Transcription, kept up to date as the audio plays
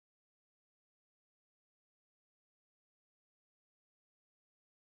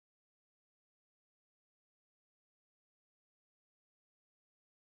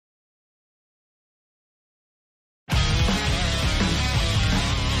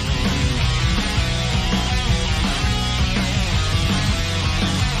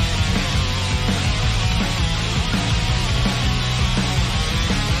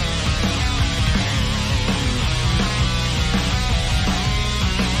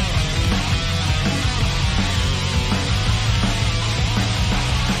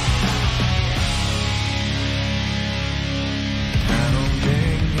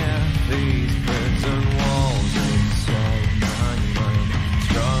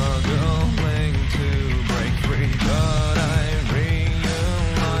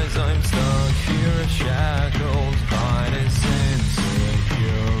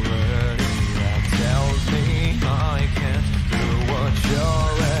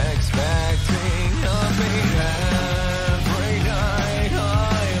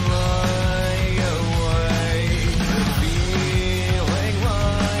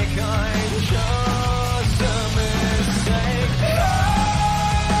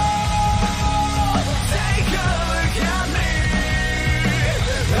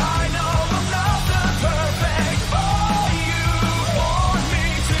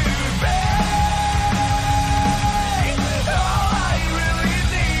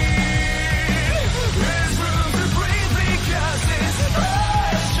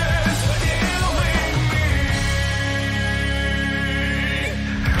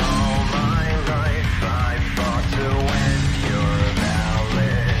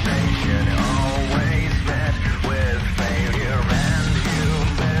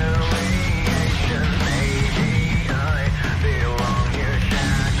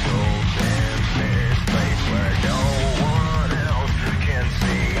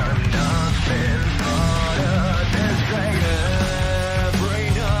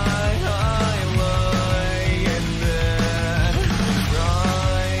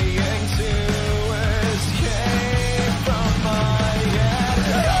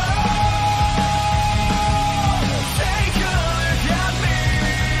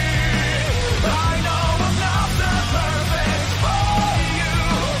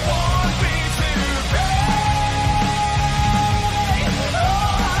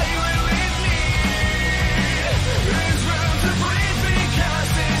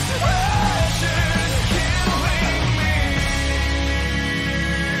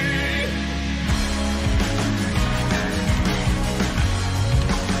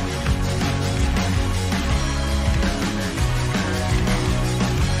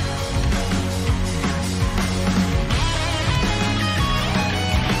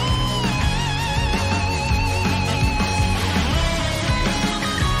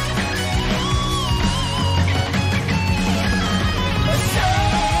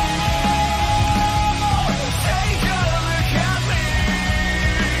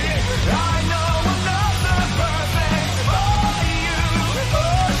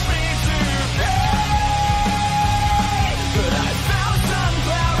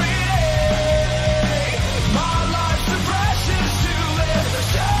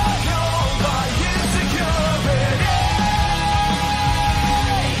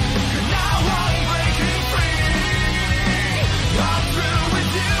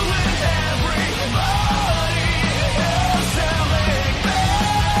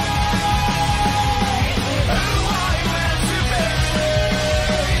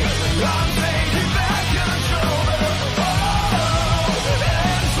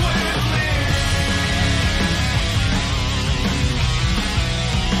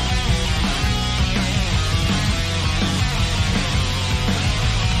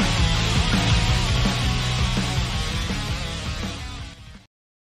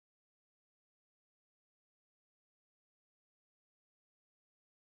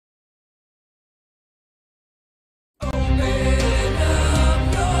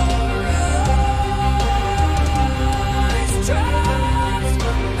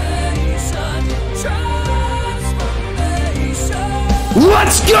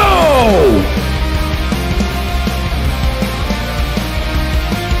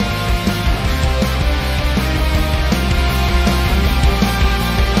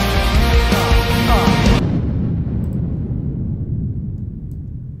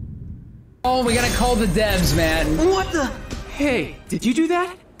call the devs, man. What the? Hey, did you do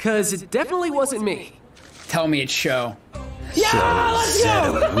that? Cause it definitely wasn't me. Tell me it's show. Yeah, let's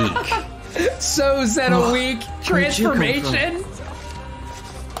go! So said a week. Transformation.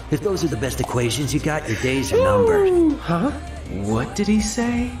 If those are the best equations you got, your days are numbered. Huh? What did he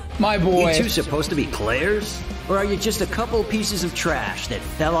say? My boy. You two supposed to be players? Or are you just a couple pieces of trash that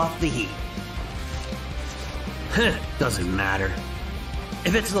fell off the heap? Doesn't matter.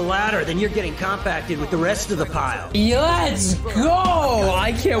 If it's the latter, then you're getting compacted with the rest of the pile. Let's go!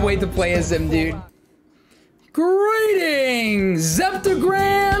 I can't wait to play as him, dude. Greetings,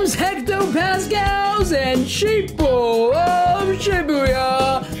 zeptograms, hectopascals, and sheeple of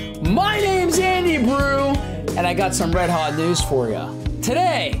Shibuya. My name's Andy Brew, and I got some red hot news for you.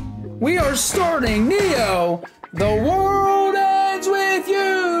 Today, we are starting Neo, The World Ends With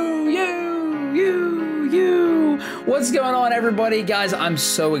You, you. What's going on, everybody? Guys, I'm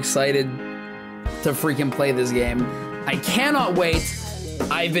so excited to freaking play this game. I cannot wait.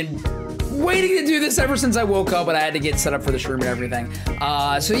 I've been waiting to do this ever since I woke up, but I had to get set up for the stream and everything.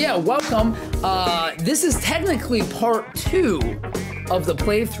 So yeah, welcome. This is technically part 2 of the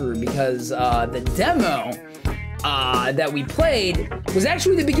playthrough because the demo that we played was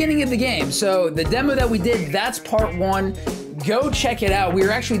actually the beginning of the game. So the demo that we did, that's part 1. Go check it out. We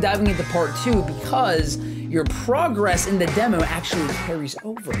are actually diving into part 2 because your progress in the demo actually carries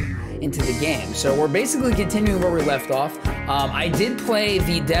over into the game. So we're basically continuing where we left off. I did play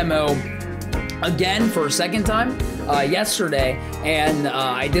the demo again for a second time yesterday, and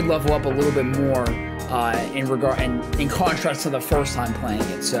I did level up a little bit more in contrast to the first time playing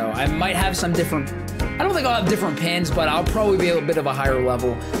it. So I might have some different, I don't think I'll have different pins, but I'll probably be a bit of a higher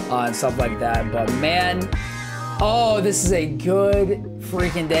level and stuff like that. But man, oh, this is a good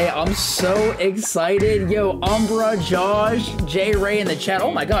freaking day. I'm so excited. Yo, Umbra, Josh, J Ray in the chat.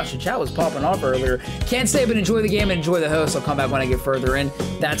 Oh my gosh, the chat was popping off earlier. Can't stay but enjoy the game and enjoy the host. I'll come back when I get further in.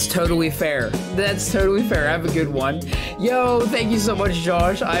 That's totally fair. That's totally fair. Have a good one. Yo, thank you so much,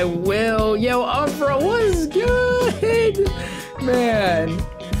 Josh. I will. Yo, Umbra, what's good? Man.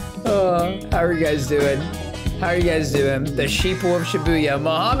 How are you guys doing? How are you guys doing? The sheeple of Shibuya.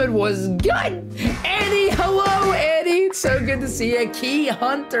 Muhammad was good. Annie, hello, Annie. It's so good to see you. Key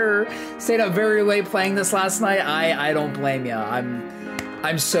Hunter stayed up very late playing this last night. I don't blame you.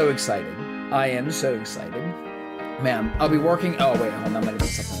 I'm so excited. I am so excited. Man, I'll be working. Oh wait, hold on. That might have been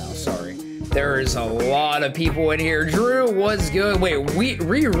something else. Sorry. There's a lot of people in here. Drew, what's good? Wait,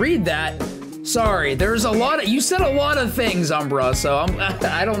 reread that. Sorry, there's a lot of, you said a lot of things, Umbra, so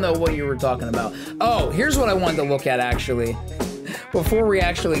I don't know what you were talking about. Oh, here's what I wanted to look at, actually, before we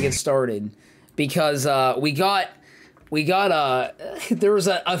actually get started, because there was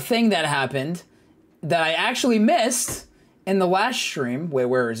a thing that happened that I actually missed in the last stream. Wait,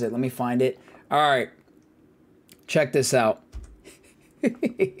 where is it? Let me find it. All right, check this out.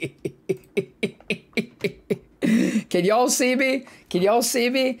 Can y'all see me? Can y'all see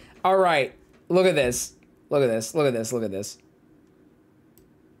me? All right. Look at this. Look at this. Look at this. Look at this.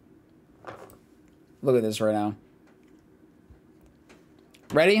 Look at this right now.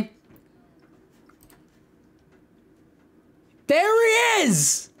 Ready? There he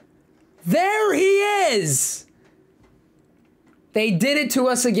is! There he is! They did it to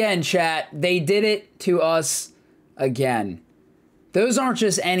us again, chat. They did it to us again. Those aren't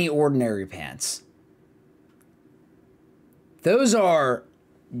just any ordinary pants. Those are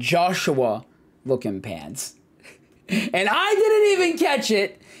Joshua looking pants. And I didn't even catch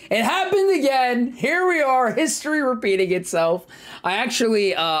it. It happened again. Here we are, history repeating itself. I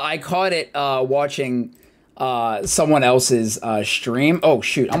actually I caught it watching someone else's stream. Oh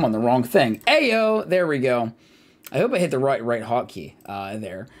shoot, I'm on the wrong thing. Ayo, there we go. I hope I hit the right hotkey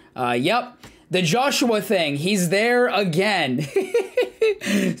there. Yep, the Joshua thing, he's there again.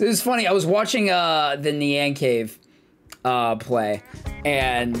 It was funny, I was watching the Nyan Cave play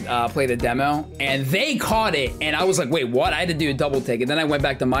and play the demo, and they caught it, and I was like, wait, what? I had to do a double take, and then I went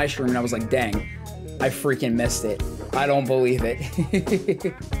back to my stream, and I was like, dang, I freaking missed it. I don't believe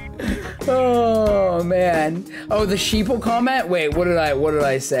it. Oh man. Oh, the sheeple comment? Wait, what did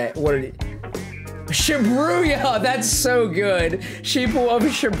I say? What did it? Shibuya, that's so good. Sheeple of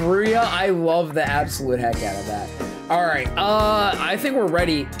Shibuya, I love the absolute heck out of that. All right, I think we're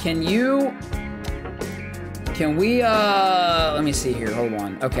ready. Can we, let me see here, hold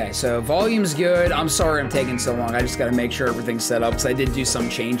on. Okay, so volume's good. I'm sorry I'm taking so long. I just gotta make sure everything's set up because I did do some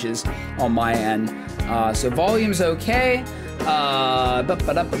changes on my end. So volume's okay.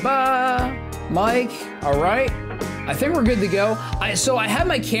 Mic, all right. I think we're good to go. So I had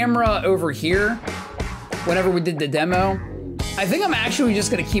my camera over here whenever we did the demo. I think I'm actually just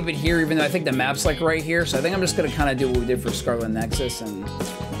gonna keep it here, even though I think the map's like right here. So I think I'm just gonna kind of do what we did for Scarlet Nexus and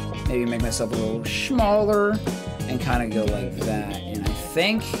maybe make myself a little smaller and kind of go like that. And I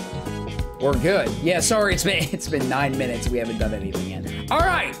think we're good. Yeah, sorry, it's been 9 minutes. We haven't done anything yet. All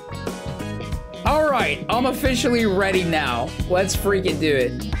right, I'm officially ready now. Let's freaking do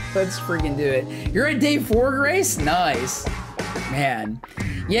it. Let's freaking do it. You're at day 4, Grace? Nice, man.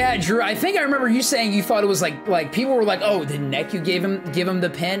 Yeah, Drew, I think I remember you saying you thought it was like people were like, oh, did Neku give him the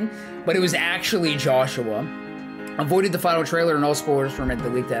pin? But it was actually Joshua. Avoided the final trailer and all spoilers from it the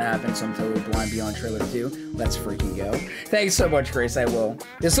week that happened, so I'm totally blind beyond trailer 2. Let's freaking go. Thanks so much, Grace, I will.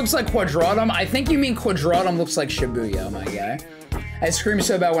 This looks like Quadratum. I think you mean Quadratum looks like Shibuya, my guy. I screamed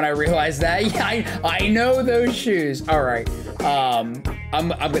so bad when I realized that. Yeah, I know those shoes. All right, I'm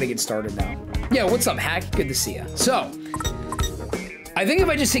gonna get started now. Yeah, what's up, Hack? Good to see you. So, I think if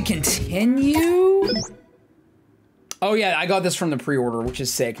I just hit continue. Oh yeah, I got this from the pre-order, which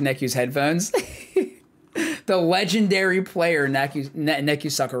is sick. Neku's headphones. The legendary player, Neku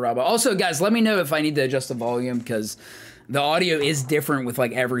Sakuraba. Also, guys, let me know if I need to adjust the volume, because the audio is different with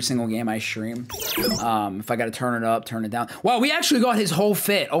like every single game I stream. If I gotta turn it up, turn it down. Wow, we actually got his whole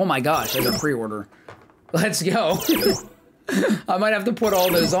fit. Oh my gosh, as a pre-order. Let's go. I might have to put all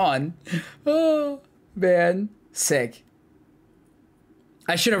those on. Oh, man. Sick.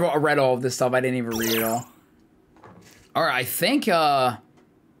 I should have read all of this stuff. I didn't even read it all. All right, I think, yeah,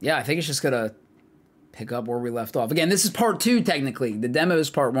 I think it's just gonna pick up where we left off. Again, this is part 2, technically. The demo is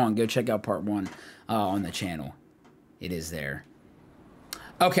part 1. Go check out part 1 on the channel. It is there.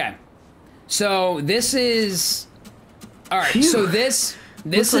 Okay. So, this is... All right, Phew. So this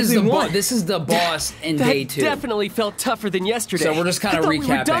is the boss in day 2. That definitely felt tougher than yesterday. So we're just kind of recapping.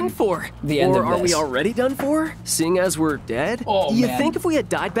 We were done for. The end or of are this. we already done for? Seeing as we're dead? Oh, you man. think if we had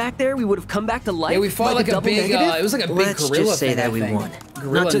died back there, we would have come back to life? Yeah, we fought like a big. It was like a big Let's gorilla just say thing, that we won.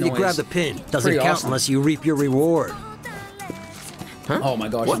 Not till you grab the pin. Doesn't count awesome. unless you reap your reward. Huh? Oh my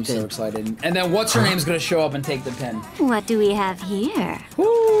gosh, I'm so excited. And then what's her name's gonna show up and take the pin? What do we have here?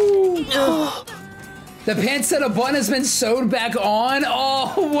 Woo! The pants that a button has been sewed back on.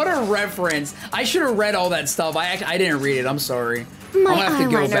 Oh, what a reference! I should have read all that stuff. I didn't read it. I'm sorry. My I'll have to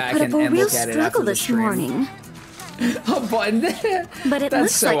go eyeliner back put up and a real look at it struggle after the this stream. morning. A button. But it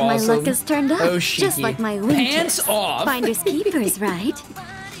looks so like my awesome. luck has turned up, Oh, just Shiki. like my wing Pants tips. off. Finders keepers, right?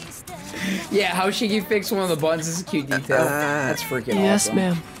 Yeah, how Shiki fixed one of the buttons is a cute detail. That's freaking yes, awesome.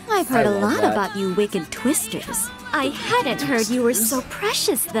 ma'am. I've heard a love lot that. about you wicked twisters. I hadn't heard you were so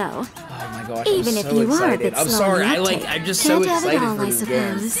precious, though. Oh my gosh, Even I'm if so you excited. are a bit I'm slow sorry, in uptake. I'm just Can't so have it excited all, for I this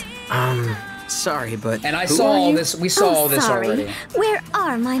game. suppose. Sorry, but... And I who saw are all you? this, we saw all this sorry. already. Where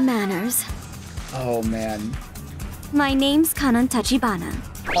are my manners? Oh man. My name's Kanan Tachibana.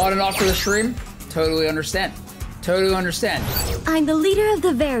 On and off for the stream? Totally understand. Totally understand. I'm the leader of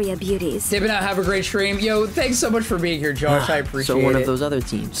the Varia Beauties. Dipping out, have a great stream. Yo, thanks so much for being here, Josh. I appreciate it. So one of those other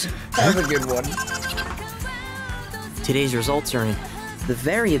teams. Have a good one. Today's results are in. The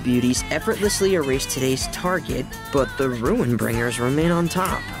Varia Beauties effortlessly erased today's target, but the Ruin Bringers remain on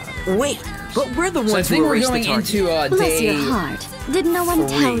top. Wait, but we're the So I ones think who we're erased going the target. into Bless day your heart. Did no one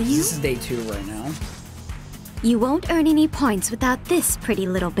 3. tell you? This is day 2 right now. You won't earn any points without this pretty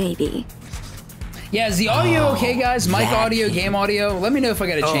little baby. Yeah, is the audio okay, guys? Mic audio, game audio? Let me know if I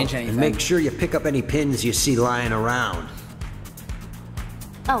gotta change anything. And make sure you pick up any pins you see lying around.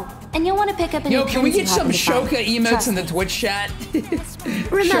 Oh, and you'll want to pick up any Yo, can we pins get you some happen to Shoka find. emotes Trust in the me. Twitch chat?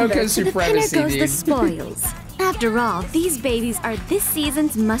 Remember, Shoka to the pinner supremacy, goes dude. the spoils. After all, these babies are this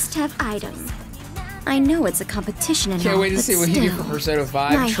season's must-have items. I know it's a competition and Can't all, wait to but see what still, you do for Persona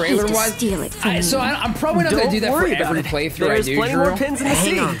 5 I hate to trailer-wise. steal it from So you. I'm probably not gonna do that Don't for worry about every it. playthrough There's I do, plenty Drew. more pins in the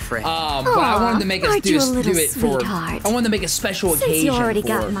Hang sea. on, Fred. But I wanted to make us aren't do you a little it for. sweetheart? I wanted to make a special Since occasion. you already for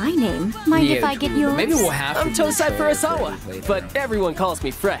got my name, mind if I get True, but yours? Maybe we'll have to. I'm do a Tosai trailer for Furusawa, every playthrough. but everyone calls me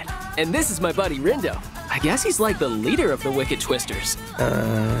Fred. And this is my buddy Rindo. I guess he's like the leader of the Wicked Twisters.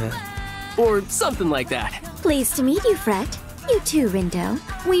 Or something like that. Pleased to meet you, Fred. You too, Rindo.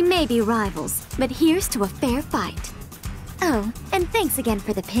 We may be rivals, but here's to a fair fight. Oh, and thanks again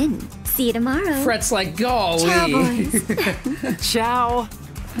for the pin. See you tomorrow. Fret's like, golly. Ciao, boys. Ciao.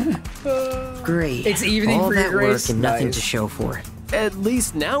 Great. It's evening All for that your work race? and nothing Nice. to show for it. At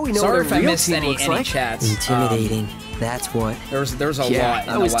least now we know Sorry what if a I real missed team any looks any like. chats. Intimidating. That's what. There's a Yeah, lot. In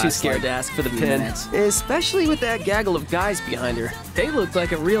I was the too last, scared like, to ask for the few pin. minutes. Especially with that gaggle of guys behind her. They looked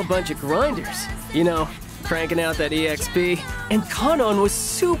like a real bunch of grinders. You know, cranking out that EXP. And Kanon was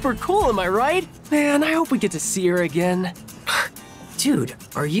super cool, am I right? Man, I hope we get to see her again. Dude,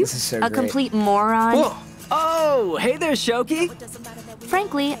 are you? This is so A great. complete moron? Whoa. Oh, hey there, Shoki.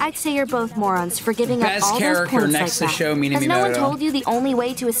 Frankly, I'd say you're both morons for giving up Best all those character points next like to that. Show Me Has no one Mimoto. told you the only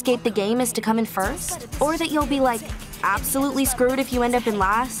way to escape the game is to come in first? Or that you'll be, like, absolutely screwed if you end up in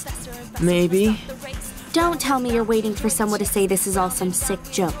last? Maybe. Don't tell me you're waiting for someone to say this is all some sick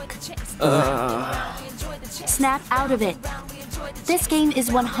joke. Snap out of it. This game is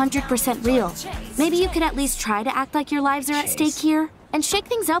 100% real. Maybe you could at least try to act like your lives are at stake here, and shake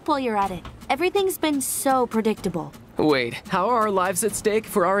things up while you're at it. Everything's been so predictable. Wait, how are our lives at stake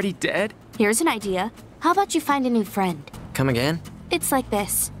if we're already dead? Here's an idea. How about you find a new friend? Come again? It's like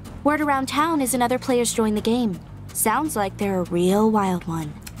this. Word around town is another player's joined the game. Sounds like they're a real wild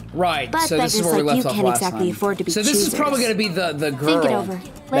one. Right, But so this is beggars where we like left you off can't last exactly time. afford to be So this is choosers. probably going to be the girl Think it over.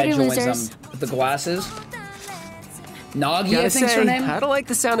 that Later, joins losers. them with the glasses. Nagi, Gotta I think's her say, name. I don't like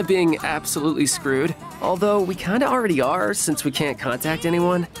the sound of being absolutely screwed. Although we kind of already are, since we can't contact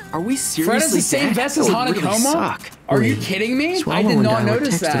anyone. Are we seriously Fred has the same dead? vest as That would really Hanakoma? suck. Are you kidding me? Swallow I did and not I were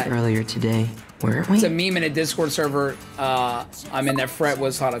notice texted that. earlier today, weren't we? It's a meme in a Discord server. I'm in that Fred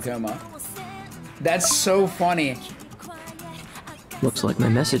was Hanakoma. That's so funny. Looks like my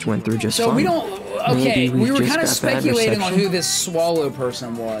message went through just So fine. we don't. Okay, Maybe we we've were just kind of got bad speculating on reception. who this Swallow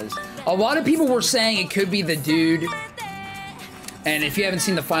person was. A lot of people were saying it could be the dude. And if you haven't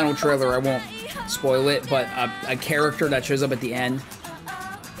seen the final trailer, I won't spoil it, but a character that shows up at the end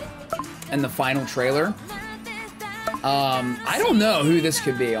in the final trailer. I don't know who this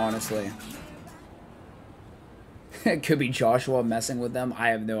could be, honestly. It could be Joshua messing with them. I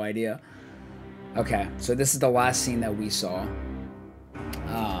have no idea. Okay, so this is the last scene that we saw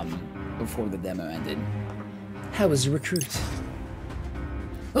before the demo ended. How was the recruit?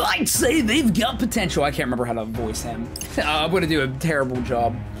 I'd say they've got potential. I can't remember how to voice him. I'm gonna do a terrible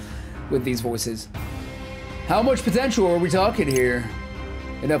job with these voices. How much potential are we talking here?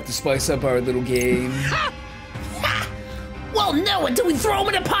 Enough to spice up our little game. Well, no, until we throw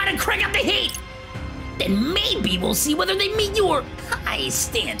them in a pot and crank up the heat. Then maybe we'll see whether they meet your high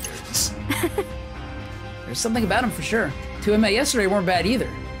standards. There's something about him for sure. Two I met yesterday weren't bad either.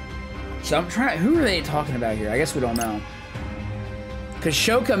 So I'm trying. Who are they talking about here? I guess we don't know. Cause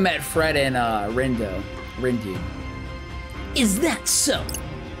Shoka met Fred and Rindu. Is that so?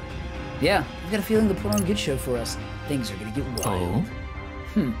 Yeah, I've got a feeling they'll put on a good show for us. Things are gonna get wild.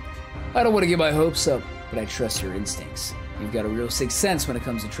 I don't want to get my hopes up, but I trust your instincts. You've got a real sixth sense when it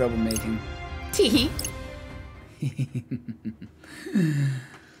comes to troublemaking. Tee.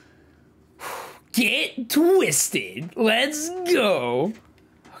 Get twisted. Let's go.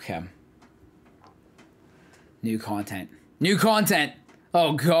 Okay. New content. New content.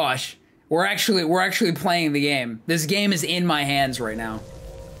 Oh gosh. We're actually playing the game. This game is in my hands right now.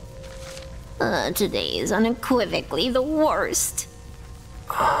 Today is unequivocally the worst.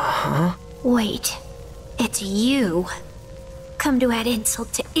 Wait, it's you. Come to add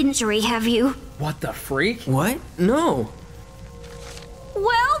insult to injury, have you? What the freak? What? No.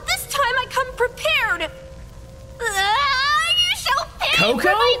 Well, this time I come prepared. You shall pay Coco? for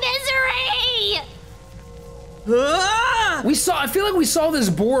my misery. I feel like we saw this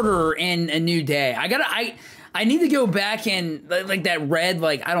border in A New Day. I need to go back and like that red,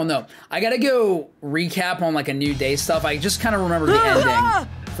 like, I don't know. I gotta go recap on like A New Day stuff. I just kind of remember the ending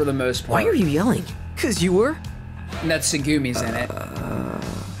for the most part. Why are you yelling? 'Cause you were? And that Segumi's in it.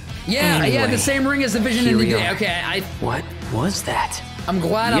 Yeah, anyway, yeah, the same ring as the Vision in here New we Day. are. Okay, What was that? I'm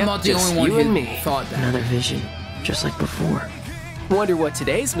glad I'm Yep, not the just only one you who and me. thought that. Another vision, just like before. Wonder what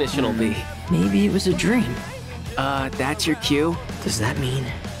today's mission will be. Maybe it was a dream. That's your cue? Does that mean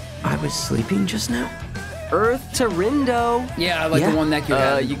I was sleeping just now? Earth to Rindo. Yeah, like the one that you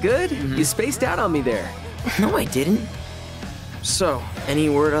had. You good? You spaced out on me there. No, I didn't. So, any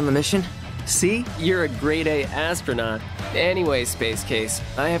word on the mission? See? You're a grade A astronaut. Anyway, Space Case,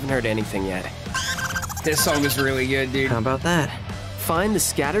 I haven't heard anything yet. This song is really good, dude. How about that? Find the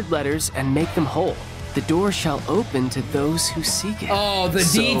scattered letters and make them whole. The door shall open to those who seek it. Oh, the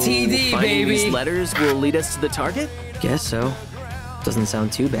So, DTD, finding baby. these letters will lead us to the target? Guess so. Doesn't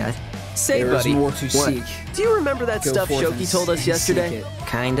sound too bad. Say, There is buddy, more to what? seek. Do you remember that Go stuff forth and Shoki told us seek yesterday? it.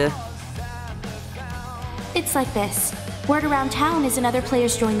 Kinda. It's like this. Word around town is another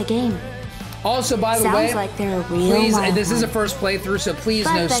player's joined the game. Also, by the Sounds way, like they're a real please, wild this is a one. first playthrough, so please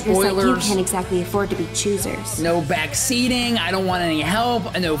But no beggars like you spoilers, can't exactly afford to be choosers. no backseating. I don't want any help,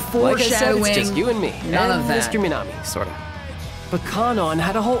 no Like I foreshadowing. said, it's just you and me. None and of that. Mr. Minami, sort of. But Kanon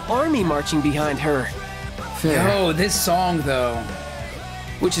had a whole army marching behind her. Yo, this song though.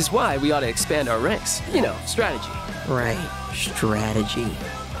 Which is why we ought to expand our ranks. You know, strategy. Right. Strategy.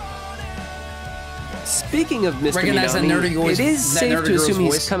 Speaking of Mr. Recognize that Minami, nerdy voice- it is that safe nerdy to girl's assume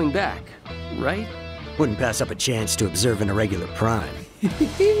he's voice? coming back, right? Wouldn't pass up a chance to observe an irregular prime.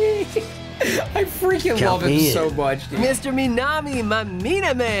 I freaking love him so much, dude. Mr. Minami, my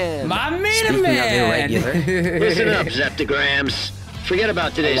Mina man. My Mina Speaking man. of irregular, Listen up, Zeptograms. Forget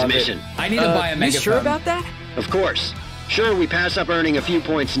about today's mission. I need to buy a You megaphone. sure about that? Of course. Sure, we pass up earning a few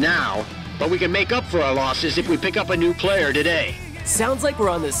points now, but we can make up for our losses if we pick up a new player today. Sounds like we're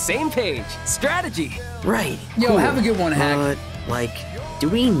on the same page. Strategy. right. Yo, cool. have a good one, Hack. But, like, do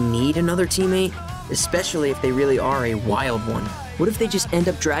we need another teammate? Especially if they really are a wild one. What if they just end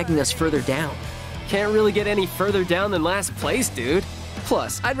up dragging us further down? Can't really get any further down than last place, dude.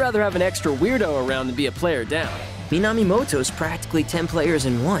 Plus, I'd rather have an extra weirdo around than be a player down. Minamimoto's practically 10 players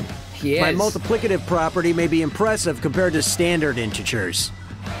in one. He My is. multiplicative property may be impressive compared to standard integers.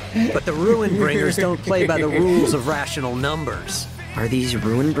 But the Ruin Bringers don't play by the rules of rational numbers. Are these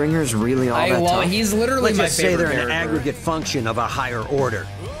Ruin Bringers really all I that love. tough? He's literally Let's my just say favorite they're an character. aggregate function of a higher order.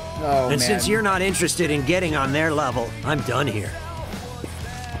 Oh, And man. since you're not interested in getting on their level, I'm done here.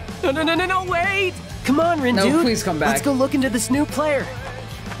 No, wait! Come on, Rin, No, dude. please come back. Let's go look into this new player.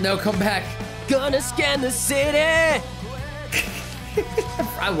 No, come back. Gonna scan the city!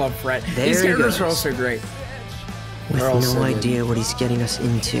 I love Fred. There These he characters goes. are also great. With They're all so no good. idea what he's getting us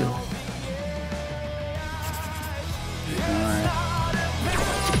into.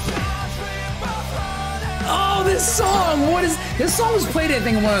 Oh, this song! What is this song? Was played, I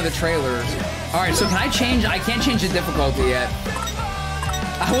think, in one of the trailers. All right, so can I change? I can't change the difficulty yet.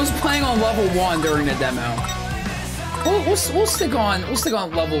 I was playing on level 1 during the demo. We'll stick on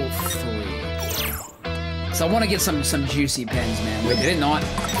level 3. So I want to get some juicy pins, man. Wait, did it not?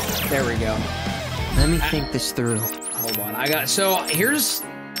 There we go. Let me think this through. Hold on, so here's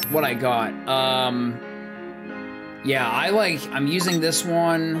what I got. Yeah, I'm using this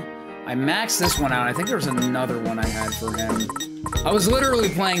one. I maxed this one out. I think there was another one I had for him. I was literally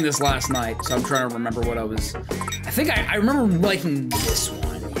playing this last night, so I'm trying to remember what I was. I think I remember liking this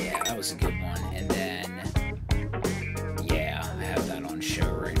one. Yeah, that was a good one. And then, yeah, I have that on show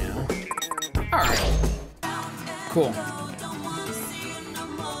right now. All right, cool.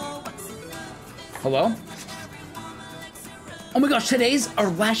 Hello? Oh my gosh, today's our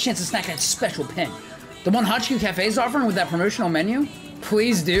last chance to snack that special pin. The one Hotchkiss Cafe is offering with that promotional menu?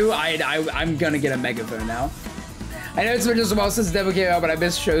 Please do. I'm gonna get a megaphone now. I know it's been just a while since the demo came out, but I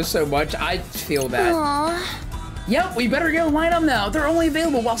miss shows so much. I feel that. Aww. Yep, we better go line them now. They're only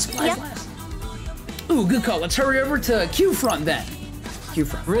available while supplies last. Ooh, good call. Let's hurry over to Q Front then. Q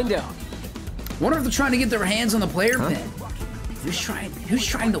Front. Rindo. Wonder if they're trying to get their hands on the player pin. Who's trying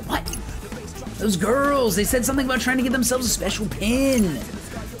to what? Those girls, they said something about trying to get themselves a special pin.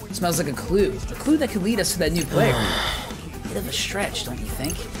 Smells like a clue that could lead us to that new player. Bit of a stretch, don't you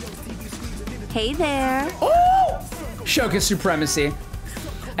think? Hey there. Oh! Shoka supremacy.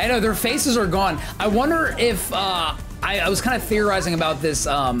 I know, their faces are gone. I wonder if, I was kind of theorizing about this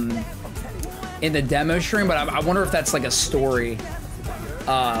in the demo stream, but I wonder if that's like a story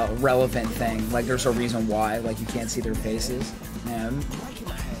relevant thing. Like there's a reason why, like you can't see their faces. Yeah.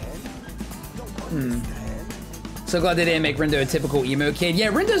 So glad they didn't make Rindo a typical emo kid. Yeah,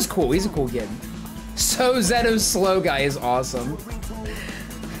 Rindo's cool. He's a cool kid. So Zeto's slow guy is awesome.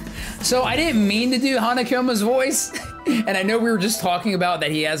 So I didn't mean to do Hanakoma's voice, and I know we were just talking about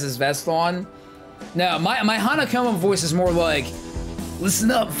that he has his vest on. No, my Hanakoma voice is more like, listen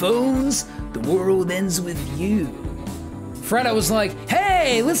up, phones. The world ends with you. Fred, I was like,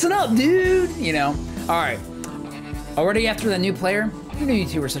 hey, listen up, dude. You know. All right. Already after the new player, who knew you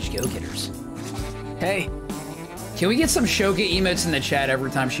two were such go-getters? Hey. Can we get some Shoki emotes in the chat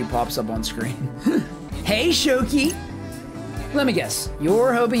every time she pops up on screen? Hey, Shoki! Let me guess,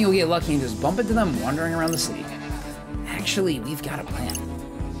 you're hoping you'll get lucky and just bump into them wandering around the city. Actually, we've got a plan.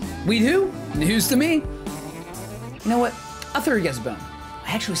 We do? News to me? You know what? I'll throw you guys a bone.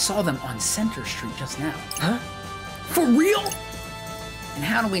 I actually saw them on Center Street just now. Huh? For real? And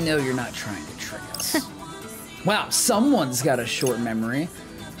how do we know you're not trying to trick us? Wow, someone's got a short memory.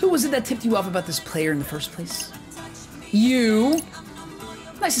 Who was it that tipped you off about this player in the first place? You.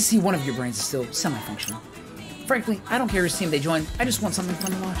 Nice to see one of your brains is still semi-functional. Frankly, I don't care whose team they join. I just want something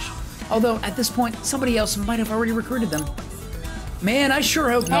fun to watch. Although, at this point, somebody else might have already recruited them. Man, I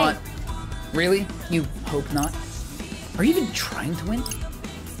sure hope not. Really? You hope not? Are you even trying to win?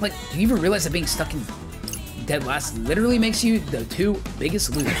 Like, do you even realize that being stuck in dead last literally makes you the two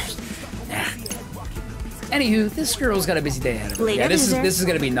biggest losers? Nah. Anywho, this girl's got a busy day ahead of her. Later, Yeah, this loser. is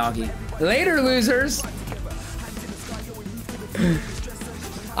gonna be Nagi. Later, losers!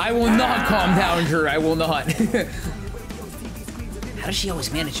 I will not calm down, Drew. I will not. How does she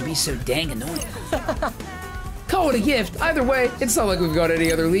always manage to be so dang annoying? Call it a gift. Either way, it's not like we've got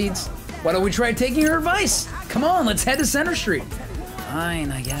any other leads. Why don't we try taking her advice? Come on, let's head to Center Street.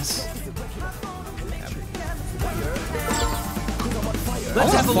 Fine, I guess.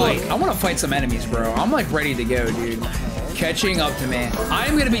 I want to fight some enemies, bro. I'm like ready to go, dude. Catching up to me.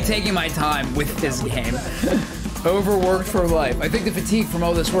 I'm gonna be taking my time with this game. Overworked for life. I think the fatigue from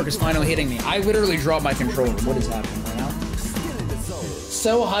all this work is finally hitting me. I literally dropped my controller. What is happening right now?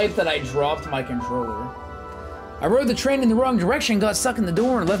 So hyped that I dropped my controller. I rode the train in the wrong direction, got stuck in the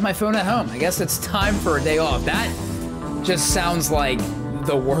door, and left my phone at home. I guess it's time for a day off. That just sounds like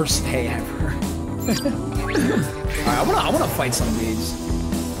the worst day ever. Alright, I wanna fight some dudes.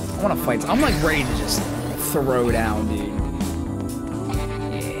 I wanna fight. I'm like ready to just throw down, dude.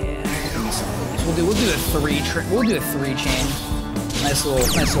 Yeah. We'll do a three chain. Nice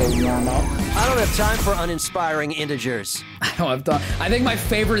little warm up. I don't have time for uninspiring integers. I don't have time. I think my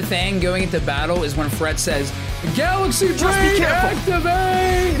favorite thing going into battle is when Fred says, "Galaxy Brain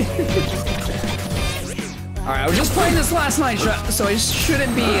activate!" Alright, I was just playing this last night, so I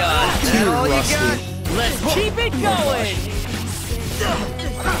shouldn't be too rusty. Let's keep it going!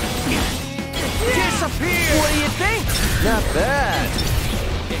 Disappear! What do you think? Not bad.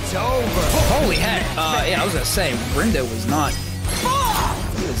 It's over. Holy heck. Yeah, I was gonna say, Rindo was not...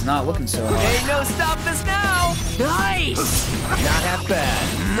 He was not looking so hot. Ain't no stopping us now! Nice! Not half bad.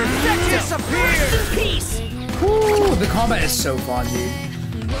 Disappear! Peace! Woo, the combat is so fun, dude.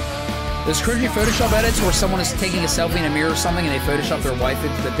 Those cringy Photoshop edits where someone is taking a selfie in a mirror or something and they Photoshop their wife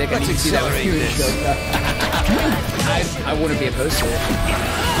into the dick. I need to see that with you. I wouldn't be opposed to it.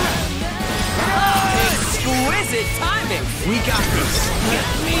 Exquisite timing! We got this! Get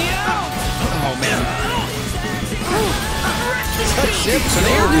me out! Oh, man. So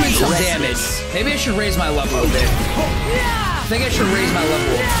they are doing some damage. Maybe I should raise my level a bit. I think I should raise my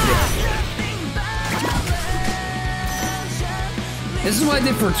level a bit. This is what I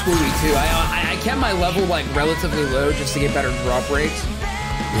did for TWEWY too. I kept my level like relatively low just to get better drop rates.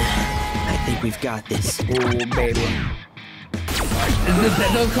 I think we've got this. Oh baby.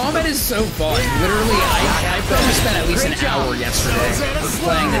 The combat is so fun. Literally, I probably spent at least an hour yesterday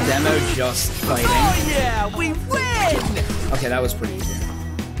playing the demo just fighting. Oh yeah, we win! Okay, that was pretty easy.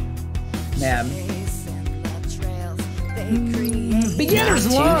 Man. Beginner's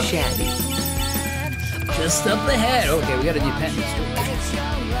luck! Just up ahead. Okay, we got a new pen.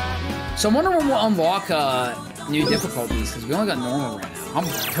 So I'm wondering when we'll unlock new difficulties, because we only got normal right now. I'm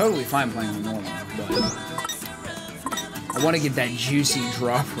totally fine playing on normal, but I want to get that juicy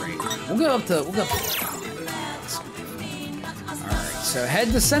drop rate. We'll go up to Alright, so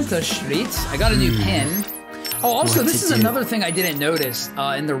head to Center Street. I got a new pin. Oh, also, this is another thing I didn't notice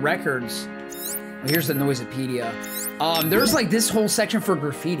in the records. Well, here's the Noisepedia. There's like this whole section for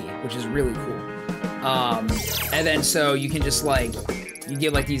graffiti, which is really cool. And then so you can just like, you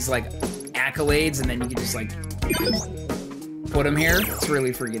get like these like accolades and then you can just like put them here. It's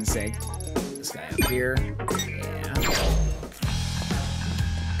really freaking sick. This guy up here. Yeah.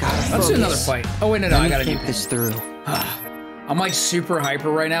 Let's do another fight. Oh wait, no, I gotta think this through. I'm like super hyper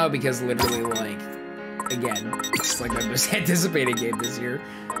right now because literally like, again, it's like my most anticipated game this year.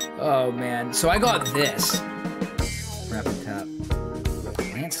 Oh man. So I got this. Rapid tap.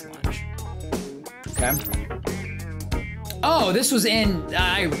 Lance lunge. Okay. Oh, this was in...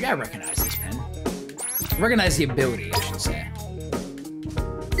 I recognize this pen. I recognize the ability, I should say.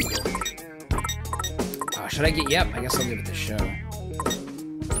 Oh, should I get... Yep, I guess I'll give it the show.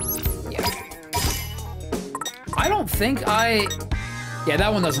 Yeah. I don't think I... Yeah,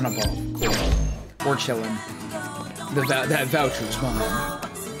 that one doesn't evolve. Cool. We're chilling. That voucher's gone.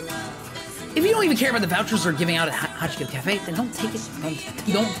 If you don't even care about the vouchers they're giving out at Hachiko Cafe, then don't take it.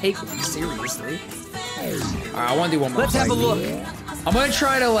 Don't take one seriously. Alright, I want to do one more. Let's have a look. I'm gonna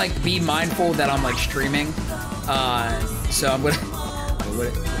try to like be mindful that I'm like streaming. So I'm gonna.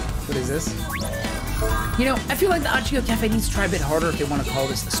 What is this? You know, I feel like the Hachiko Cafe needs to try a bit harder if they want to call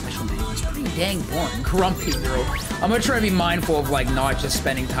this the special name. It's pretty dang boring. Grumpy girl. I'm gonna try to be mindful of like not just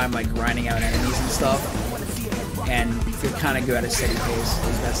spending time like grinding out enemies and stuff. And to kind of go at a steady pace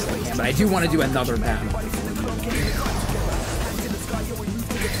as best as I can. But I do want to do another battle.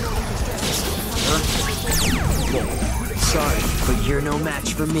 Sorry, but you're no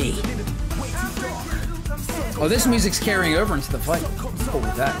match for me. Oh, this music's carrying over into the fight. Cool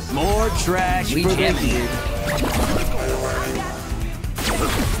with that. More trash we for jam, the dude.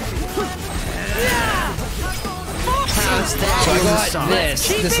 So I got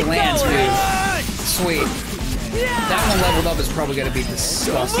this lands move. Sweet. That one leveled up is probably gonna be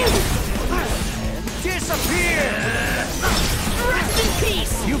disgusting. Disappear! Rest in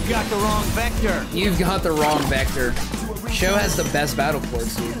peace! You've got the wrong vector. You've got the wrong vector. Show has the best battle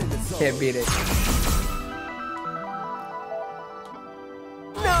chords, dude. Can't beat it.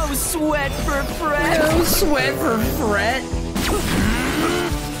 No sweat for Fred. No sweat for Fred.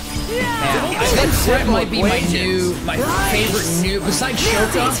 Man, I think Fred might be my favorite new, besides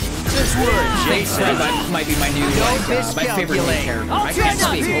Shota. I think Fred might be my new, my favorite new character. I can't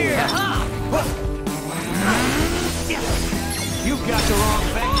speak. Holy hell. You've got the wrong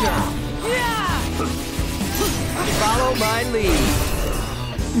vector. Follow my lead.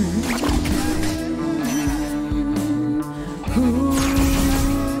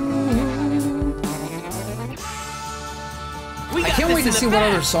 I can't wait to see what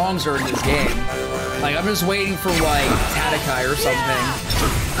other songs are in this game. Like, I'm just waiting for, like, Tatakai or something.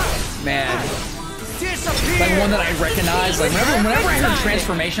 Man. Like, one that I recognize. Like, whenever I heard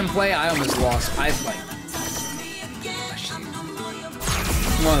Transformation play, I almost lost.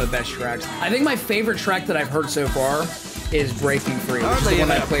 One of the best tracks. I think my favorite track that I've heard so far is Breaking Free, which is the one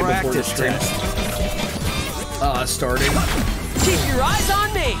I played before the stream started. Keep your eyes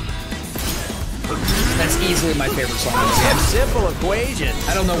on me. That's easily my favorite song in this game. Simple equation.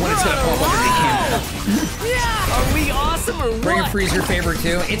 I don't know when it's gonna pop up in the game. Are we awesome or what? Breaking Free is your favorite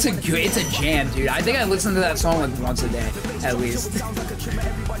too? It's a jam, dude. I think I listen to that song like once a day, at least.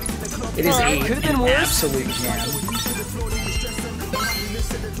 It is an absolute jam.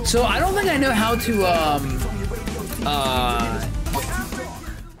 So I don't think I know how to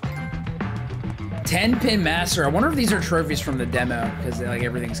 10-pin master. I wonder if these are trophies from the demo because like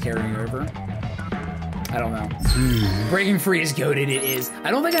everything's carrying over. I don't know. Breaking Free is goated. It is.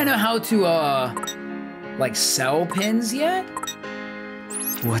 I don't think I know how to like sell pins yet.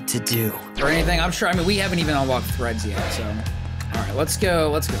 What to do? Or anything. I'm sure. I mean, we haven't even unlocked threads yet. So, all right, let's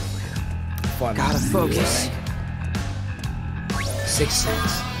go. Let's go. Fun. Gotta focus.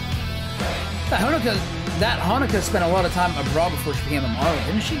 6-6. That Hanukkah spent a lot of time abroad before she became a model,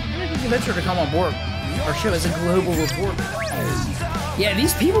 didn't she? I didn't convince her to come on board. Our show is a global report. Yeah,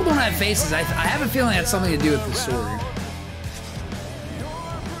 these people don't have faces. I have a feeling that's something to do with the story.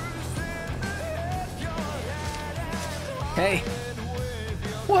 Hey.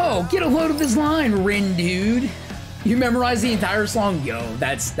 Whoa, get a load of this line, Rin dude. You memorized the entire song? Yo,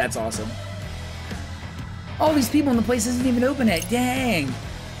 that's awesome. All these people in the place isn't even open yet. Dang.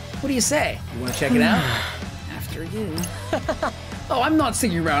 What do you say? You want to check it out? After you. Oh, I'm not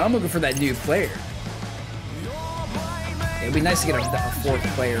sticking around. I'm looking for that new player. It'd be nice to get a fourth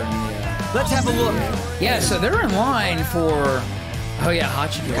player in the... Let's have a look. Yeah, so they're in line for... Oh, yeah,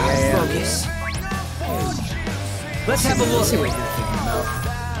 Hachiko. Gotta focus. Let's have a look. Let's see what you're thinking about.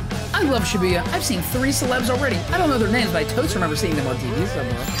 I love Shibuya. I've seen 3 celebs already. I don't know their names, but I totes remember seeing them on TV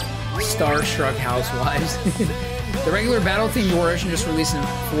somewhere. Starstruck Housewives. The regular battle theme Yoration just released in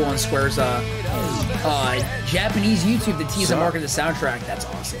full on Square's Japanese YouTube to tease and market the soundtrack. That's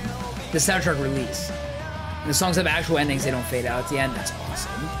awesome. The soundtrack release. And the songs have actual endings, they don't fade out at the end. That's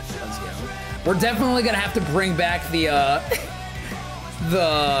awesome. Let's go. We're definitely gonna have to bring back the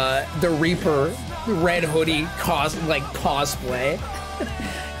Reaper, the red hoodie cosplay.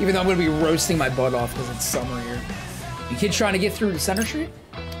 Even though I'm gonna be roasting my butt off because it's summer here. You kids trying to get through to Center Street?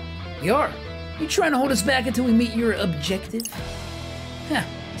 We are. You trying to hold us back until we meet your objective? Huh,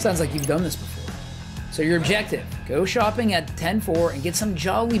 sounds like you've done this before. So your objective, go shopping at 10-4 and get some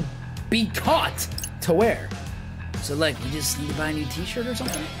jolly be-caught to wear. So like, you just need to buy a new t-shirt or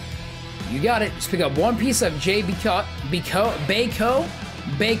something? You got it. Just pick up one piece of Bako.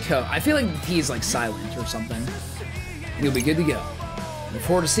 I feel like the T is like silent or something. You'll be good to go. Look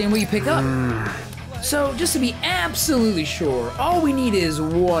forward to seeing what you pick up. So, just to be absolutely sure, all we need is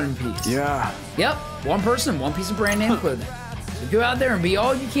one piece. Yeah. Yep, one person, one piece of brand name clothing. So go out there and be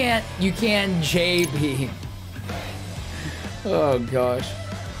all you can JB. Oh gosh.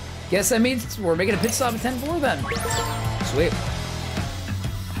 Guess that means we're making a pit stop at 10-4 then. Sweet.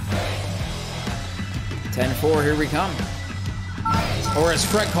 10-4, here we come. Or as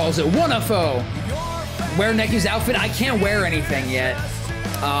Fred calls it, 1FO. Wear Neki's outfit. I can't wear anything yet.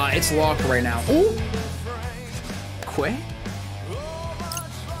 It's locked right now. Ooh. Quay?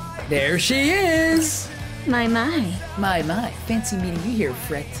 There she is. My. My. Fancy meeting you here,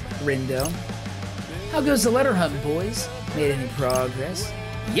 Fret Rindo. How goes the letter hunt, boys? Made any progress?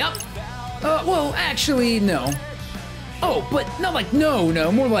 Yup. Well, actually, no. Oh, but not like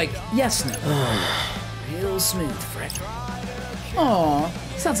no, more like yes, no. Real smooth, Fret. Aw,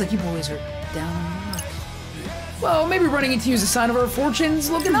 sounds like you boys are down on your luck. Well, maybe running into you is a sign of our fortunes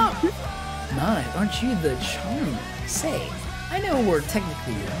looking up. My, aren't you the charmer? Say, I know we're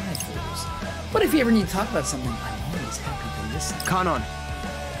technically rivals, but if you ever need to talk about something, I'm always happy to listen. Kanon.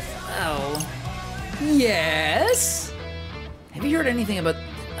 Well, yes? Have you heard anything about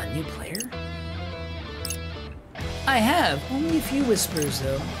a new player? I have. Only a few whispers,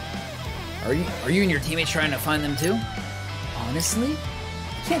 though. Are you and your teammates trying to find them, too? Honestly,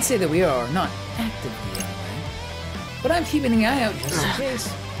 I can't say that we are. Not actively, anyway. But I'm keeping an eye out just in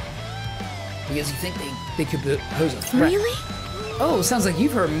case. Because you think they could pose a threat. Really? Oh, sounds like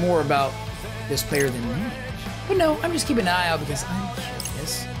you've heard more about this player than me. But no, I'm just keeping an eye out because I'm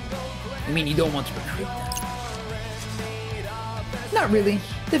curious. I mean, you don't want to recruit them. Not really.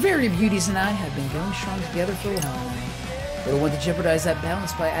 The Very Beauties and I have been going strong together for a while now. We don't want to jeopardize that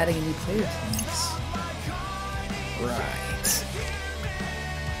balance by adding a new player to the mix. Right.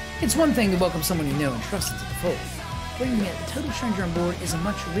 It's one thing to welcome someone you know and trust into the fold. Bringing a total stranger on board is a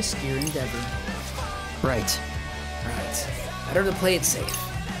much riskier endeavor. Right. Right. Better to play it safe.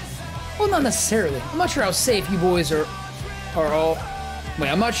 Well, not necessarily. I'm not sure how safe you boys are all... Wait,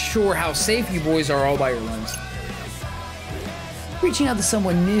 I'm not sure how safe you boys are all by your lones. Reaching out to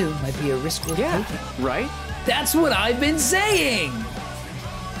someone new might be a risk worth taking. Right? That's what I've been saying!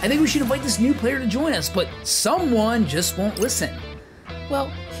 I think we should invite this new player to join us, but someone just won't listen.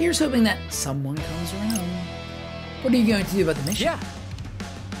 Well, here's hoping that someone comes around. What are you going to do about the mission? Yeah.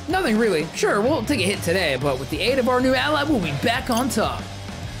 Nothing really. Sure, we'll take a hit today, but with the aid of our new ally, we'll be back on top.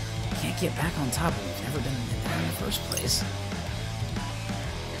 Can't get back on top when we've never been there in the first place.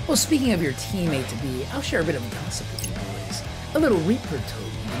 Well, speaking of your teammate-to-be, I'll share a bit of gossip with you boys. A little Reaper told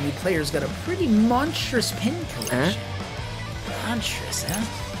me the new player's got a pretty monstrous pin collection. Monstrous, huh?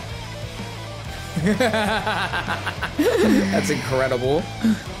 That's incredible.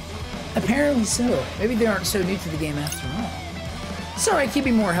 Apparently so. Maybe they aren't so new to the game after all. Sorry, I can't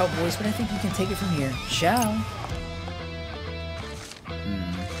be more help, boys, but I think you can take it from here. Ciao.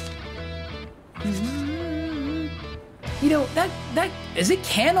 You know, that is it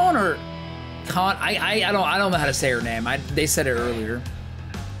Canon or Con? I don't know how to say her name. They said it earlier.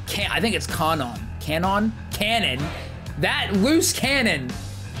 I think it's Canon. Canon? Cannon. That loose cannon.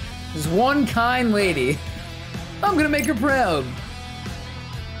 This one kind lady. I'm gonna make her proud.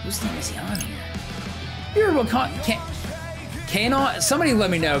 Whose name is he on here? You heard about Canon? Somebody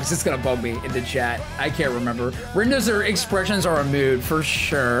let me know, because it's gonna bug me in the chat. I can't remember. Rindo's expressions are a mood, for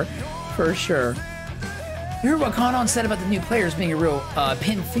sure. For sure. You heard what Canon said about the new players being a real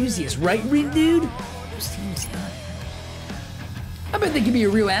pin enthusiast, right, Rin dude? Whose team is he on? I bet they could be a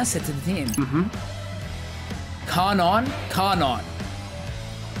real asset to the team. Canon?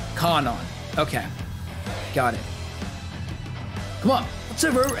 Okay. Got it. Come on, let's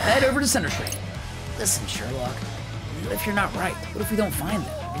head over to Center Street. Listen, Sherlock. What if you're not right? What if we don't find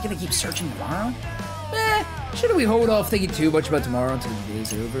them? Are you gonna keep searching tomorrow? Shouldn't we hold off thinking too much about tomorrow until the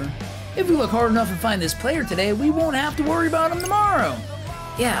day's over? If we look hard enough and find this player today, we won't have to worry about him tomorrow.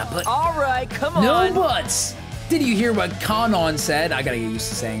 Yeah, but... Alright, come on! No buts! Did you hear what Canon said? I gotta get used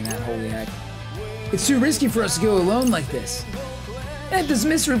to saying that, holy heck. It's too risky for us to go alone like this. And if this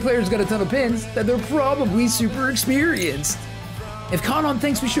mystery player's got a ton of pins, then they're probably super experienced. If Canon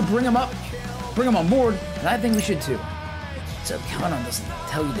thinks we should bring him on board, then I think we should too. So if Canon doesn't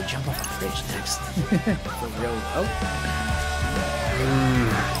tell you to jump off a fridge next. For real,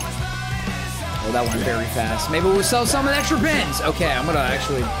 Oh, that went very fast. Maybe we'll sell some extra pins. Okay, they're gonna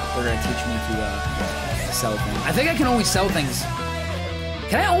teach me to sell things. I think I can only sell things.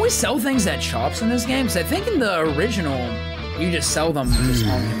 Can I always sell things at shops in this game? Because I think in the original, you just sell them just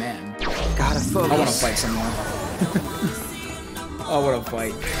on command. Gotta focus. I want to fight some more. I want to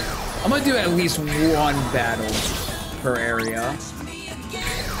fight. I'm gonna do at least one battle per area.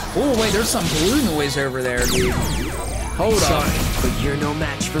 Oh wait, there's some blue noise over there, dude. Hold on. But you're no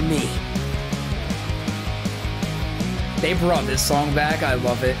match for me. They brought this song back. I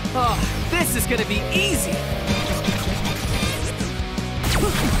love it. Oh, this is gonna be easy.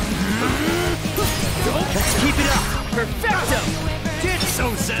 Let's keep it up. Perfecto. Get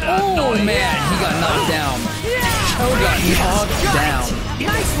so set up. Oh man, he got knocked down. Show got knocked down.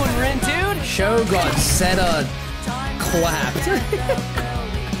 Nice one, Ren, dude. Show got Zeta clapped.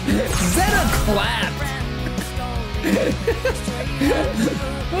 Zeta clapped.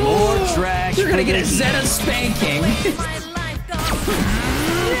 More drag. You're gonna get a Zeta spanking.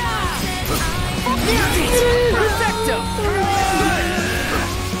 Perfecto.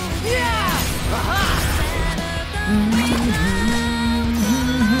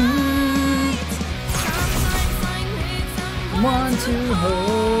 Want to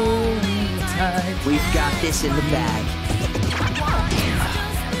hold me tight. We've got this in the bag.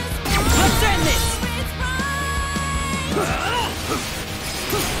 Let's end this.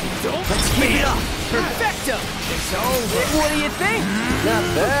 Let's keep it up. Perfecto. It's over. What do you think? Not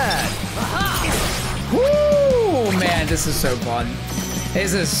bad. Woo, man, this is so fun.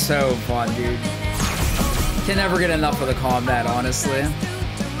 This is so fun, dude. Can never get enough of the combat, honestly.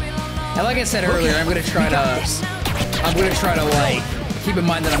 And like I said earlier, I'm gonna try to like keep in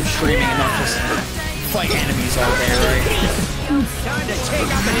mind that I'm streaming and not just fight enemies all day, right?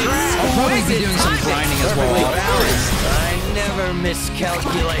 I'll probably be doing some grinding as well. I never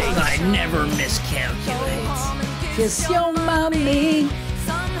miscalculate. I never miscalculate. Kiss your mommy.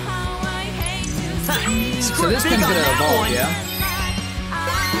 So this pin's gonna evolve, yeah?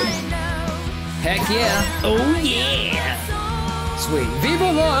 Heck yeah. Oh yeah. Sweet.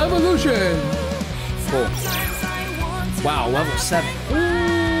 Viva la evolution! Cool. Wow, level 7.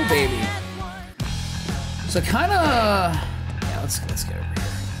 Ooh, baby. So kinda... Yeah, let's get over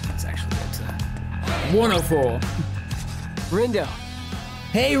here. Let's actually get to 104. Rindo.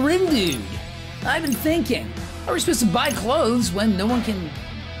 Hey, Rindude. I've been thinking. Are we supposed to buy clothes when no one in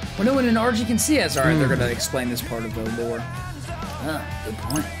RG can see us? Alright, they're gonna explain this part of the lore. Ah, good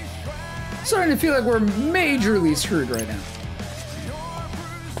point. Starting to feel like we're majorly screwed right now.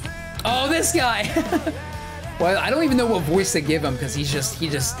 Oh, this guy! Well, I don't even know what voice to give him because he just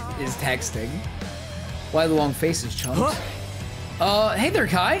is texting. Why the long faces, chunks? Hey there,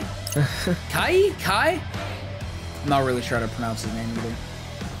 Kai. Kai? I'm not really sure how to pronounce his name either.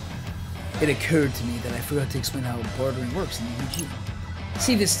 It occurred to me that I forgot to explain how bartering works in the UG.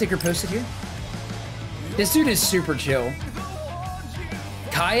 See this sticker posted here? This dude is super chill.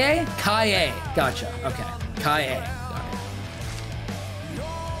 Kaie? Gotcha. Okay. Kaie. Got it.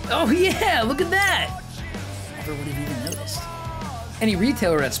 Oh yeah, look at that! Never would have even noticed. Any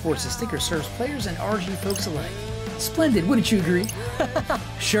retailer that sports a sticker serves players and RG folks alike. Splendid, wouldn't you agree?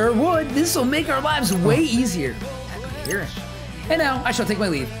 Sure would. This will make our lives way easier. Happy to hear it. And now I shall take my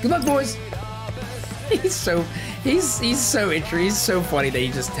leave. Good luck, boys. He's so funny that he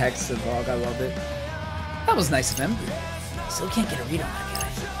just texts the dog. I love it. That was nice of him. Still can't get a read on that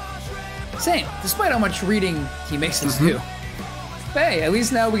guy. Same, despite how much reading he makes us do. Hey, at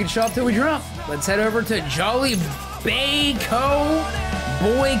least now we can show up till we drop. Let's head over to Jolly Bayco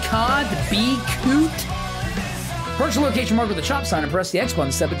Boycott B-Coot. Approach the location marked with the chop sign and press the X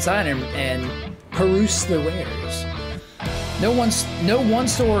button, step inside and peruse the wares. No one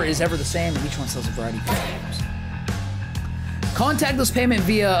store is ever the same, and each one sells a variety of items. Contactless payment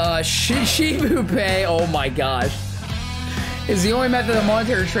via Shibu Pay, oh my gosh, is the only method of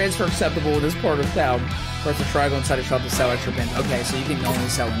monetary transfer acceptable in this part of town. Press the triangle inside a shop to sell extra pins. Okay, so you can only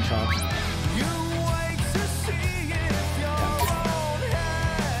sell in shops.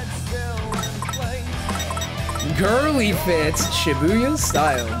 Girly fits, Shibuya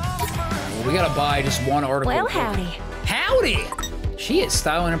style. Well, we gotta buy just one article. Well, howdy. Howdy! She is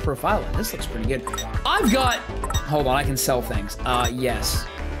styling and profiling. This looks pretty good. I've got... Hold on, I can sell things. Yes.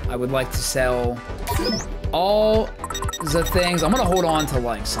 I would like to sell all the things. I'm gonna hold on to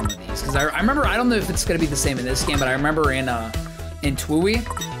like some of these because I remember, I don't know if it's gonna be the same in this game, but I remember in TWEWY,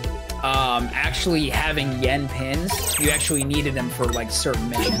 actually having yen pins, you actually needed them for like certain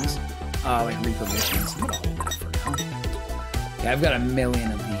missions, like Reaper missions. I'm gonna hold that for now. Yeah, I've got 1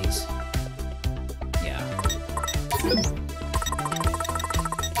 million of these. Yeah.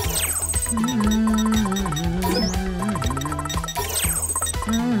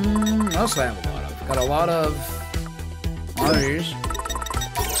 I also have a lot of. Got a lot of these.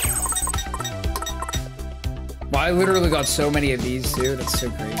 Well, I literally got so many of these too. That's so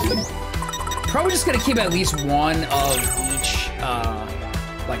crazy. Probably just gonna keep at least one of each,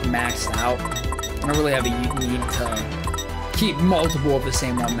 like maxed out. I don't really have a need to keep multiple of the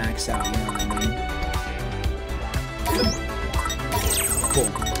same one maxed out. You know what I mean? Cool.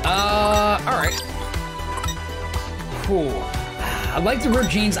 All right. Cool. I like the ripped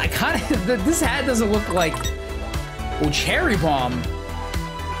jeans. I kind of, this hat doesn't look like, oh, Cherry Bomb.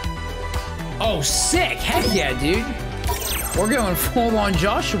 Oh, sick. Heck yeah, dude. We're going full on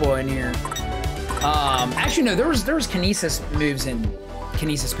Joshua in here. Actually, no, there was Kinesis moves and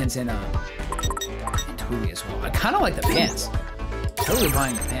Kinesis pins in TWEWY as well. I kind of like the pants. Totally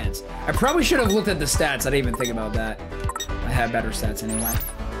buying the pants. I probably should have looked at the stats. I didn't even think about that. I had better stats anyway.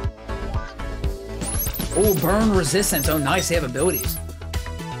 Oh, burn resistance. Oh, nice. They have abilities.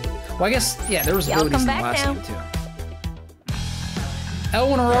 Well, I guess, yeah, there was abilities in the last game, too.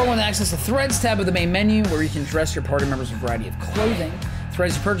 L1 or R1 to access the Threads tab of the main menu, where you can dress your party members with a variety of clothing.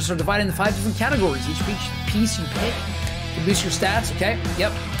 Threads you purchase are divided into 5 different categories. Each piece you pick to boost your stats. Okay,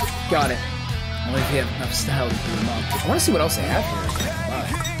 yep, got it. Only if you have enough style to do them up. I want to see what else they have here. Wow.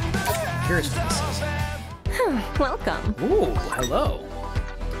 I'm curious what this is. Welcome. Ooh, hello.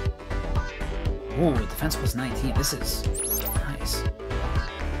 Ooh, defense plus 19. This is nice.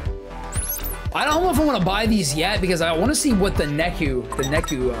 I don't know if I want to buy these yet because I want to see what the Neku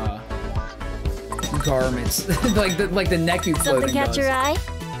garments, like the Neku clothing Something catch your eye?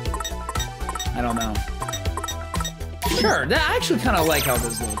 I don't know. Sure, I actually kind of like how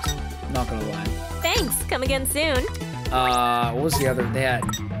this looks. Not gonna lie. Thanks. Come again soon. What was the other? They had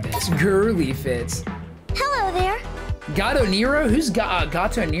this girly fits. Hello there. Gato Nero? Who's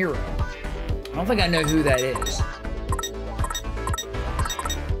Gato Nero? I don't think I know who that is.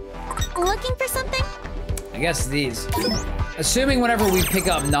 Looking for something? I guess these. Assuming whenever we pick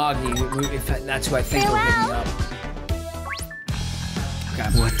up Nagi, if that's who I think we're picking up. Okay.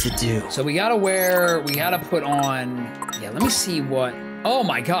 What to do? So we gotta put on, yeah, let me see what, oh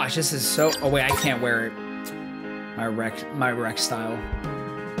my gosh, this is so, oh wait, I can't wear it. My rec style.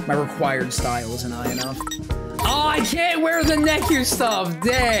 My required style isn't high enough. Oh, I can't wear the Neku stuff,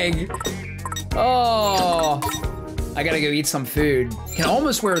 dang. Oh, I gotta go eat some food. Can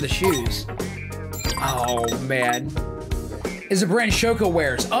almost wear the shoes. Oh man. Is the brand Shoko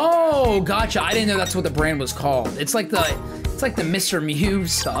wears? Oh, gotcha. I didn't know that's what the brand was called. It's like the Mr. Mew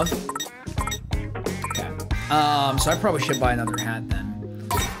stuff. Okay. So I probably should buy another hat then.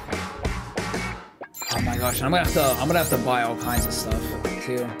 Oh my gosh, I'm gonna have to buy all kinds of stuff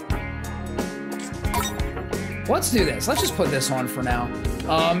too. Let's do this. Let's just put this on for now.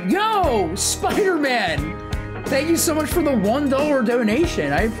 Yo, Spider-Man! Thank you so much for the $1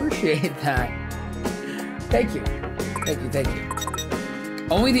 donation. I appreciate that. Thank you. Thank you, thank you.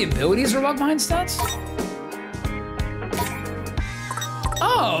 Only the abilities are locked behind stats?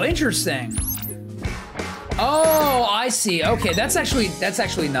 Oh, interesting. Oh, I see. Okay, that's actually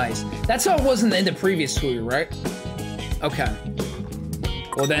nice. That's how it was in the previous TWEWY, right? Okay.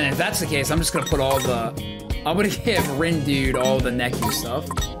 Well then, if that's the case, I'm just gonna put I'm gonna give Rindude all the Neku stuff.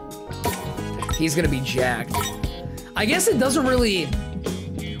 He's gonna be jacked. I guess it doesn't really,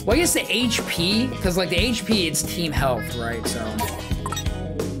 well, I guess the HP, because like the HP, it's team health, right? So,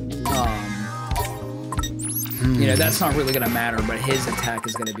 you know, that's not really gonna matter, but his attack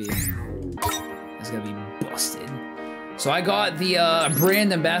is gonna be busted. So I got the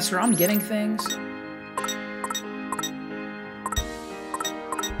brand ambassador. I'm getting things.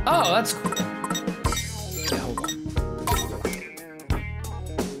 Oh, that's cool. Yeah, hold on.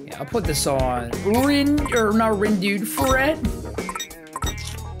 Yeah, I'll put this on Rindude, Fred.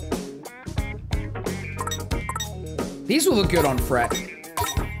 These will look good on Fred.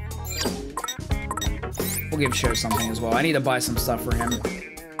 We'll give Show something as well. I need to buy some stuff for him.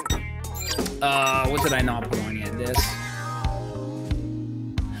 What did I not put on yet? This.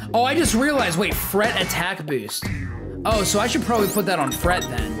 Oh, I just realized, wait, Fret attack boost. Oh, so I should probably put that on Fret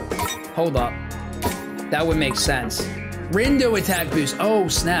then. Hold up. That would make sense. Rindo attack boost. Oh,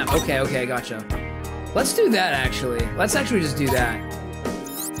 snap. Okay, gotcha. Let's do that, actually. Let's actually just do that.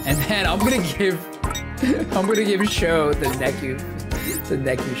 And then I'm gonna give Show the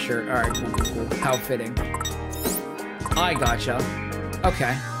Neku shirt. All right, cool. How fitting. I gotcha.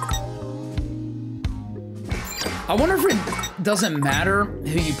 Okay. I wonder if it doesn't matter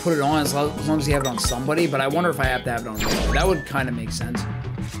who you put it on as long as you have it on somebody, but I wonder if I have to have it on Rindo. That would kind of make sense.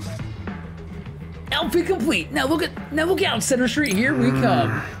 Outfit complete. Now look out, Center Street. Here we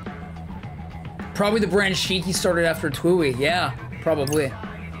come. Probably the brand Shiki started after TWEWY. Yeah, probably.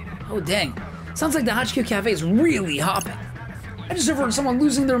 Oh dang. Sounds like the Hachiko Cafe is really hopping. I just overheard someone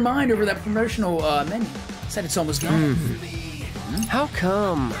losing their mind over that promotional menu. Said it's almost gone. How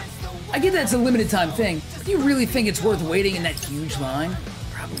come? I get that it's a limited time thing. Do you really think it's worth waiting in that huge line?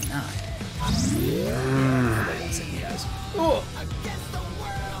 Probably not. Oh.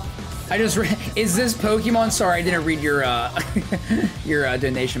 I just read, is this Pokemon? Sorry, I didn't read your your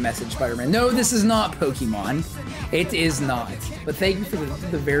donation message, Spider-Man. No, this is not Pokemon. It is not. But thank you for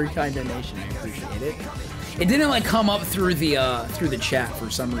the very kind donation. I appreciate it. It didn't like come up through the chat for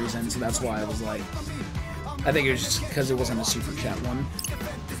some reason, so that's why I was like, I think it was just because it wasn't a super chat one.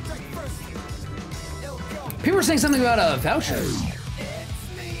 People were saying something about a voucher.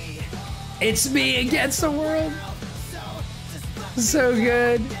 It's me against the world. So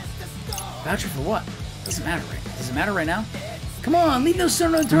good. Voucher for what? Doesn't matter, right? Does it matter right now? Come on, leave no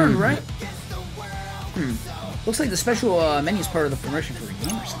stone unturned, right? Looks like the special menu is part of the promotion for a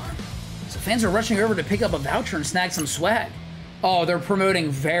game or something. So fans are rushing over to pick up a voucher and snag some swag. Oh, they're promoting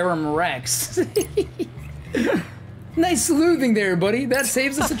Verum Rex. Nice sleuthing there, buddy. That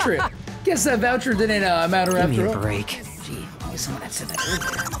saves us a trip. Guess that voucher didn't matter after all. Give me a break. Gee, always someone had said that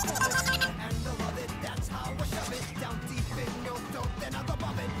earlier.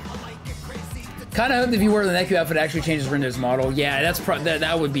 Kind of hope if you wear the Neku outfit, it actually changes Rindo's model. Yeah,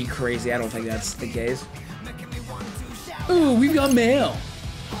 that would be crazy. I don't think that's the case. Ooh, we've got mail.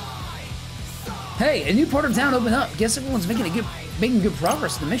 Hey, a new part of town opened up. Guess everyone's making good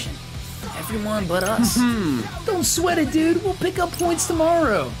progress in the mission. Everyone but us. Don't sweat it, dude. We'll pick up points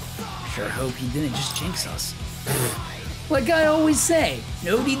tomorrow. Sure hope he didn't just jinx us. Like I always say,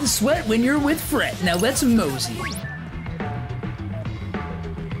 no need to sweat when you're with Fred. Now let's mosey.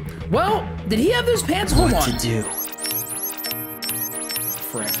 Well, did he have those pants? Hold on. What to do?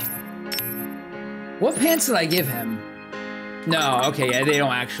 Frick. What pants did I give him? No, okay, yeah, they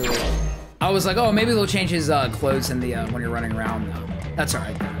don't actually. I was like, oh, maybe they'll change his clothes in the when you're running around. No, that's all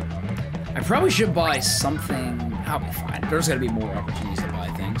right. I probably should buy something. I'll be fine. There's gonna be more opportunities to buy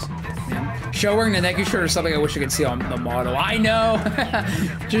things. Yeah. Show wearing the Neku shirt or something I wish I could see on the model. I know.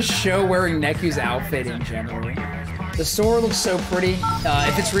 Just show wearing Neku's outfit in general. The store looks so pretty.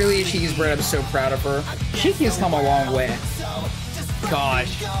 If it's really Ishiki's bread, I'm so proud of her. Shiki has come a long way.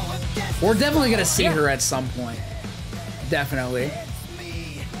 Gosh. We're definitely gonna see her at some point. Definitely.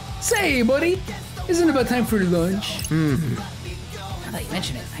 Say, buddy, isn't it about time for lunch? Now that you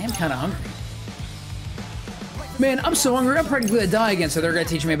mention it, I am kind of hungry. Man, I'm so hungry, I'm practically gonna die again, so they're gonna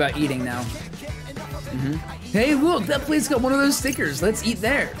teach me about eating now. Hey, look, that place got one of those stickers. Let's eat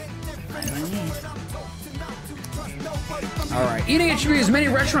there. Alright, eating at as many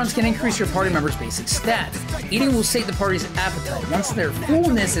restaurants can increase your party members' basic stats. Eating will sate the party's appetite. Once their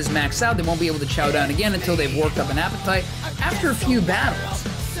fullness is maxed out, they won't be able to chow down again until they've worked up an appetite after a few battles.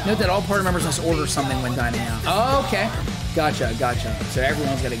 Note that all party members must order something when dining out. Oh, okay. Gotcha, gotcha. So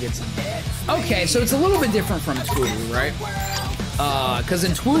everyone's gotta get something. Okay, so it's a little bit different from TWEWY, right? Because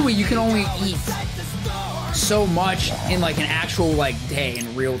in TWEWY, you can only eat so much in like an actual like day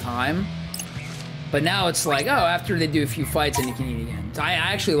in real time. But now it's like, oh, after they do a few fights, and you can eat again. So I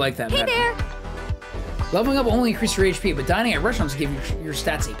actually like that better. Hey there! Leveling up will only increase your HP, but dining at restaurants will give your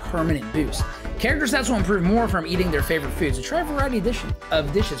stats a permanent boost. Character stats will improve more from eating their favorite foods. So try a variety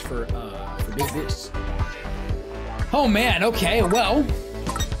of dishes for big boosts. Oh man, okay, well.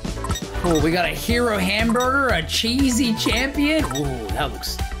 Oh, we got a hero hamburger, a cheesy champion. Ooh, that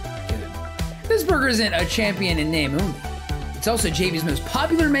looks good. This burger isn't a champion in name only. It's also JB's most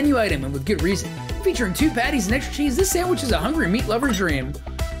popular menu item, and with good reason. Featuring 2 patties and extra cheese, this sandwich is a hungry meat lover's dream.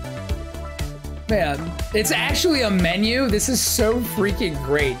 Man, it's actually a menu. This is so freaking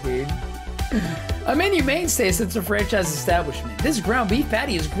great, dude. A menu mainstay since the franchise establishment. This ground beef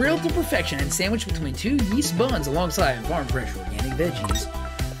patty is grilled to perfection and sandwiched between 2 yeast buns alongside farm-fresh organic veggies.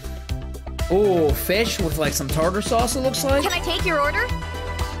 Oh, fish with like some tartar sauce, it looks like. Can I take your order?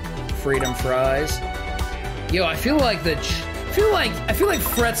 Freedom fries. Yo, I feel like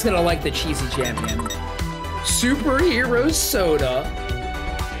Fret's gonna like the cheesy champion. Superhero soda.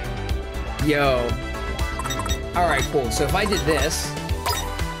 Yo. All right, cool. So if I did this,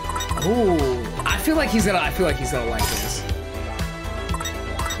 ooh, I feel like he's gonna like this.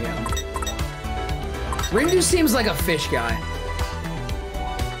 Yeah. Rindu seems like a fish guy.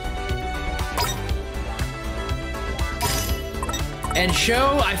 And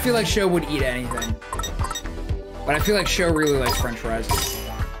Sho, I feel like Sho would eat anything. But I feel like Sho really likes french fries.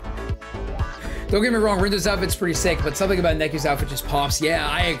 Don't get me wrong, Rindu's outfit's pretty sick, but something about Neku's outfit just pops. Yeah,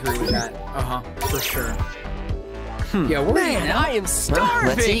 I agree with that. For sure. Yeah, we're eating now. I am starving.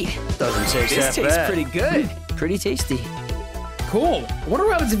 Let's eat. Doesn't taste This that tastes bad. pretty good. Pretty tasty. Cool. I wonder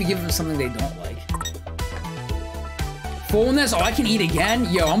what happens if you give them something they don't like. Fullness? Oh, I can eat again?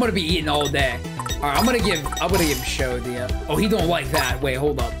 Yo, I'm gonna be eating all day. All right, I'm gonna give Sho the. Oh, he don't like that. Wait,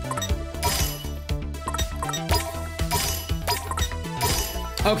 hold up.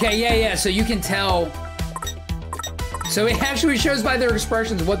 Okay, yeah. So you can tell. So it actually shows by their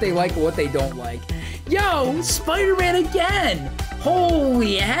expressions what they like and what they don't like. Yo, Spider-Man again!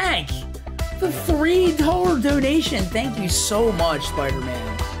 Holy heck! The $3 donation. Thank you so much,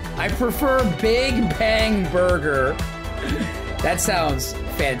 Spider-Man. I prefer Big Bang Burger. That sounds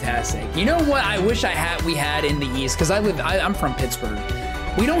fantastic. You know what I wish we had in the East? Because I'm from Pittsburgh.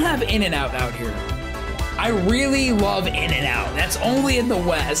 We don't have In-N-Out out here. I really love In-N-Out. That's only in the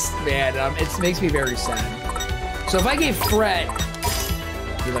West, man. It makes me very sad. So if I gave Fred,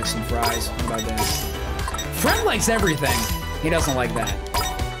 he likes some fries. What about this? Fred likes everything. He doesn't like that.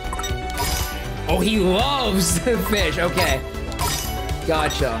 Oh, he loves the fish. Okay.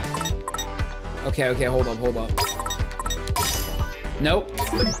 Gotcha. Okay, hold up. Nope.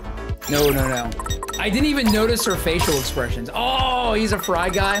 No. I didn't even notice her facial expressions. Oh, he's a fry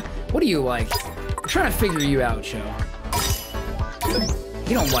guy. What do you like? I'm trying to figure you out, Sho.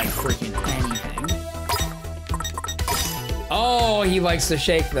 You don't like freaking anything. Oh, he likes to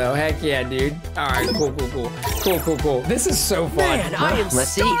shake though. Heck yeah, dude. All right, cool. This is so fun. Man, I am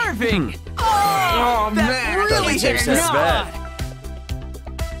Let's starving. eat. Oh, man, that really doesn't taste hit that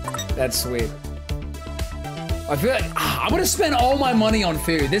not. That's sweet. I feel like I'm gonna spend all my money on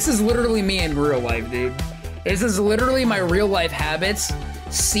food. This is literally me in real life, dude. This is literally my real life habits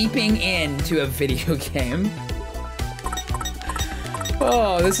seeping into a video game.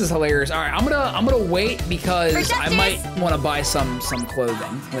 Oh, this is hilarious. All right, I'm gonna wait because I might want to buy some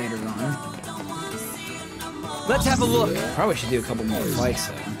clothing later on. Let's have a look. Probably should do a couple more fights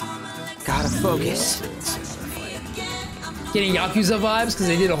though. Gotta focus. Getting Yakuza vibes because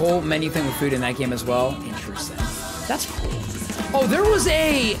they did a whole menu thing with food in that game as well. Interesting. That's cool. Oh, there was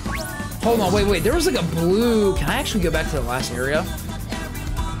a. Hold on, wait. There was like a blue. Can I actually go back to the last area?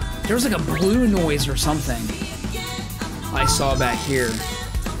 There was like a blue noise or something I saw back here.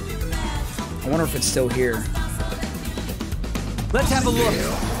 I wonder if it's still here. Let's have a look.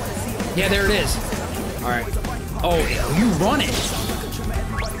 Yeah, there it is. All right. Oh, you run it.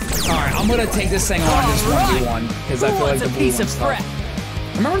 All right, I'm gonna take this thing on just 1v1 because I feel like the blue one's tough.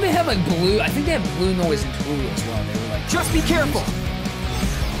 Remember they had like blue. I think they had blue noise in TWEWY as well. They were like. Just be careful.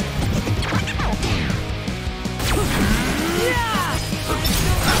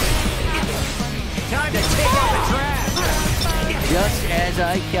 Time to take out the trash. Just as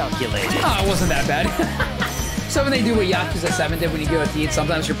I calculated. Oh, it wasn't that bad. Something they do what Yakuza 7 did when you go out to eat.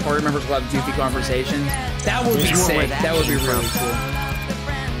 Sometimes your party members will have goofy conversations. That would be sick. That would be really cool.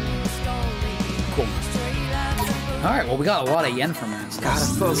 Cool. All right, well, we got a lot of yen from that. So gotta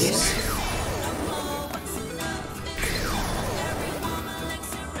focus.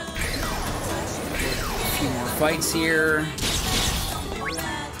 A few more fights here.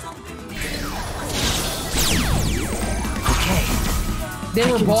 They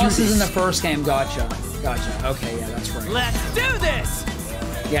were bosses in the first game. Gotcha. Okay, yeah, that's right. Let's do this.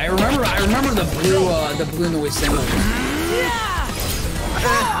 Yeah, I remember the blue noise symbol. Yeah.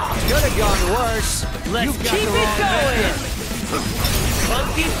 Could have gone worse. Let's keep it going.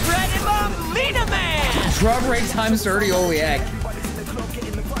 Funky Fred and Mamina Man. Drop rate times 30. Holy heck!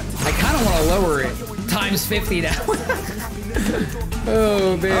 I kind of want to lower it times 50 now.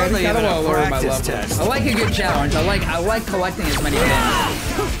 Oh man, I kind of want to lower my level. I like a good challenge. I like collecting as many pins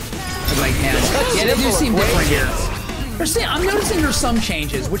as I can. Yeah, they do seem different here. I'm noticing there's some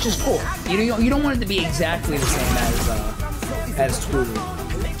changes, which is cool. You don't want it to be exactly the same as TWEWY.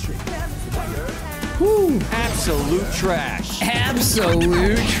 Woo! Absolute trash.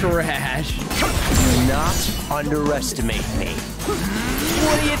 Absolute trash. Do not underestimate me.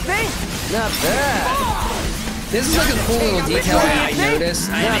 What do you think? Not bad. This is like a cool little detail I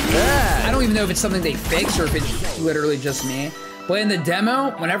noticed. I don't even know if it's something they fixed or if it's literally just me. But in the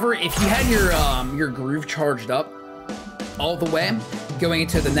demo, if you had your groove charged up all the way, going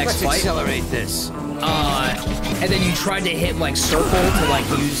into the next fight, accelerate this. And then you tried to hit like circle to like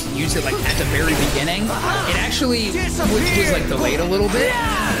use it like at the very beginning, it actually was like delayed a little bit.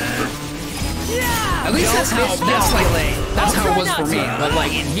 At least that's how it was for me. But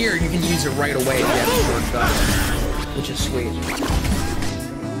like in here, you can use it right away if you have it charged up, which is sweet.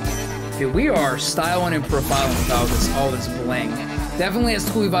 Dude, we are styling and profiling with all this bling. Definitely has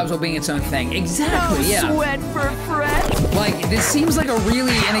TWEWY vibes while being its own thing. Exactly, yeah. Sweat for Fred. Like this seems like a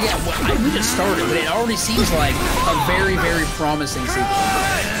really, and again, we just started, but it already seems like a very, very promising sequel.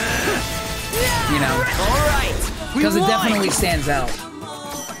 You know, all right, because it definitely stands out.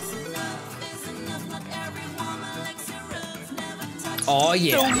 Oh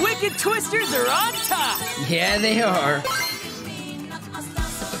yeah. The Wicked Twisters are on top. Yeah, they are.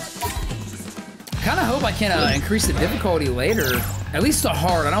 Kind of hope I can increase the difficulty later, at least to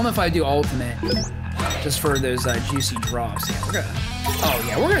hard. I don't know if I do ultimate, just for those juicy drops.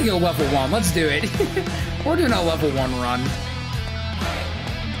 Yeah, we're gonna go level 1. Let's do it. We're doing a level 1 run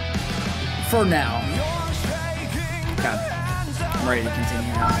for now. Okay, I'm ready to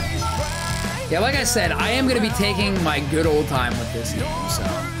continue now. Yeah, like I said, I am gonna be taking my good old time with this game, so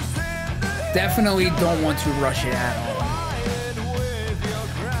definitely don't want to rush it at all.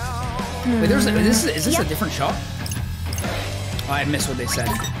 Wait, is this a different shop? Oh, I missed what they said.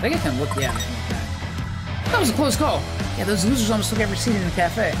 I think I can look, yeah. That was a close call. Yeah, those losers almost took every seat in the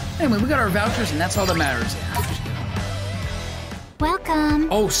cafe. Anyway, we got our vouchers and that's all that matters. Yeah, welcome.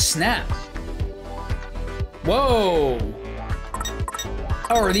 oh, snap. Whoa.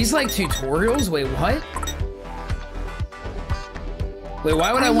 Oh, are these like tutorials? Wait, what? Wait,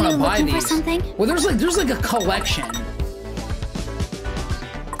 why would I want to buy these? Well, there's like a collection.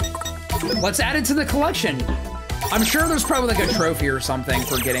 Let's add it to the collection. I'm sure there's probably like a trophy or something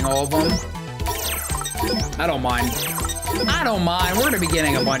for getting all of them. I don't mind. We're gonna be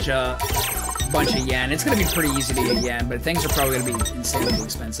getting a bunch of yen. It's gonna be pretty easy to get yen, but things are probably gonna be insanely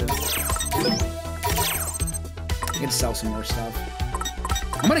expensive. I can sell some more stuff.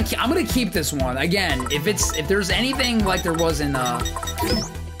 I'm gonna keep this one again. If there's anything like there was in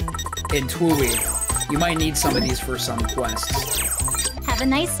TWEWY, you might need some of these for some quests. Have a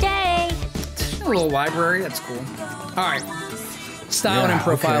nice day. A little library, that's cool. All right, styling and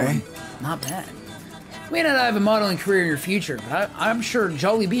profiling, okay. Not bad. You may not have a modeling career in your future, but I'm sure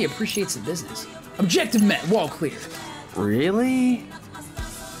Jolly B appreciates the business. Objective met, wall clear. Really?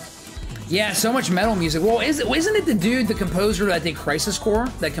 Yeah, so much metal music. Well, isn't it the dude, the composer that did Crisis Core,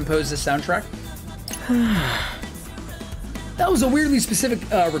 that composed the soundtrack? That was a weirdly specific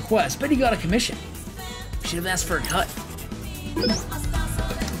request, but he got a commission. Should have asked for a cut.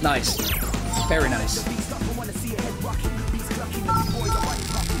 Nice. Very nice.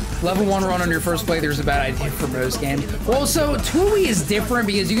 Level 1 run on your first playthrough is a bad idea for most games. Well, so TWEWY is different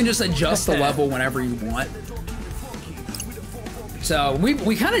because you can just adjust the level whenever you want. So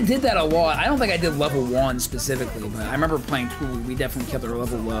we kind of did that a lot. I don't think I did level 1 specifically, but I remember playing TWEWY. We definitely kept our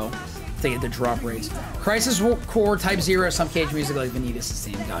level low to get the drop rates. Crisis Core Type 0, some cage music like Vanitas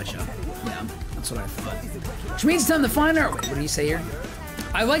Sustain. Gotcha. Yeah, that's what I thought. Which means it's time to find out. Wait, what do you say here?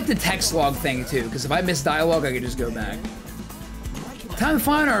 I like the text log thing too, because if I miss dialogue, I can just go back. Time to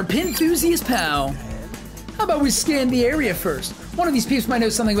find our Pinthusiast pal. How about we scan the area first? One of these peeps might know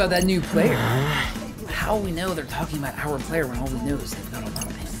something about that new player. How will we know they're talking about our player when all we know is they've got a lot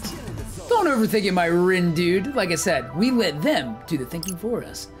of pins? Don't overthink it, my Rin dude. Like I said, we let them do the thinking for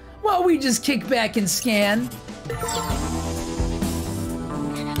us, while we just kick back and scan.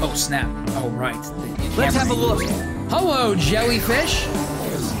 Oh, snap. Oh, right. Let's have a look. Hello, jellyfish.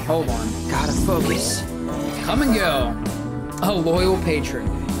 Hold on. Gotta focus. Come and go. A loyal patron.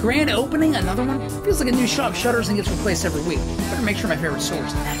 Grand opening, another one? Feels like a new shop shutters and gets replaced every week. Better make sure my favorite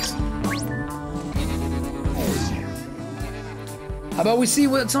store's next. How about we see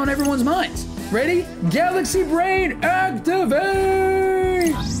what's on everyone's minds? Ready? Galaxy Brain,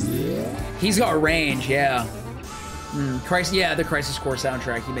 activate! He's got range, yeah. Yeah, the Crisis Core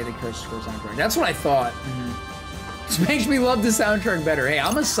soundtrack. He made the Crisis Core soundtrack. That's what I thought. Which makes me love the soundtrack better. Hey,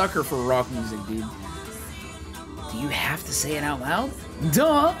 I'm a sucker for rock music, dude. Do you have to say it out loud?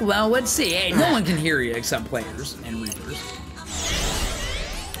 Duh! Well, let's see. Hey, no one can hear you except players and reapers.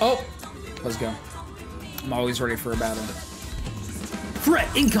 Oh! Let's go. I'm always ready for a battle. Threat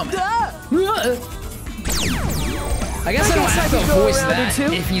incoming! I guess I don't have to voice that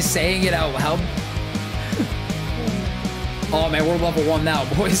if he's saying it out loud. Oh man, we're level 1 now,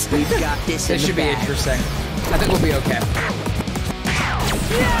 boys. We've got this. This should be interesting. I think we'll be okay.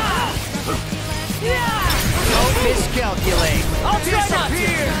 Don't miscalculate. I'll try not to.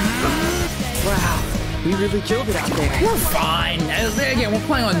 Wow, we really killed it out there. We're fine. Again, we're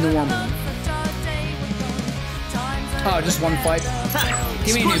playing on normal. Oh, just one fight?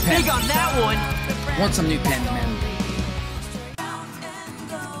 Give me a new pen. Big on that one. Want some new pens, man.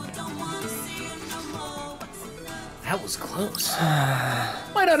 That was close.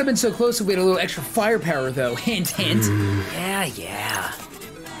 Might not have been so close if we had a little extra firepower, though. Hint, hint. Yeah.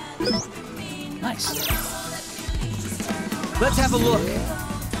 Nice. Let's have a look.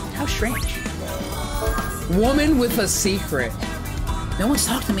 How strange. Woman with a secret. No one's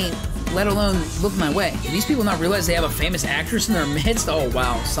talked to me, let alone look my way. Do these people not realize they have a famous actress in their midst? Oh,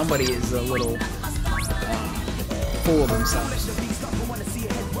 wow. Somebody is a little full of themselves.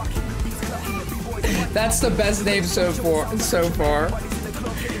 That's the best name so far.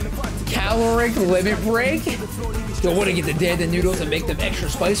 Caloric limit break? Do I want to get the dead noodles and make them extra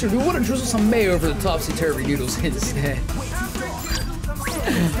spicy, or do I want to drizzle some mayo over the topsy-turvy noodles instead?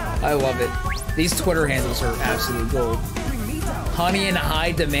 I love it. These Twitter handles are absolute gold. Honey in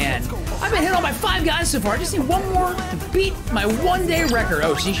high demand. I've been hit on by 5 guys so far. I just need one more to beat my 1-day record.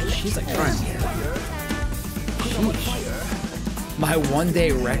 Oh, she's like trying. My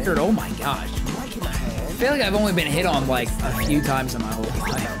 1-day record? Oh my gosh. I feel like I've only been hit on like a few times in my whole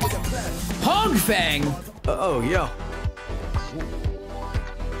life. Hog Fang! Oh, yo.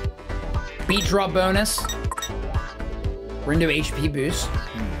 Beat drop bonus. Rindo HP boost.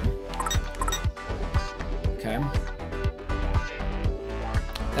 Okay.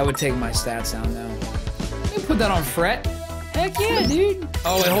 That would take my stats down though. Let me put that on fret. Heck yeah, dude.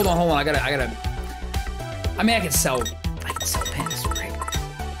 Oh wait, hold on. I gotta. I mean, I can sell pins, right?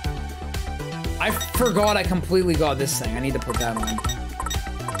 I forgot I completely got this thing. I need to put that on.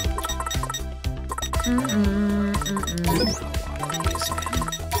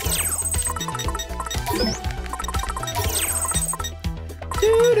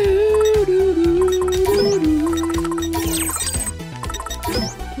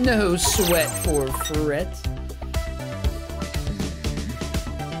 No sweat for fret.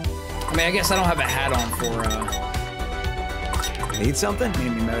 I mean, I guess I don't have a hat on for Need something?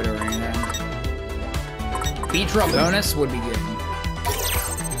 Maybe motor or anything. Beat drop bonus would be good.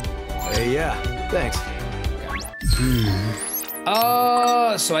 Yeah, thanks.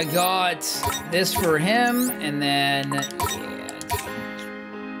 So I got this for him, and then yeah.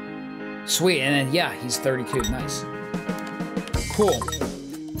 Sweet, and then yeah, he's 32. Nice. Cool.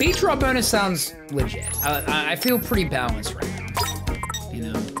 Beat drop bonus sounds legit. I feel pretty balanced right now. You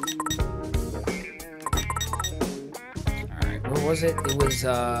know. All right, what was it? It was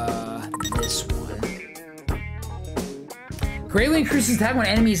this one. Greatly increases attack when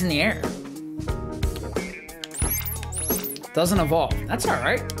enemies in the air. Doesn't evolve. That's all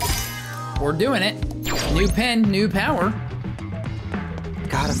right. We're doing it. New pen, new power.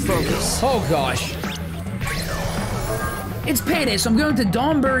 Gotta focus. Oh gosh. It's payday, so I'm going to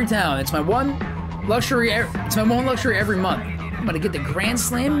Donbury Town. It's my one luxury. It's my one luxury every month. I'm gonna get the Grand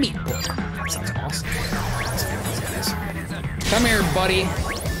Slam meat book. That sounds awesome. Come here, buddy.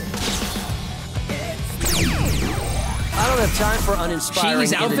 I don't have time for uninspiring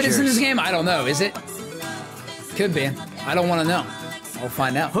Sheeny's outfit is in this integers. game? I don't know. Is it? Could be. I don't want to know. I'll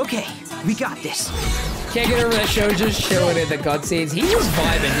find out. Okay, we got this. Can't get over that show just showing it the cutscenes. He's just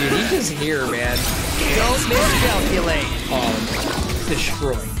vibing, dude. He's just here, man. Don't miscalculate.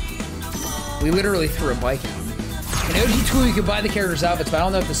 Destroy. We literally threw a bike at him. In OG Tool, you can buy the characters' outfits, but I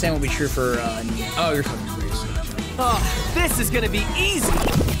don't know if the same will be true for. Oh, you're fucking crazy. Oh, this is gonna be easy.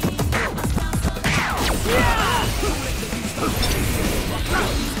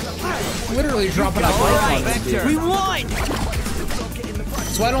 Literally dropping off bike on dude. We won!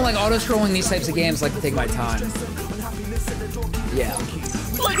 So I don't like auto-scrolling these types of games. I like to take my time. Yeah.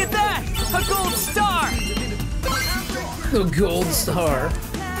 Look at that! A gold star! The gold star.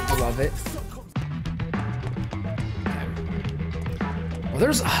 I love it. Well,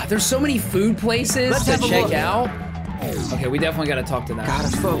 there's so many food places to check out. Okay, we definitely gotta talk to that.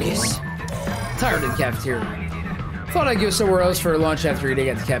 Gotta focus. Tired of the cafeteria. Thought I'd go somewhere else for lunch after eating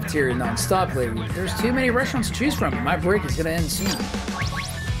at the cafeteria non-stop lately. There's too many restaurants to choose from. My break is gonna end soon.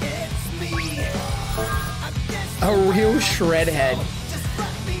 A real shred head.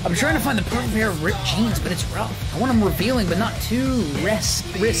 I'm trying to find the perfect pair of ripped jeans, but it's rough. I want them revealing, but not too risk,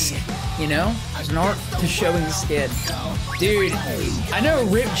 you know? There's an art to showing the skin. Dude, I know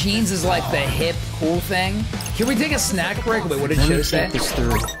ripped jeans is like the hip, cool thing. Can we take a snack break? Wait, what did Joe say?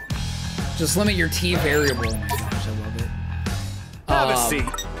 Just limit your T variable. Oh my gosh, I love it. Have a seat.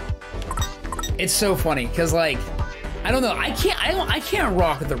 It's so funny, cause like, I don't know, I can't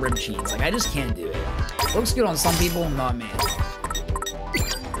rock with the ripped jeans. Like, I just can't do it. Looks good on some people, not me.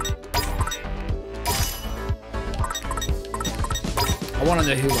 I want to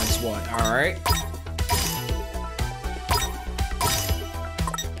know who likes what. All right.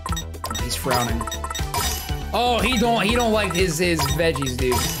 He's frowning. Oh, he don't like his veggies,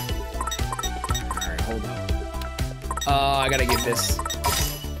 dude. All right, hold up. I gotta get this.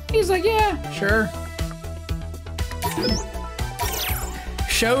 He's like, yeah, sure.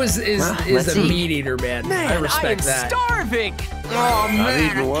 Show is a meat eater, man. I respect that. Starving. Oh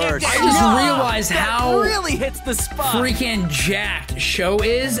man, even worse. I just realized how really hits the spot. freaking jacked Show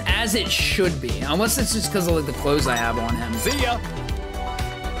is, as it should be. Unless it's just because of like the clothes I have on him. See ya.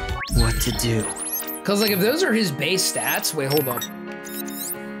 What to do? Because like if those are his base stats, wait, hold up.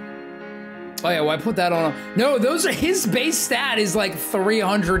 Oh yeah, well I put that on. No, those are his base stat is like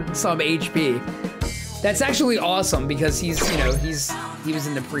 300 some HP. That's actually awesome because he was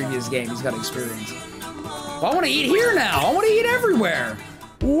in the previous game. He's got experience. Well, I want to eat here now. I want to eat everywhere.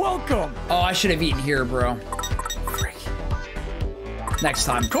 Welcome. Oh, I should have eaten here, bro. Frick. Next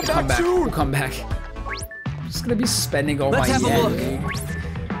time. We'll come back. Soon. We'll come back. I'm just gonna be spending all Let's my have a yen, look. dude.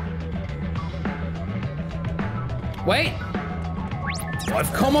 Wait.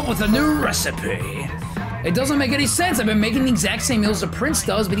 I've come up with a new recipe. It doesn't make any sense. I've been making the exact same meals the Prince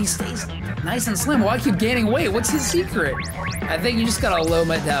does, but he stays nice and slim. Why I keep gaining weight? What's his secret? I think you just got a low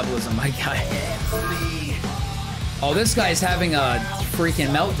metabolism, my guy. Oh, this guy's having a freaking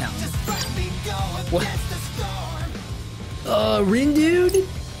meltdown. What? Rin dude?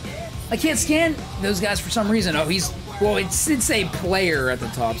 I can't scan those guys for some reason. Oh, well, it's a player at the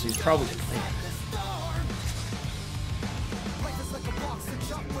top, so he's probably a player.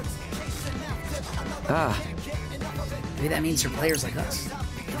 Ah, Maybe that means they're players like us.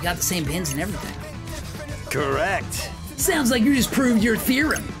 They've got the same pins and everything. correct. Sounds like you just proved your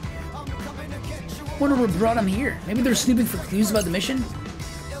theorem. Wonder what brought them here. Maybe they're snooping for clues about the mission?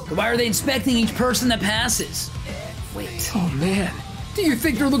 But why are they inspecting each person that passes? Wait. Oh man. Do you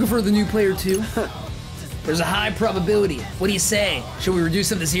think they're looking for the new player too? There's a high probability. What do you say? Should we reduce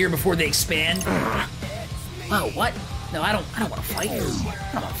them this year before they expand? Oh, what? No, I don't want to fight them.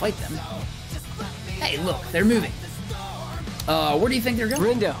 I don't want to fight them. Hey, look, they're moving. Where do you think they're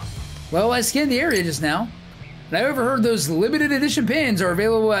going? Rindo. Well, I scanned the area just now, and I overheard those limited edition pins are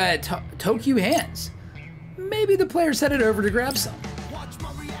available at TWEWY Hands. Maybe the player's headed over to grab some.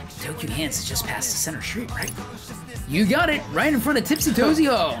 TWEWY Hands is just past the center street, right? You got it, right in front of Tipsy Toesy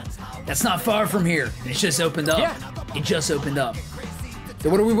Hall. That's not far from here. It's just opened up. Yeah. It just opened up. So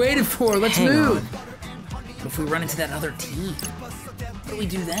what are we waiting for? Let's move. What if we run into that other team? How do we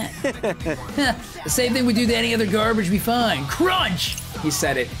do that? The same thing we do to any other garbage we find. Crunch! He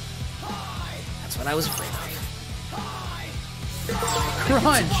said it. That's what I was afraid of.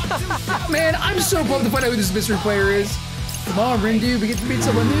 Crunch! Man, I'm so pumped to find out who this mystery player is. Come on, Rindu, we get to meet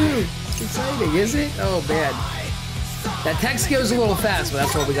someone new. It's exciting, is it? Oh, man. That text goes a little fast, but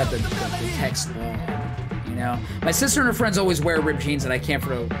that's why we got the text long. You know? My sister and her friends always wear ripped jeans, and I can't for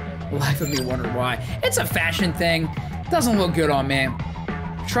the life of me wonder why. It's a fashion thing. Doesn't look good on me.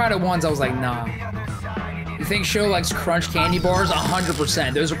 Tried it once, I was like, nah. You think Sho likes Crunch candy bars?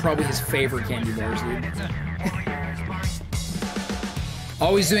 100%. Those are probably his favorite candy bars, dude.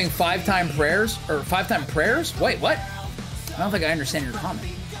 Always doing 5-time prayers? Or 5-time prayers? Wait, what? I don't think I understand your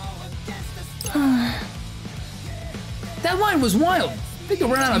comment. That line was wild. Think they'll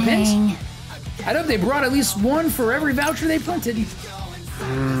run out of pins? I'd hope they brought at least one for every voucher they printed.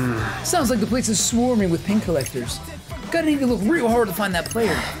 Sounds like the place is swarming with pin collectors. Gonna need to look real hard to find that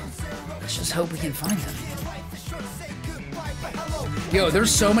player. Let's just hope we can find them. Yo, there's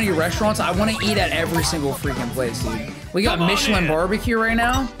so many restaurants. I want to eat at every single freaking place, dude. We got Michelin Barbecue right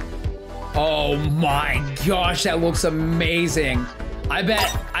now. Oh my gosh, that looks amazing. I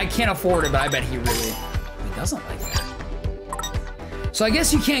bet, I can't afford it, but I bet he doesn't like that. So I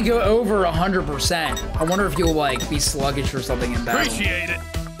guess you can't go over 100%. I wonder if you'll like be sluggish or something in battle. Appreciate it.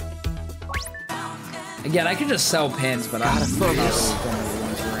 Again, I could just sell pins, but I'm not really going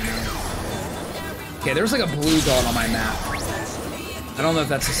to right now. Okay, there's like a blue dot on my map. I don't know if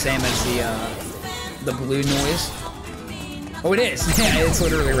that's the same as the blue noise. Oh, it is. Yeah, it's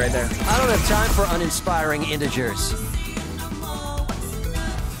literally right there. I don't have time for uninspiring integers.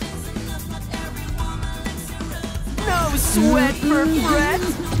 No sweat for Fred.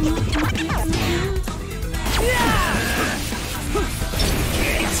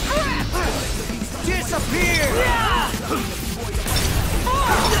 Disappear!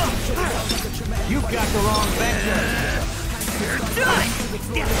 You've got the wrong vector.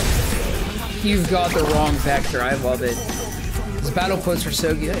 You've got the wrong vector. I love it. These battle quotes are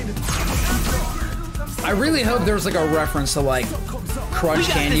so good. I really hope there's like a reference to like Crunch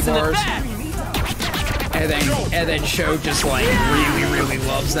candy bars. And then Sho just like really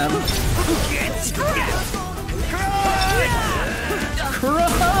loves them.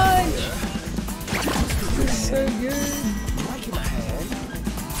 Crunch! It's so good.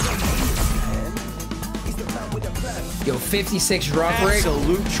 Yo, 56 drop rate.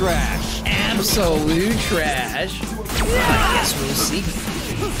 Absolute trash. Absolute trash. I guess we'll see.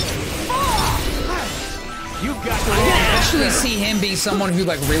 You've got I can actually see him being someone who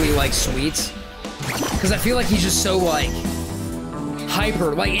like really likes sweets. Because I feel like he's just so like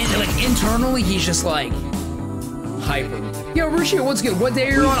hyper. Like internally he's just like hyper. Yo, Rushio, what's good? What day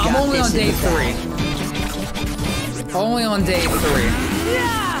are you on? I'm only on day 3. Only on day 3.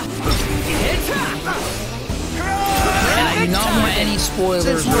 And I do not want any spoilers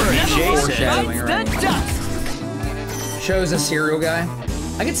or foreshadowing right now. Sho's a cereal guy.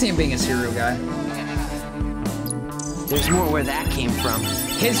 I could see him being a cereal guy. There's more where that came from.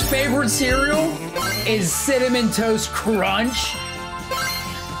 His favorite cereal is Cinnamon Toast Crunch.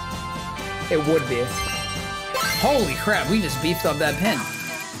 It would be. Holy crap, we just beefed up that pin.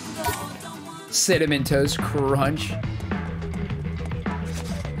 Cinnamon Toast Crunch.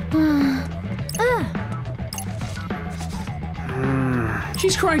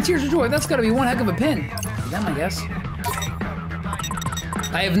 She's crying tears of joy. That's gotta be one heck of a pin. Them, I guess.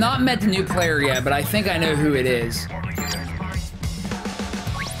 I have not met the new player yet, but I think I know who it is.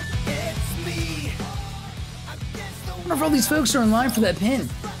 I wonder if all these folks are in line for that pin.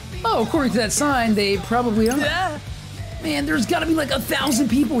 Oh, according to that sign, they probably are. Man, there's gotta be like 1,000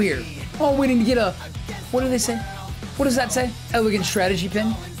 people here. All waiting to get a, what do they say? What does that say? Elegant strategy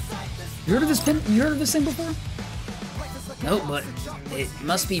pin? You heard of this pin? You heard of this thing before? Nope, but it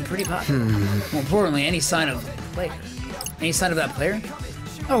must be pretty popular. More importantly, any sign of player. Any sign of that player?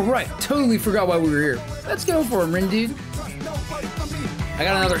 Oh, right. Totally forgot why we were here. Let's go for him, Rin, dude. I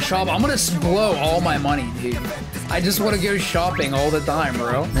got another shop. I'm gonna blow all my money, dude. I just want to go shopping all the time,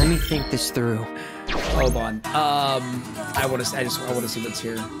 bro. Let me think this through. Hold on. I want to see what's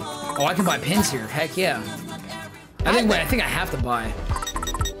here. Oh, I can buy pins here. Heck yeah. I think I have to buy.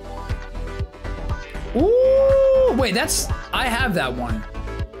 Ooh, wait, I have that one.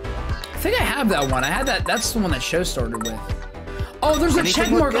 I think I have that one. I had that. That's the one that show started with. Oh, there's a check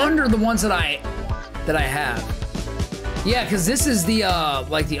mark under the ones that I have. Yeah, because this is the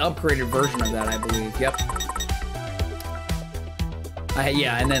like the upgraded version of that, I believe. Yep.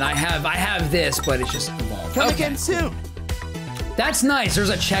 Yeah, and then I have this, but it's just evolved. Come again soon. That's nice. There's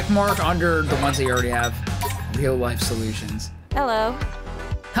a check mark under the ones that you already have. Real life solutions. Hello.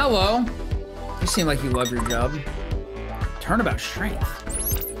 Hello. You seem like you love your job. Turnabout strength.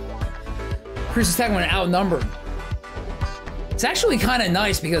 Increase attack when outnumbered. It's actually kind of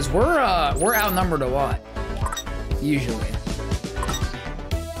nice because we're outnumbered a lot. Usually.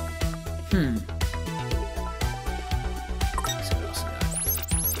 What else we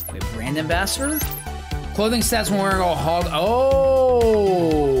got? Wait, brand ambassador? Clothing stats when wearing all hog.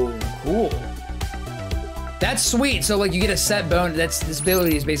 Oh, cool. That's sweet. So like you get a set bonus. This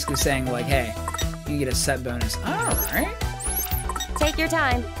ability is basically saying like, hey, you get a set bonus. All right. Take your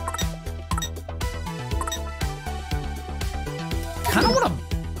time. Kind of want to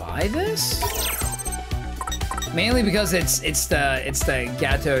buy this, mainly because it's the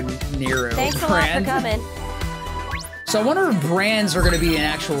Gato Nero Thanks brand. a lot for coming. So I wonder if brands are going to be an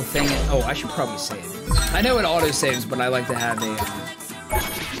actual thing. Oh, I should probably save. I know it auto saves, but I like to have an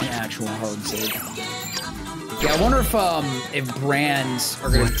actual hard save. Yeah, I wonder if brands are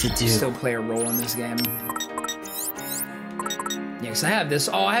going to still play a role in this game. Yeah, because I have this.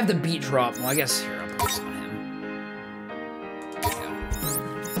 Oh, I have the beat drop. Well, I guess here, I'll put this on him.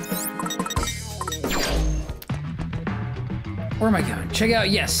 Where am I going? Check out,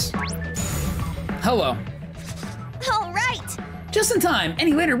 yes. Hello. All right. Just in time.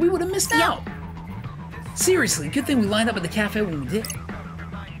 Any later, we would have missed out. Seriously, good thing we lined up at the cafe when we did.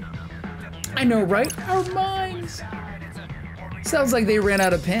 I know, right? Our minds. Sounds like they ran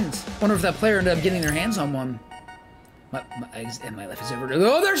out of pins. Wonder if that player ended up getting their hands on one. My life is over.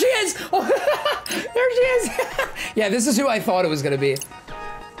 Oh, there she is! Oh, there she is! Yeah, this is who I thought it was gonna be.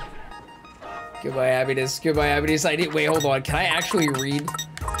 Goodbye, happiness. Goodbye, happiness. Wait, hold on. Can I actually read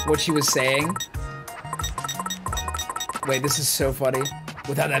what she was saying? Wait, this is so funny.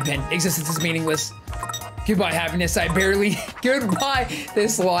 Without that pin, existence is meaningless. Goodbye, happiness. I barely. Goodbye.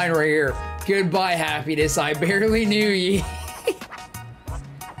 This line right here. Goodbye, happiness. I barely knew ye.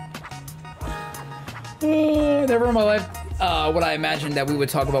 Never in my life would I imagine that we would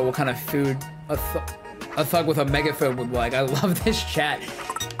talk about what kind of food a thug with a megaphone would like. I love this chat.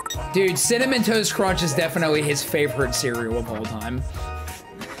 Dude, Cinnamon Toast Crunch is definitely his favorite cereal of all time.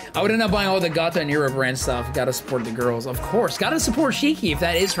 I would end up buying all the Gato Nero brand stuff. Gotta support the girls. Of course. Gotta support Shiki if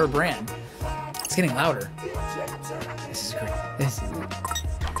that is her brand. It's getting louder. This is great.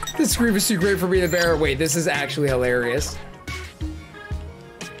 This scream is too great for me to bear. Wait, this is actually hilarious.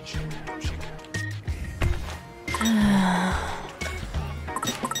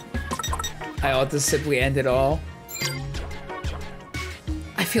 I ought to simply end it all.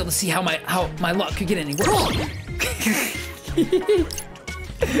 I fail to see how my luck could get any worse.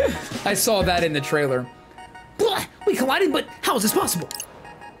 I saw that in the trailer. Blah, we collided, but how is this possible?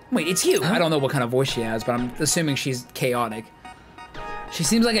 Wait, it's you. I don't know what kind of voice she has, but I'm assuming she's chaotic. She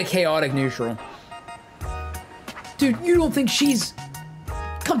seems like a chaotic neutral. Dude, you don't think she's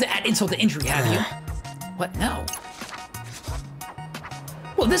come to add insult to injury, have you? What? No.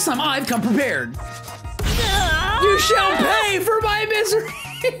 Well, this time I've come prepared. You shall pay for my misery.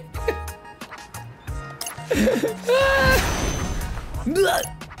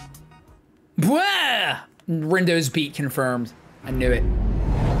 Blah! Rindo's beat confirmed. I knew it.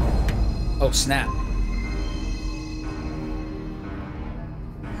 Oh, snap.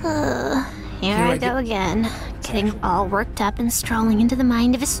 Here I go again. Getting all worked up and strolling into the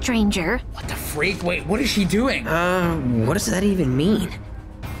mind of a stranger. What the freak? Wait, what is she doing? What does that even mean?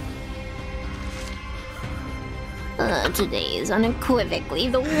 Today is unequivocally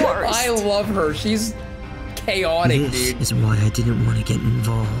the worst. I love her. She's chaotic, dude. This is why I didn't want to get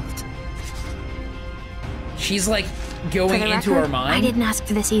involved. She's like going into her mind. I didn't ask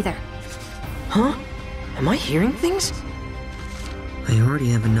for this either. Huh? Am I hearing things? I already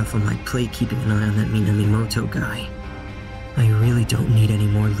have enough on my plate keeping an eye on that Minamimoto guy. I really don't need any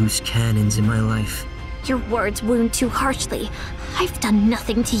more loose cannons in my life. Your words wound too harshly. I've done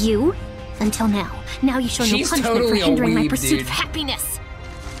nothing to you. Until now. Now you show no punishment totally for hindering my weeb, pursuit dude. of happiness.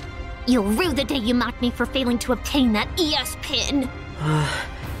 You'll rue the day you mocked me for failing to obtain that ES pin.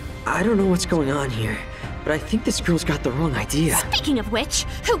 I don't know what's going on here, but I think this girl's got the wrong idea. Speaking of which,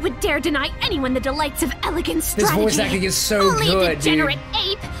 who would dare deny anyone the delights of elegant This strategy? voice acting is so Only good, a degenerate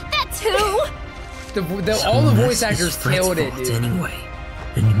dude. ape, that's who! all the voice So actors unless it's Fred's killed it, fault dude. anyway,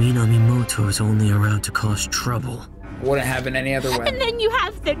 and Minamimoto is only around to cause trouble. Wouldn't happen any other way. And then you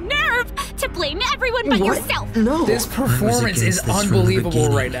have the nerve to blame everyone but yourself. No. This performance is against this from the unbelievable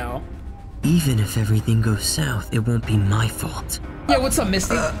beginning. right now. Even if everything goes south, it won't be my fault. Yeah, what's up,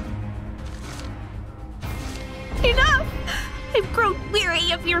 Misty? Enough! I've grown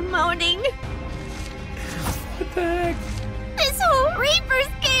weary of your moaning. What the heck? This whole Reaper's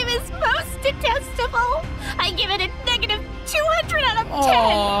game is most detestable. I give it a negative 200 out of 10.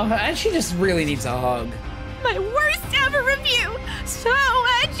 Aw, and she just really needs a hug. My worst ever review. So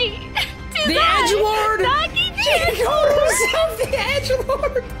edgy. The Edgelord! Nagi She called herself the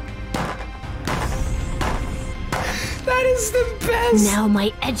Edgelord! That is the best! Now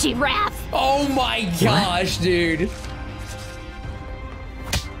my edgy wrath. Oh my gosh, dude.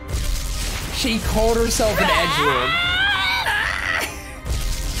 She called herself an Edgelord.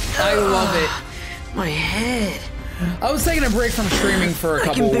 I love it. My head. I was taking a break from streaming for a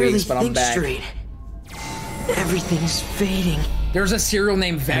couple of weeks, but I'm back. Straight. Everything's fading. There's a serial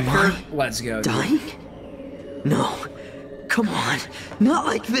named Vector. Am I Let's go, dude. Dying? No. Come on. Not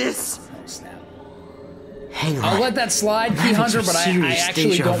like this. Hang on. I'll let that slide, Key having Hunter, some but I serious actually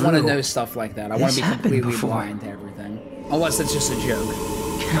deja don't want to vu. know stuff like that. I want to be This happened completely before. blind to everything. Unless it's just a joke.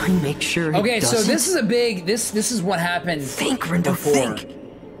 Can I make sure Okay, it so doesn't? this is a big, this is what happened Think, Rindo, before. think.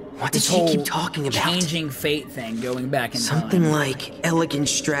 What did This she whole keep talking about? changing fate thing, going back in Something time. like elegant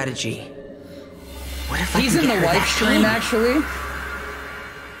strategy. What if He's I in can the get her live that stream, game? actually.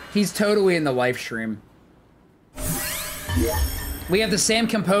 He's totally in the live stream. We have the same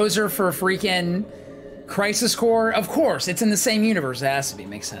composer for freaking Crisis Core. Of course, it's in the same universe. It has to be.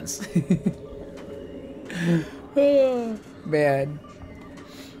 Makes sense. Oh, man.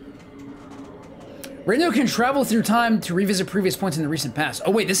 Rindo can travel through time to revisit previous points in the recent past.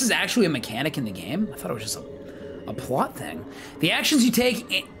 Oh, wait, this is actually a mechanic in the game? I thought it was just a plot thing. The actions you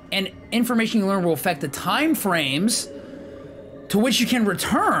take and information you learn will affect the time frames to which you can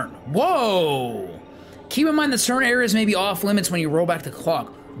return. Whoa. Keep in mind that certain areas may be off limits when you roll back the clock.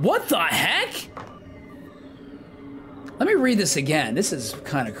 What the heck? Let me read this again. This is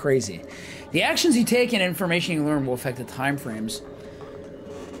kind of crazy. The actions you take and information you learn will affect the time frames.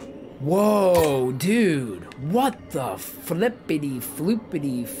 Whoa, dude. What the flippity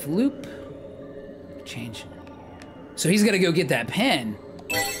floopity floop? Change. So he's got to go get that pen.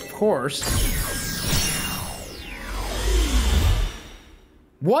 Of course.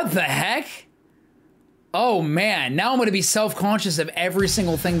 What the heck? Oh man, now I'm gonna be self-conscious of every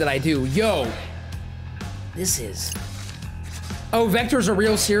single thing that I do. Yo, this is... Oh, Vector's a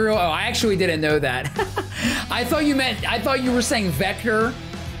real cereal? Oh, I actually didn't know that. I thought you were saying Vector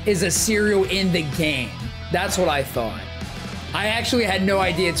is a cereal in the game. That's what I thought. I actually had no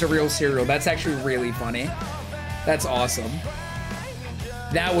idea it's a real cereal. That's actually really funny. That's awesome.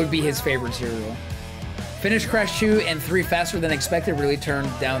 That would be his favorite cereal. Finish Crash 2 and 3 faster than expected, really turned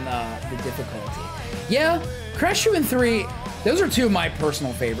down the difficulty. Yeah, Crash 2 and 3, those are two of my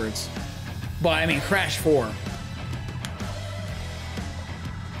personal favorites. But I mean, Crash 4.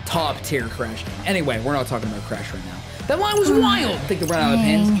 Top tier Crash game. Anyway, we're not talking about Crash right now. That line was wild! I think they ran out of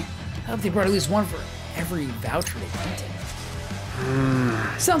pins. I hope they brought at least one for every voucher they printed.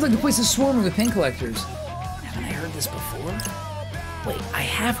 Sounds like the place is swarming with pin collectors. Haven't I heard this before? Wait, I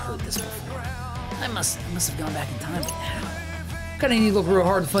have heard this before. I must have gone back in time, but how? Kinda need to look real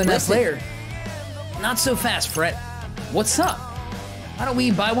hard to find that player. Not so fast, Fret. What's up? Why don't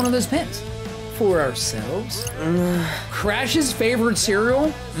we buy one of those pins? For ourselves? Crash's favorite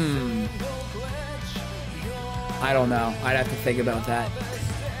cereal? I don't know. I'd have to think about that.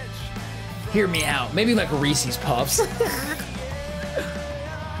 Hear me out. Maybe like Reese's Puffs.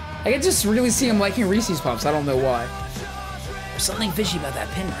 I can just really see him liking Reese's Puffs. I don't know why. There's something fishy about that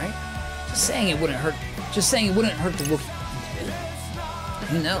pin, right? Just saying it wouldn't hurt. Just saying it wouldn't hurt to look into it.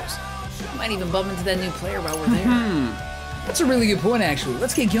 Who knows? I might even bump into that new player while we're there. That's a really good point, actually.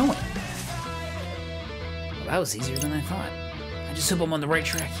 Let's get going. Well, that was easier than I thought. I just hope I'm on the right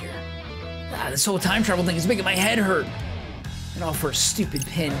track here. This whole time travel thing is making my head hurt. And all for a stupid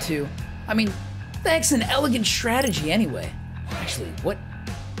pin, too. I mean, the heck's an elegant strategy anyway. Actually, what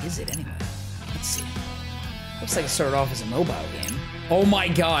is it anyway? Let's see. Looks like it started off as a mobile game. Oh my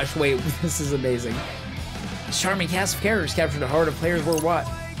gosh, wait, this is amazing. This charming cast of characters captured the heart of players worldwide.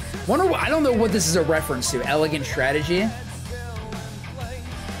 I don't know what this is a reference to. Elegant strategy?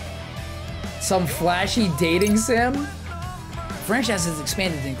 Some flashy dating sim? The franchise has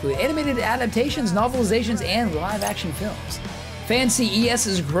expanded to include animated adaptations, novelizations, and live-action films. Fans see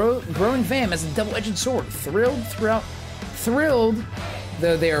ES's growing fame as a double-edged sword, thrilled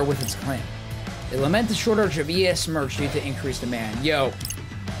though they are with its claim. They lament the shortage of ES merch due to increased demand. Yo,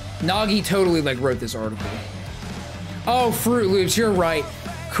 Nagi totally like wrote this article. Oh, Fruit Loops, you're right.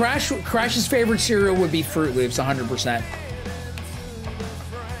 Crash's favorite cereal would be Fruit Loops, 100%.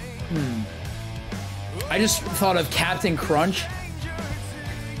 I just thought of Captain Crunch.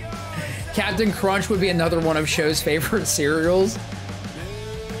 Captain Crunch would be another one of Show's favorite cereals.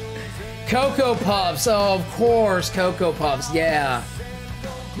 Cocoa Puffs, oh, of course, Cocoa Puffs, yeah.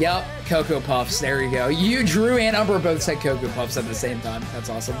 Yep, Cocoa Puffs, there you go. You, Drew, and Umber both said Cocoa Puffs at the same time. That's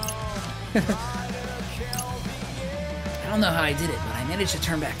awesome. I don't know how I did it, but I managed to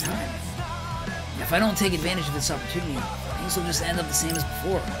turn back time. If I don't take advantage of this opportunity, things will just end up the same as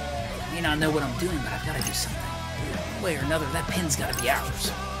before. I may not know what I'm doing, but I've got to do something. One way or another, that pin's got to be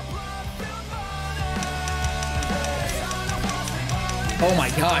ours. Oh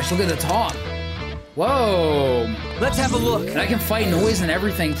my gosh, look at the top. Whoa. Let's have a look. And I can fight noise and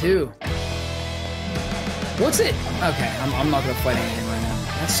everything too. What's it? Okay, I'm not gonna fight anything right now.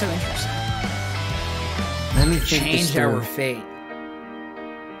 That's so interesting. Let me think Change our fate.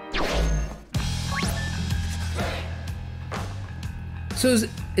 So is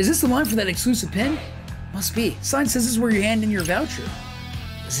this the line for that exclusive pin? Must be. Sign says this is where you hand in your voucher.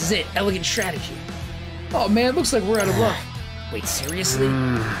 This is it. Elegant strategy. Oh man, looks like we're out of luck. Wait, seriously?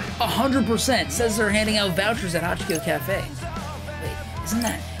 100% says they're handing out vouchers at Hachiko Cafe. Wait, isn't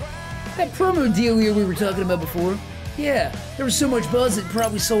that promo dealio we were talking about before? Yeah, there was so much buzz it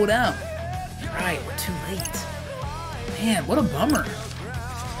probably sold out. Right, we're too late. Man, what a bummer.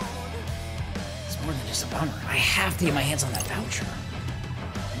 It's more than just a bummer. I have to get my hands on that voucher.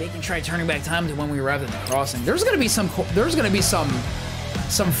 They can try turning back time to when we arrived at the crossing. There's gonna be some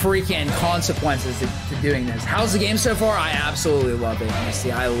freaking consequences to doing this. How's the game so far? I absolutely love it,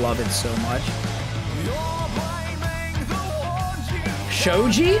 Misty. I love it so much.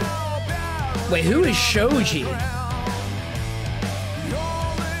 Shoji? Wait, who is Shoji?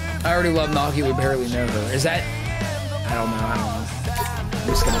 I already love Nagi, we barely know her. Is that... I don't know. I'm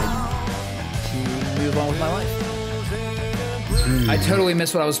just gonna move on with my life. I totally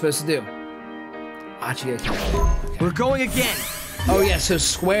missed what I was supposed to do. Hachiko Cafe. Okay. We're going again. Oh yeah, so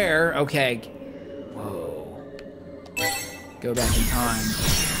square, okay. Whoa. Go back in time.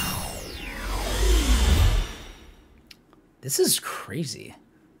 This is crazy.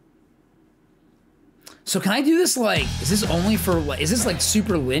 So can I do this like, is this only for, is this like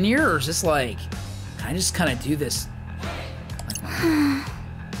super linear or is this like, can I just kind of do this? Like,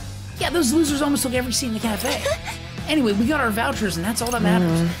 yeah, those losers almost took every seat in the cafe. Anyway, we got our vouchers and that's all that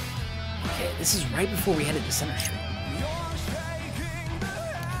matters. Okay, this is right before we headed to Center Street.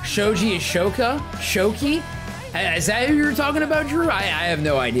 Shoji is Shoka? Shoki? Is that who you're talking about, Drew? I have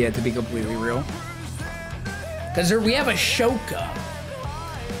no idea, to be completely real. Because we have a Shoka.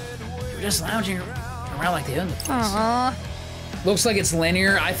 We're just lounging around like they own the place. Looks like it's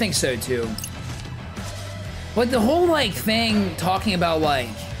linear. I think so, too. But the whole, like, thing talking about, like...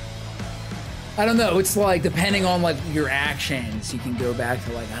 I don't know. It's like, depending on, like, your actions, you can go back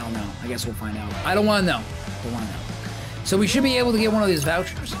to, like, I don't know. I guess we'll find out. I don't want to know. Don't want to know. So we should be able to get one of these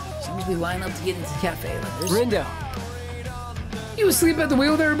vouchers. As long as we line up to get into the cafe like this. Rindo. You asleep at the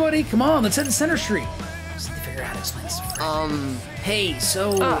wheel there, buddy? Come on, let's head to Center Street. Just need to figure out how to explain this to Fred. Hey,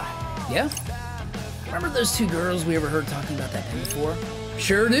 so... yeah? Remember those two girls we overheard talking about that pin before?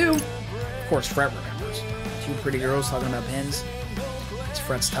 Sure do. Of course, Fred remembers. Two pretty girls talking about pins. It's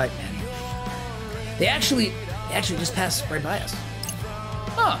Fred's type, man. They actually just passed right by us.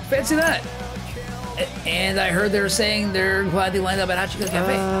 Oh, fancy that. And I heard they were saying they're glad they lined up at Hachiko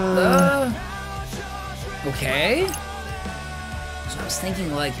Cafe. Okay. So I was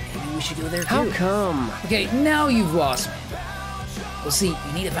thinking, like, maybe we should go there too. How come? Okay, now you've lost me. Well, see,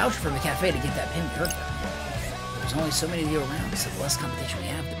 you need a voucher from the cafe to get that pin perfect. There's only so many to go around, so the less competition we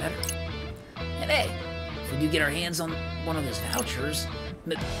have, the better. And hey, if we do get our hands on one of those vouchers,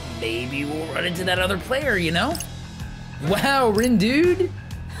 maybe we'll run into that other player, you know? Wow, Rin dude.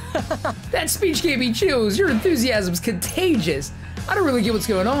 That speech gave me chills. Your enthusiasm's contagious. I don't really get what's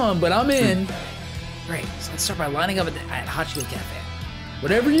going on, but I'm in. Great, so let's start by lining up at Hachiko Cafe.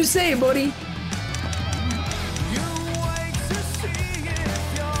 Whatever you say, buddy.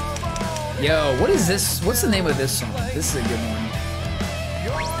 Yo, what is this? What's the name of this song? This is a good one.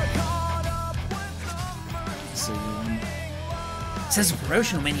 This is a good one. It says a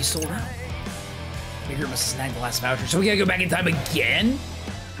promotional menu sold out. Bigger must have snagged the last voucher, so we gotta go back in time again?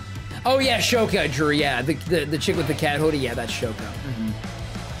 Oh yeah, Shoka, Drew, yeah. The chick with the cat hoodie, yeah, that's Shoka.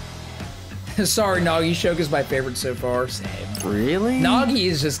 Sorry, Nagi, Shoka's my favorite so far. Same. Really? Nagi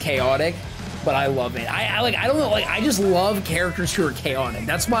is just chaotic. but I love it. I like, I don't know, like, I just love characters who are chaotic.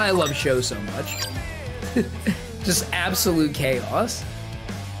 That's why I love shows so much. Just absolute chaos.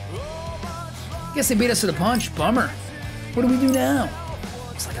 Guess they beat us to the punch. Bummer. What do we do now?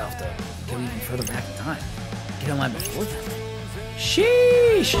 Looks like I'll have to go even further back in time. Get on line before them.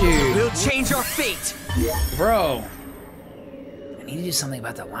 Sheesh, dude. We'll change our fate. Bro. I need to do something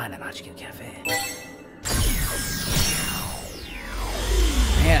about that line at Nagi Cafe.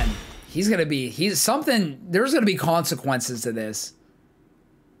 Man, there's gonna be consequences to this.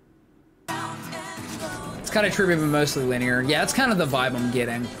 It's kind of trippy, but mostly linear. Yeah, that's kind of the vibe I'm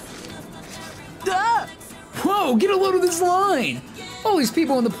getting. Whoa, get a load of this line! All these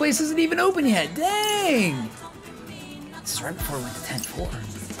people in the place isn't even open yet, dang! This is right before we went to 10-4. I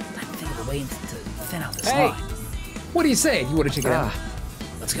can think of a way to thin out this line. What do you say? You want to check it out?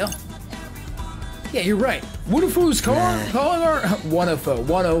 Let's go. Yeah, you're right. Wonderful's calling our... Wonderful,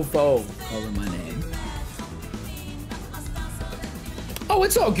 calling my name. Oh,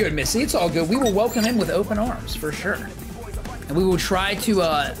 it's all good, Missy. It's all good. We will welcome him with open arms, for sure. And we will try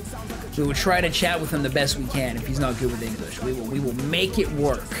to chat with him the best we can. If he's not good with English, we will make it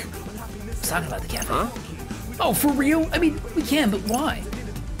work. Let's talk about the cafe. Huh? Oh, for real? I mean, we can, but why?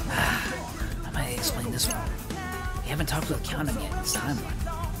 I might explain this one. We haven't talked to the accountant yet in this timeline.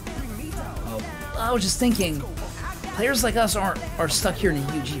 Oh, I was just thinking, players like us are stuck here in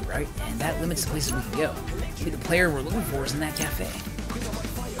the UG, right? And that limits the places we can go. Maybe the player we're looking for is in that cafe.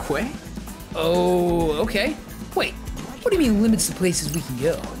 Quay? Oh, okay. Wait, what do you mean limits the places we can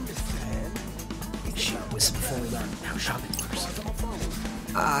go? Shoot, listen before we learn how shopping works.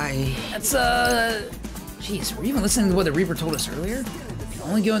 That's, jeez, were you even listening to what the Reaper told us earlier?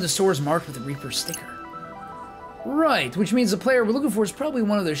 Only go into stores marked with the Reaper sticker. Right, which means the player we're looking for is probably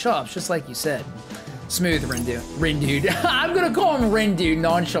one of their shops, just like you said. Smooth, Rindude. I'm gonna call him Rindude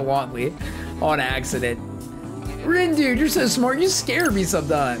nonchalantly, on accident. Rindude, you're so smart, you scare me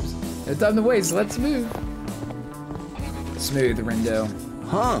sometimes. No time to waste, let's move. Smooth, Rindo.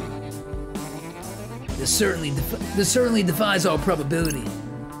 Huh. This certainly defies all probability.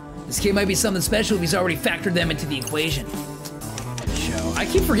 This kid might be something special if he's already factored them into the equation. Show. I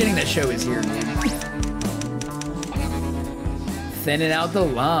keep forgetting that show is here, man. Thinning out the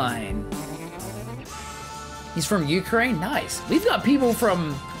line. He's from Ukraine? Nice. We've got people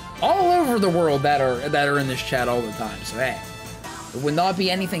from all over the world that are in this chat all the time, so hey. It would not be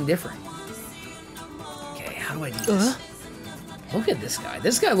anything different. Okay, how do I do this? Look at this guy.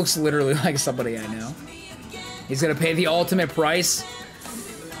 This guy looks literally like somebody I know. He's gonna pay the ultimate price.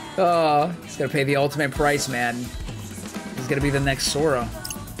 Oh, he's gonna pay the ultimate price, man. He's gonna be the next Sora.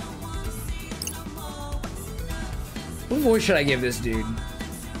 What voice should I give this dude?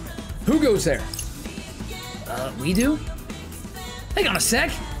 Who goes there? We do? Hang on a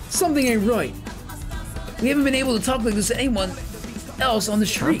sec. Something ain't right. We haven't been able to talk like this to anyone else on the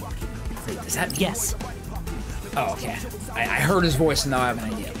street. Wait, does that mean? Yes. Oh, okay. I heard his voice and now I have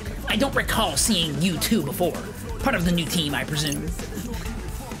an idea. I don't recall seeing you two before. Part of the new team, I presume.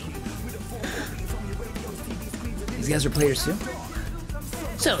 These guys are players too?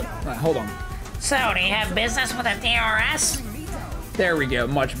 So, Right, hold on. So, do you have business with a DRS? There we go,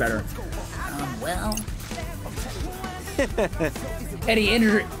 much better. Well... Any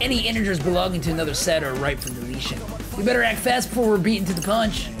integers belonging to another set are ripe for deletion. We better act fast before we're beaten to the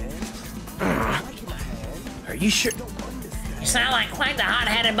punch. Are you sure? You sound like quite the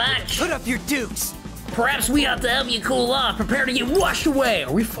hot-headed bunch. Put up your dukes. Perhaps we ought to help you cool off. Prepare to get washed away.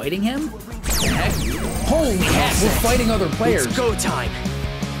 Are we fighting him? Heck? Holy heck, we're fighting other players. It's go time.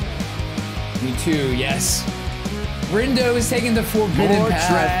 Me too, yes. Rindo is taking the forbidden More path.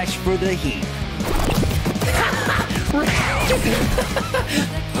 trash for the heat.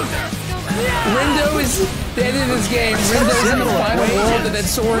 Rindo is the end of this game. Rindo's in the final world, and then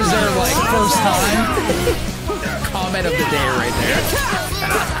Sora's there like first time. Comment of the day right there.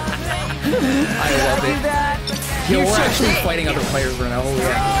 I love it. Yo, we're actually fighting other players right now. Oh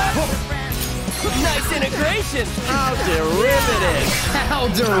yeah. Nice integration. How derivative. How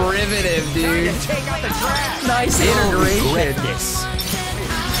derivative, dude. Take out the trash. Nice integration. This.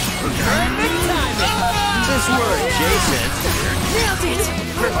 Perfect timing. Just were adjacent. Nailed it.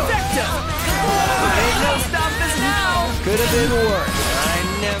 Perfecto. Ain't no stop this now. Could have been worse. I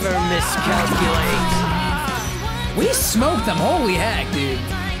never miscalculate. We smoked them. Holy heck, dude.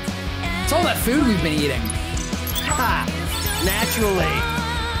 It's all that food we've been eating. Ha! Naturally.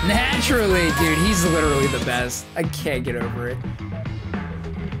 Naturally, dude. He's literally the best. I can't get over it.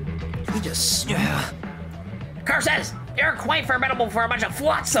 He just... Curses! You're quite formidable for a bunch of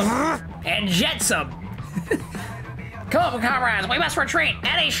flotsam and jetsam. Come on, comrades, we must retreat.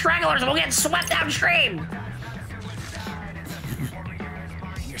 Any stragglers will get swept downstream.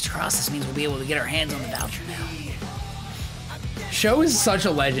 Fingers crossed, this means we'll be able to get our hands on the voucher now. Sho is such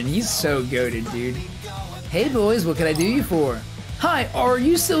a legend. He's so goated, dude. Hey boys, what can I do you for? Hi, are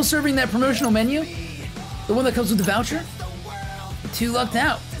you still serving that promotional menu? The one that comes with the voucher? 2 lucked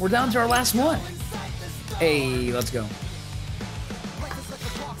out. We're down to our last one. Hey, let's go.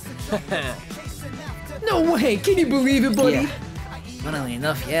 No way, can you believe it, buddy? Yeah. Funnily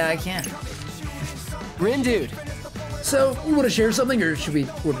enough, yeah, I can. Rin dude. So, you want to share something, or should we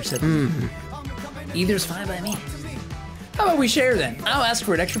order separately? Either's fine by me. How about we share then? I'll ask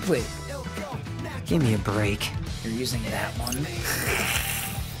for an extra plate. Give me a break. You're using that one.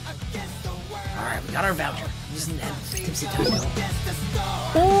 Alright, we got our voucher. We just need to have tipsy toast.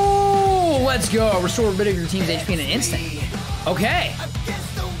 Oh, let's go. Restore a bit of your team's HP in an instant. Okay.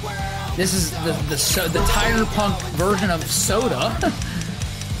 This is the Tire Punk version of soda.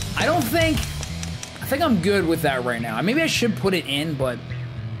 I think I'm good with that right now. Maybe I should put it in, but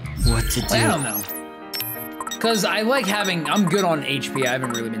What to do? I don't know. Because I like having, I'm good on HP. I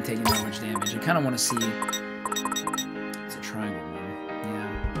haven't really been taking that much damage. I kind of want to see. It's a triangle one.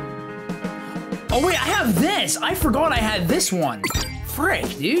 Yeah. Oh wait, I have this. I forgot I had this one.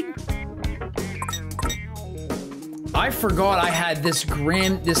 Frick, dude. I forgot I had this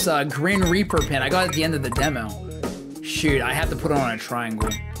Grin Reaper pin. I got it at the end of the demo. Shoot, I have to put it on a triangle.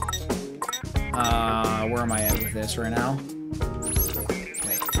 Where am I at with this right now?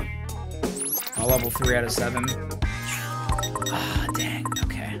 Wait. Level 3 out of 7. Ah, dang.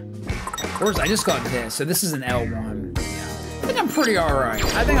 Okay. Where's I just got this, so this is an L1. Yeah. I think I'm pretty alright.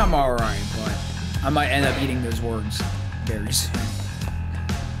 I think I'm alright, but I might end up eating those words very soon.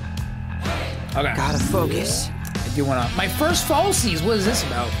 Okay. Gotta focus. I do wanna. My first falsies. What is this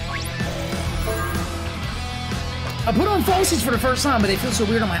about? I put on falsies for the first time, but they feel so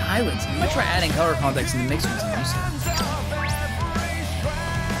weird on my eyelids. I might try adding color context in the mix ones I'm used to.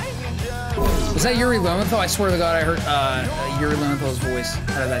 Was that Yuri Lowenthal? I swear to God, I heard Yuri Lowenthal's voice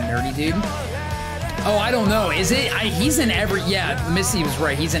out of that nerdy dude. Oh, I don't know. Is it? He's in every. Yeah, Missy was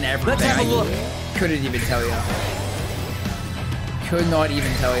right. He's in everything. Let's have a look. Couldn't even tell you. Could not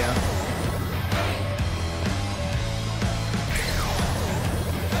even tell you.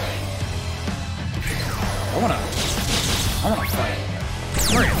 I wanna fight.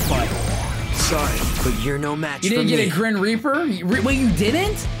 We're gonna fight. Sorry, but you're no match You for didn't me. get a Grin Reaper? Wait, you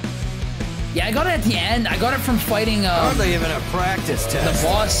didn't? Yeah, I got it at the end. I got it from fighting Hardly even a practice the test.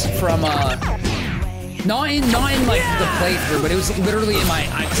 boss from not in like the playthrough, but it was literally in my.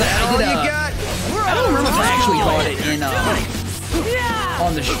 I did I don't remember if I actually got it in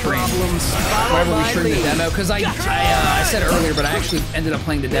on the stream. Whenever we streamed the demo, because I said earlier, but I actually ended up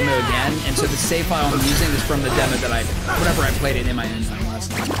playing the demo again, and so the save file I'm using is from the demo that whenever I played it in my own time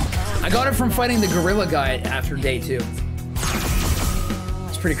last time. I got it from fighting the gorilla guy after day 2.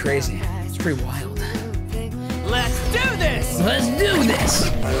 It's pretty crazy. It's pretty wild. Let's do this! Let's do this!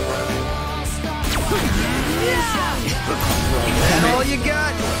 Is that all you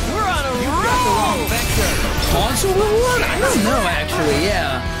got? We're on a Wrong roll! vector. Console reward? I don't know, actually,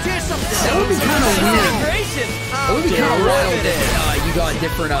 yeah. That would be kind of weird. Integration! It would be kind of wild if you got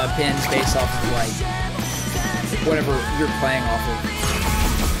different pins based off of, like, whatever you're playing off of.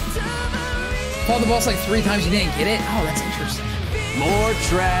 Fought the boss like 3 times, you didn't get it? Oh, that's interesting. More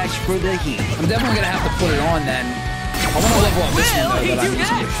trash for the heat. I'm definitely going to have to put it on then. I want to level up this one, though, that I'm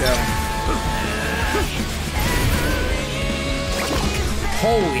using to show.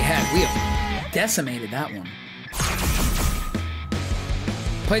 Holy heck, we have decimated that one.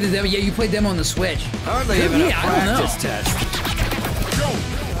 Played the demo? Yeah, you played demo on the Switch. Hardly even a I don't know. practice test.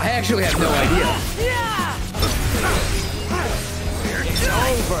 I actually have no idea. It's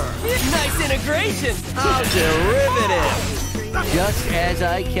over. Nice integration! How derivative. Just as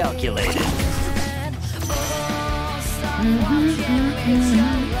I calculated.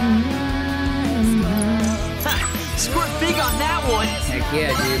 Squirt big on that one! Heck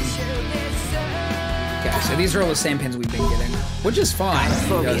yeah, dude. Okay, so these are all the same pins we've been getting, which is fine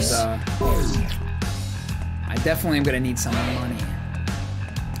because I definitely am gonna need some money.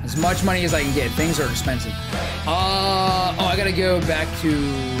 As much money as I can get. Things are expensive. Oh, I gotta go back to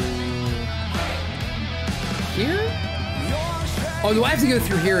here. Oh, do I have to go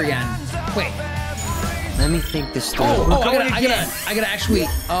through here again? Wait. Let me think this through. I gotta actually.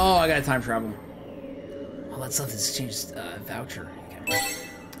 Oh, I gotta time travel. Oh, let's let this exchange voucher. Okay.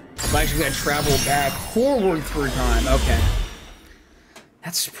 So I actually gotta travel back forward through time. Okay.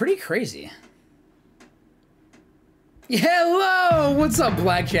 That's pretty crazy. Yeah, hello! What's up,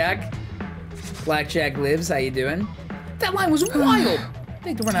 Blackjack? Blackjack lives. How you doing? That line was wild. I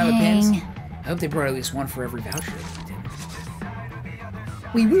think they run out of pins. I hope they brought at least one for every voucher.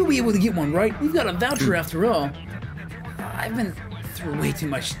 We will be able to get one, right? We've got a voucher after all. I've been through way too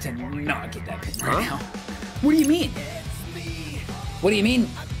much to not get that pin right now. What do you mean? What do you mean?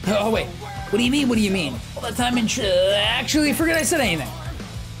 Oh, wait. What do you mean? What do you mean? All that time in actually, forget I said anything.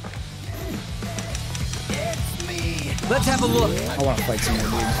 Let's have a look. I want to fight some more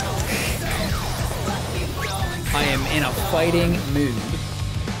dudes. I am in a fighting mood.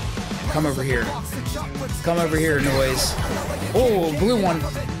 Come over here. Come over here, noise. Oh, blue one.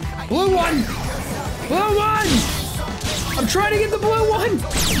 Blue one! Blue one! I'm trying to get the blue one!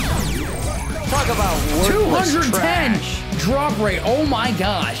 Talk about worthless 210 trash. drop rate. Oh my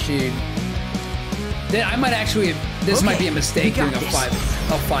gosh, dude. I might actually, this might be a mistake doing a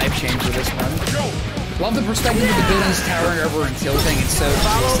five change for this one. Love the perspective of the buildings towering over and tilting. It's so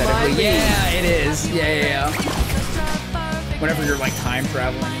aesthetically. Yeah, it is. Yeah. Whenever you're like time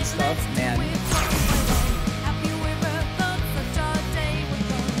traveling and stuff, man.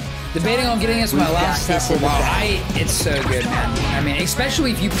 Debating on getting this my last step for a while. It's so good, man. I mean,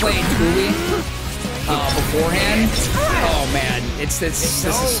 especially if you play TWEWY beforehand. Oh man, this is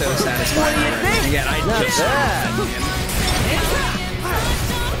so satisfying. Again,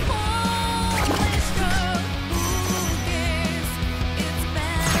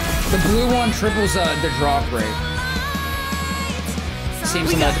 the blue one triples the drop rate.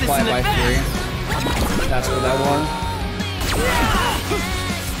 Seems to multiply by 3. That's what that was.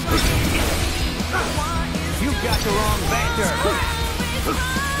 You got the wrong vector.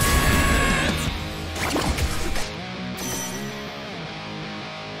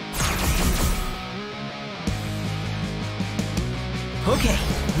 Okay,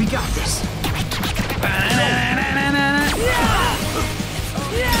 we got this.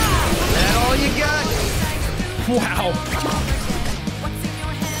 That all you got? Wow.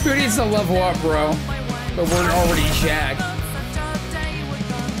 Who needs to level up, bro? But we're already jacked.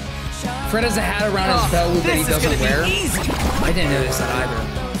 Fred has a hat around his belt loop that he doesn't wear. I didn't notice that either.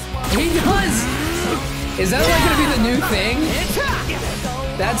 He does! Is that like gonna be the new thing?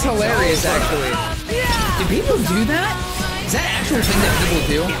 That's hilarious, actually. Do people do that? Is that an actual thing that people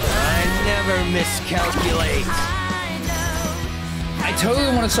do? I never miscalculate. I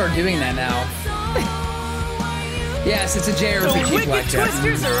totally want to start doing that now. Yes, it's a JRPG blackjack.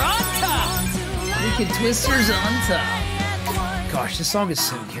 Twisters are on top! Wicked Twisters on top. Gosh, this song is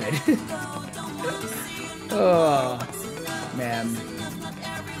so good. Oh, man.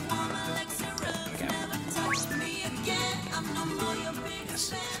 Okay.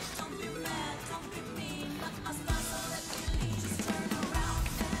 Yes.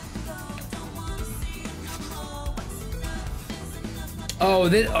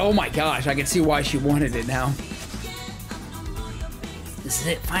 Oh my gosh, I can see why she wanted it now. This is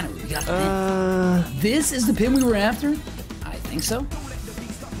it, finally, we got the pin. This is the pin we were after? I think so.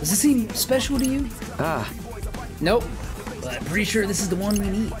 Does this seem special to you? Nope, but I'm pretty sure this is the one we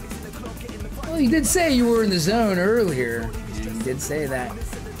need. Well, you did say you were in the zone earlier. You did say that.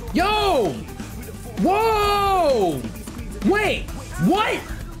 Yo! Whoa! Wait, what?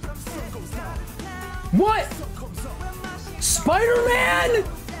 What? Spider-Man?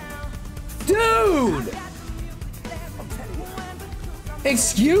 Dude!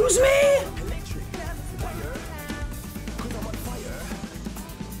 Excuse me?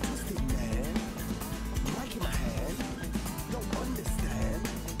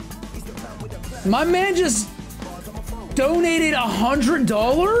 My man just donated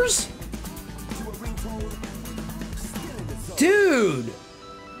 $100? Dude!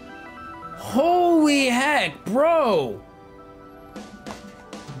 Holy heck, bro!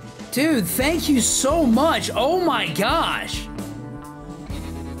 Dude, thank you so much. Oh my gosh.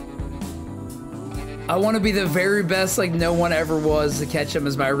 I want to be the very best like no one ever was. To catch them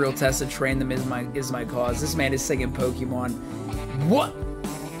is my real test. To train them is my cause. This man is singing Pokemon. What?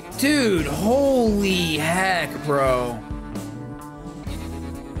 Dude, holy heck, bro.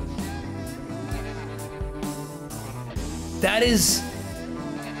 That is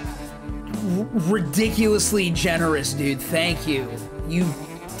ridiculously generous, dude. Thank you. You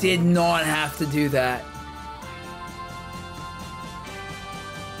did not have to do that.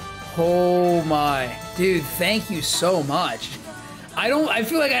 Oh my. Dude, thank you so much. I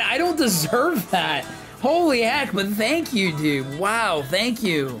feel like I don't deserve that. Holy heck, but thank you, dude. Wow, thank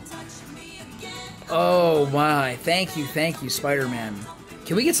you. Oh my, thank you, Spider-Man.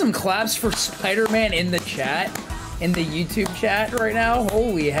 Can we get some claps for Spider-Man in the chat? In the YouTube chat right now?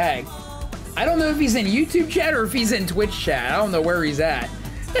 Holy heck. I don't know if he's in YouTube chat or if he's in Twitch chat. I don't know where he's at.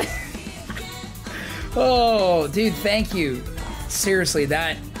 Oh, dude, thank you. Seriously,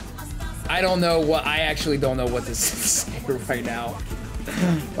 that... I don't know what... I actually don't know what to say right now.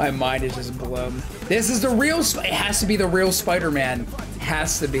 My mind is just blown. This is the real... It has to be the real Spider-Man.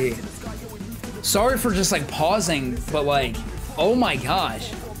 Has to be. Sorry for just, like, pausing, but, like... Oh, my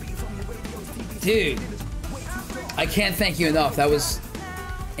gosh. Dude. I can't thank you enough. That was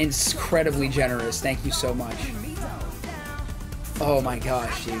incredibly generous. Thank you so much. Oh, my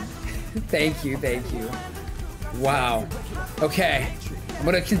gosh, dude. Thank you, thank you. Wow. Okay, I'm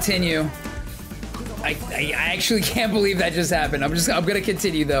gonna continue. I actually can't believe that just happened. I'm gonna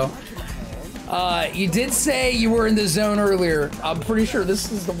continue though. You did say you were in the zone earlier. I'm pretty sure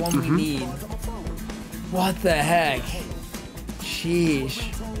this is the one we need. What the heck?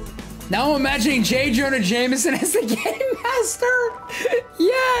 Sheesh. Now I'm imagining J. Jonah Jameson as the Game Master.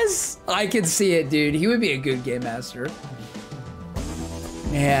 Yes, I can see it, dude. He would be a good Game Master.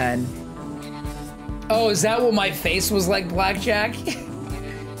 Man. Oh, is that what my face was like, Blackjack?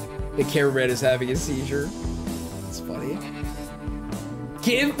 The cameraman is having a seizure. That's funny.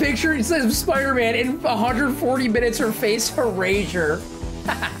 Give picture, it says Spider-Man in 140 minutes, her face erasure.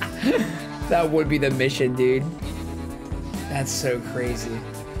 That would be the mission, dude. That's so crazy.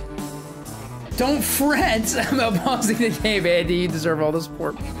 Don't fret about pausing the game, Andy. You deserve all the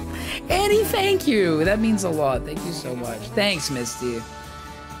support. Andy, thank you. That means a lot. Thank you so much. Thanks, Misty.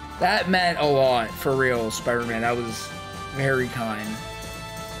 That meant a lot, for real, Spider-Man. That was very kind.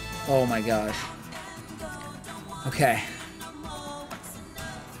 Oh my gosh. Okay.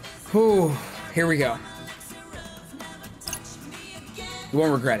 Whew. Here we go. You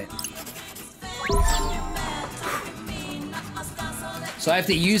won't regret it. So I have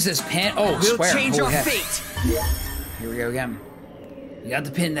to use this pin. Oh, we'll swear. change Holy our heck. fate. Here we go again. You got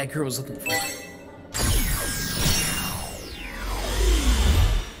the pin that girl was looking for.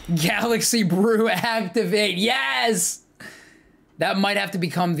 Galaxy Brew activate. Yes! That might have to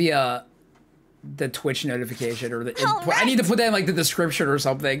become the Twitch notification or the Right. I need to put that in like the description or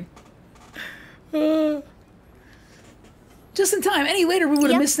something. Just in time. Any later we would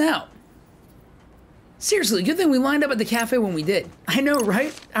have missed out. Seriously, good thing we lined up at the cafe when we did. I know,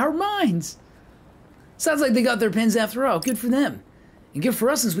 right? Our minds. Sounds like they got their pins after all. Good for them. And good for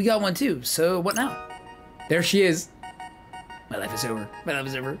us since we got one too. So what now? There she is. My life is over. My life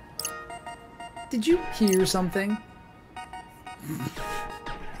is over. Did you hear something?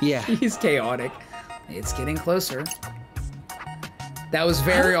 Yeah. He's chaotic. It's getting closer. That was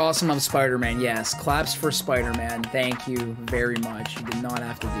very awesome of Spider-Man. Yes, claps for Spider-Man. Thank you very much. You did not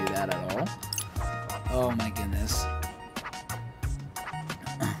have to do that at all. Oh my goodness.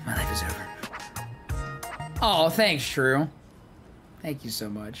 My life is over. Oh, thanks, Drew. Thank you so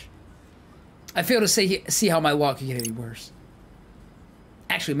much. I fail to see how my luck could get any worse.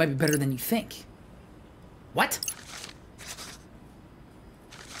 Actually, it might be better than you think. What?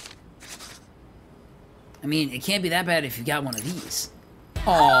 I mean, it can't be that bad if you got one of these.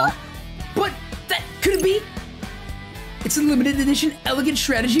 Aw. But that could it be? It's a limited edition elegant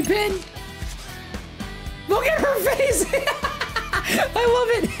strategy pin. Look at her face. I love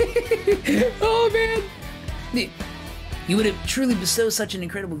it. Oh man. You would have truly bestowed such an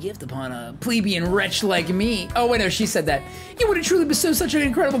incredible gift upon a plebeian wretch like me. Oh wait, no, she said that. You would have truly bestowed such an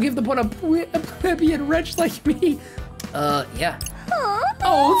incredible gift upon a plebeian wretch like me. Yeah.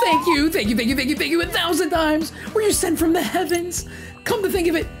 Oh, thank you, thank you, thank you, thank you, thank you 1,000 times. Were you sent from the heavens? Come to think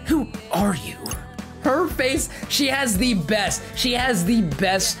of it, who are you? Her face, she has the best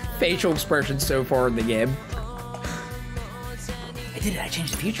facial expression so far in the game. I did it, I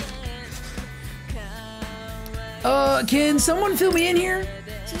changed the future. Can someone fill me in here?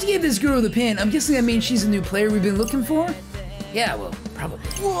 Since you gave this girl the pin, I'm guessing that means she's a new player we've been looking for? Yeah, well, probably.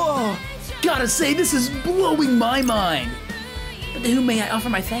 Whoa! Gotta say, this is blowing my mind. But to whom may I offer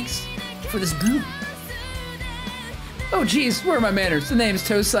my thanks for this boon? Oh geez, where are my manners? The name's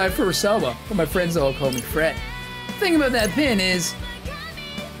Tosai Furusawa, but my friends all call me Fred. The thing about that pin is...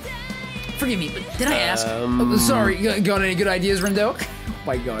 Forgive me, but did I ask? Oh, sorry, you got any good ideas, Rindo? Oh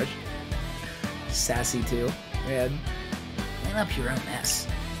my gosh. Sassy too, man. Clean up your own mess.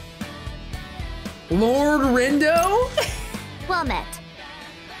 Lord Rindo? Well met.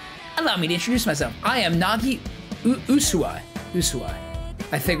 Allow me to introduce myself. I am Nagi Usui.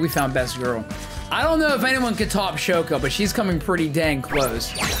 I think we found best girl. I don't know if anyone could top Shoko, but she's coming pretty dang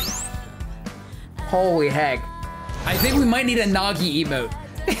close. Holy heck. I think we might need a Nagi emote.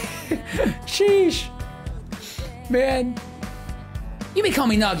 Sheesh. Man. You may call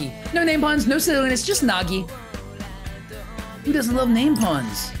me Nagi. No name puns, no silliness, just Nagi. Who doesn't love name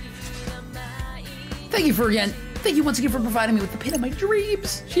puns? Thank you Thank you once again for providing me with the pin of my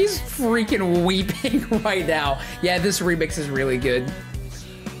dreams. She's freaking weeping right now. Yeah, this remix is really good.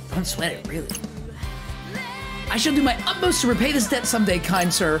 Don't sweat it, really. I shall do my utmost to repay this debt someday,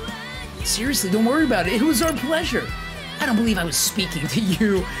 kind sir. Seriously, don't worry about it. It was our pleasure. I don't believe I was speaking to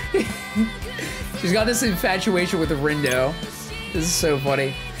you. She's got this infatuation with the Rindo. This is so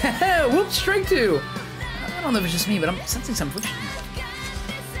funny. Whoops, strike 2. I don't know if it's just me, but I'm sensing some friction.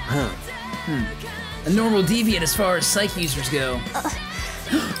 A normal deviant as far as psych users go.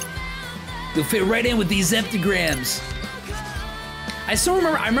 You'll fit right in with these zeptograms.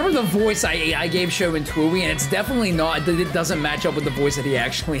 I remember the voice I gave Show in TWEWY, and it's definitely not, it doesn't match up with the voice that he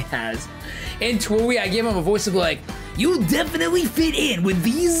actually has. In TWEWY, I gave him a voice of like, you'll definitely fit in with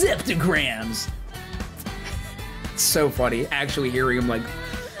these zeptograms. It's so funny, actually hearing him like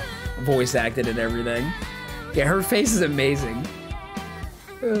voice acted and everything. Yeah, her face is amazing.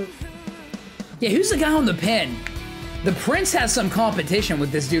 Yeah, who's the guy on the pin? The Prince has some competition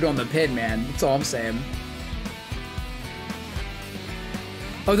with this dude on the pin, man. That's all I'm saying.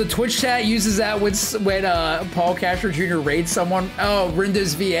 Oh, the Twitch chat uses that when Paul Castro Jr. raids someone. Oh,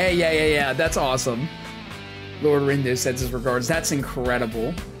 Rindo's VA. Yeah. That's awesome. Lord Rindo sends his regards. That's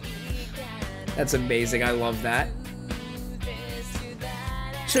incredible. That's amazing. I love that.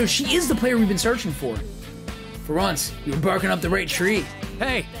 So she is the player we've been searching for. For once, you were barking up the right tree.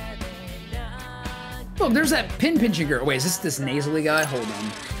 Hey. Look, there's that pin-pinching girl. Wait, is this nasally guy? Hold on.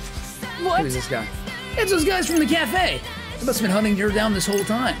 What? Who is this guy? It's those guys from the cafe. They must have been hunting her down this whole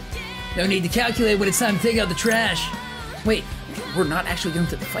time. No need to calculate when it's time to take out the trash. Wait, we're not actually going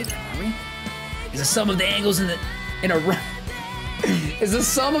to the fight now, are we? Is the sum of the angles in a is the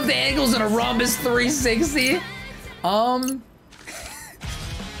sum of the angles in a rhombus 360?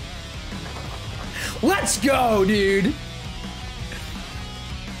 Let's go, dude.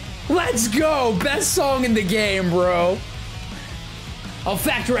 Let's go! Best song in the game, bro. I'll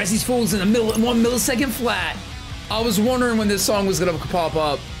factorize these fools in 1 millisecond flat. I was wondering when this song was gonna pop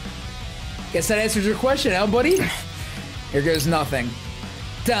up. Guess that answers your question, huh, buddy? Here goes nothing.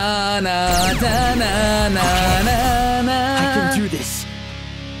 Da-na, da-na, na, na, na. I can do this.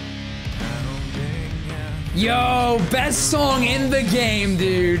 Yo, best song in the game,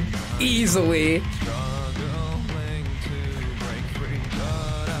 dude. Easily.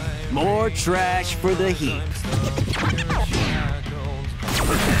 More trash for the heap.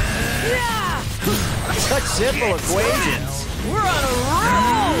 Such simple equations. We're on a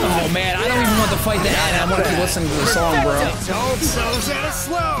roll! Oh man, I don't even want the fight to end. I want to keep listening to the song, bro. Don't so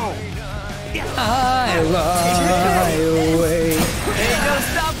slow. I lie away. Ain't no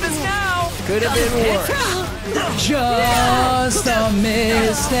stopping now! Could have been worse. Just a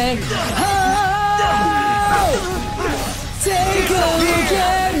mistake. Oh! Take a look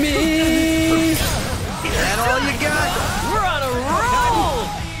at me. That all you got? We're on a roll!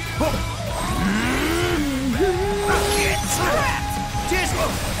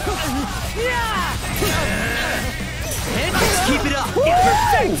 Just keep it up.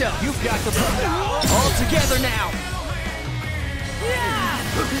 Perfecto! You've got the all together now.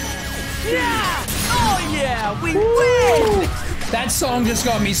 Yeah! Oh yeah! We win! That song just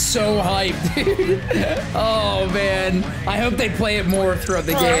got me so hyped, dude. Oh man, I hope they play it more throughout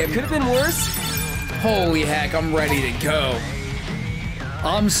the game. Could have been worse. Holy heck, I'm ready to go.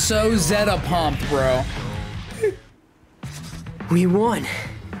 I'm so Zeta pumped, bro. We won.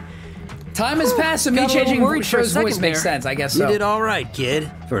 Time has passed, so me got a little changing worried for a Show's voice second makes there. sense. I guess You so. did all right,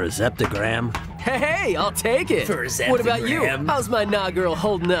 kid, for a zeptogram. Hey, I'll take it. For a What about you? zeptogram. How's my nah girl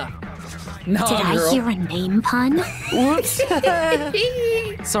holding up? Nah, Did I girl. hear a name pun? Whoops.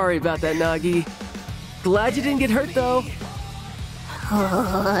 Sorry about that, Nagi. Glad you didn't get hurt, though.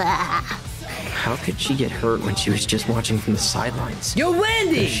 How could she get hurt when she was just watching from the sidelines? Yo,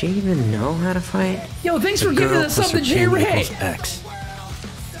 Landy! Does she even know how to fight? Yo, thanks for giving us something, J Ray. X.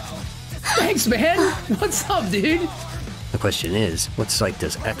 Thanks, man. What's up, dude? The question is, what site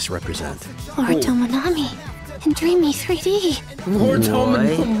does X represent? Lord Tomonami in Dreamy 3D. Lord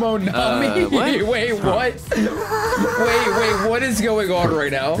Tomonami. what? Wait, what? wait, what is going on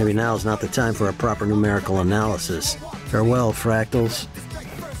right now? Maybe now's not the time for a proper numerical analysis. Farewell, fractals.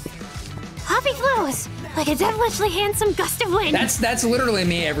 Poppy flows like a devilishly handsome gust of wind. That's literally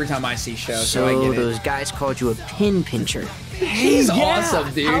me every time I see Show, so I So get it. those guys called you a pin pincher. He's Yeah.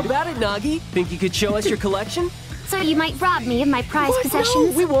 awesome, dude. How about it, Nagi? Think you could show us your collection? So you might rob me of my prized What?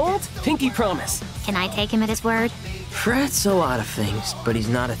 possessions? No, we won't. Pinky promise. Can I take him at his word? Fred's a lot of things, but he's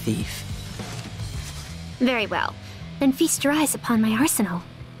not a thief. Very well. Then feast your eyes upon my arsenal.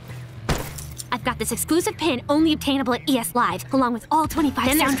 I've got this exclusive pin only obtainable at ES Live, along with all 25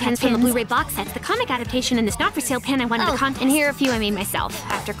 soundtrack pins from the Blu-ray box sets, the comic adaptation, and this not-for-sale pin I won in the contest. And here are a few I made myself.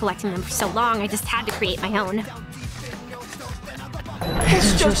 After collecting them for so long, I just had to create my own.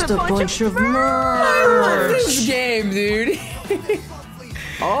 It's just a bunch of I love this game, dude.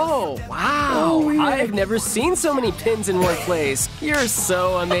 Oh, wow. I've never seen so many pins in one place. You're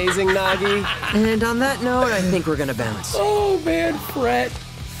so amazing, Nagi. And on that note, I think we're gonna bounce. Oh man, Fret.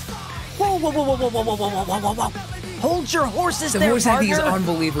 Whoa, whoa, whoa, whoa, whoa, whoa, whoa, whoa, whoa, whoa. Hold your horses The there, voice acting is partner.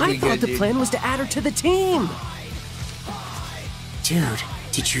 unbelievably I thought good, the dude. plan was to add her to the team. Dude,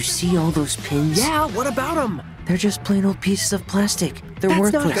 did you see all those pins? Yeah, what about them? They're just plain old pieces of plastic. They're That's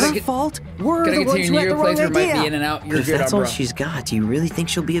worthless. not her fault. We're Gotta the ones who continue had your the wrong playthrough. Might be in idea. and out. You're If good, that's all bro. she's got, do you really think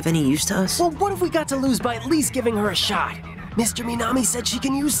she'll be of any use to us? Well, what have we got to lose by at least giving her a shot? Mr. Minami said she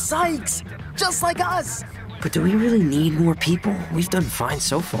can use Sykes, just like us. But do we really need more people? We've done fine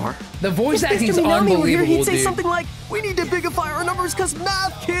so far. The voice acting is Mr. Minami were here, unbelievable, he'd say dude. something like, "We need to bigify our numbers because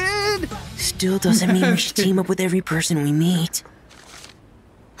math, kid." Still doesn't mean we should team up with every person we meet.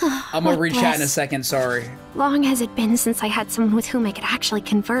 I'm gonna read chat in a second. Sorry. Long has it been since I had someone with whom I could actually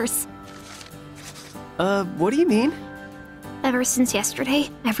converse. What do you mean? Ever since yesterday,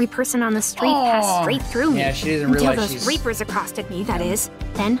 every person on the street passed straight through me. Yeah, she doesn't Until realize those she's... reapers accosted me, that is.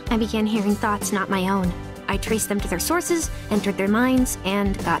 Then I began hearing thoughts not my own. I traced them to their sources, entered their minds,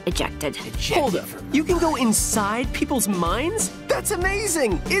 and got ejected. Hold up. You can go inside people's minds? That's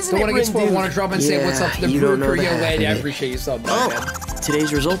amazing, isn't Don't it, want to get spoiled. Rindu? Want to drop and say what's up to the you don't know crew? the Yo, half lady, I of it. appreciate you subbing. man.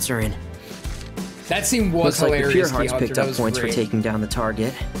 Today's results are in. That scene was Looks like the Pure hilarious. Hearts Key picked Hunter. up That was points great. for taking down the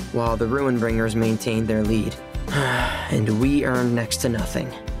target, while the Ruin Bringers maintained their lead. And we earned next to nothing.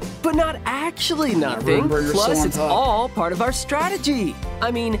 But not actually nothing. Ruinbringer's Plus, still on it's top. all part of our strategy.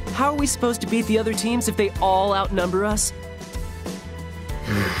 I mean, how are we supposed to beat the other teams if they all outnumber us?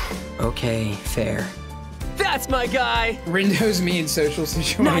 Okay, fair. That's my guy! Rindo's me in social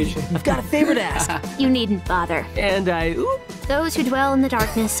situation. I've got a favor to ask. You needn't bother. And Those who dwell in the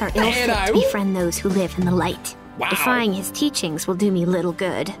darkness are ill-fit to befriend those who live in the light. Wow. Defying his teachings will do me little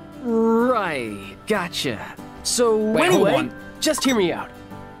good. Right, gotcha. So, Wait, hold anyway, on. just hear me out.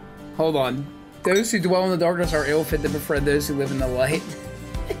 Hold on. Those who dwell in the darkness are ill-fit to befriend those who live in the light.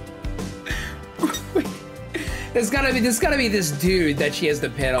 There's gotta be this dude that she has the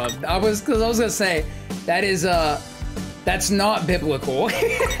pin on. I was gonna say that is that's not biblical.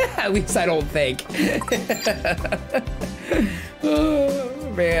 At least I don't think.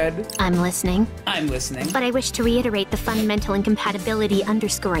 Oh man. I'm listening. I'm listening. But I wish to reiterate the fundamental incompatibility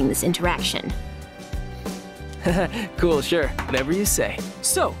underscoring this interaction. Cool, sure. Whatever you say.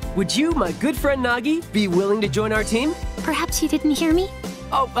 So, would you, my good friend Nagi, be willing to join our team? Perhaps you didn't hear me?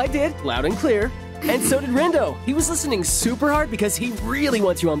 Oh, I did. Loud and clear. And so did Rindo. He was listening super hard because he really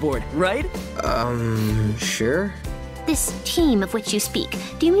wants you on board, right? Sure. This team of which you speak,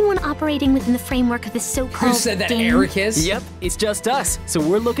 do you mean one operating within the framework of the so-called Who said that? game? Eric is? Yep, it's just us. So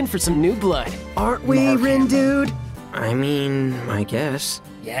we're looking for some new blood. Aren't we, Mark Rin dude? I mean, I guess.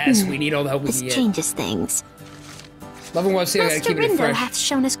 Yes, we need all the help we This can get. changes things. Love and website, I gotta Master keep it Rindo fresh. hath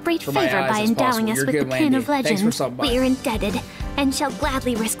shown us great for my favor eyes by as endowing possible. us You're with good, the Pin Landy. of Thanks for Legend. stopping by. We are indebted, and shall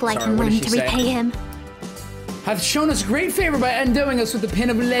gladly risk life Sorry, and what limb did to she say? repay him. Hath shown us great favor by endowing us with the Pin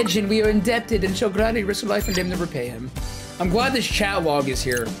of Legend. We are indebted and shall gladly risk life and limb to repay him. I'm glad this chat log is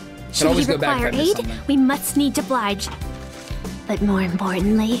here. Can Should always he go back require if I miss aid, something. we must needs oblige. But more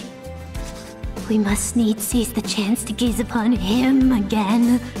importantly, we must needs seize the chance to gaze upon him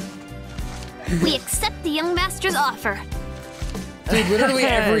again. We accept the young master's offer. Dude, literally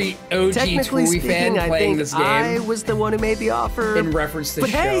every OG Technically TWEWY fan speaking, I playing think this game I was the one who made the offer. in reference to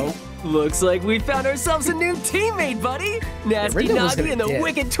But the hey, show. looks like we found ourselves a new teammate, buddy. Nasty Rindo was Nagi gonna and the dip.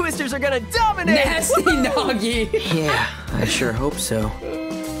 Wicked Twisters are gonna dominate. Nasty Nagi. Yeah, I sure hope so.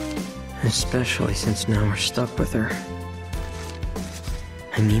 Especially since now we're stuck with her.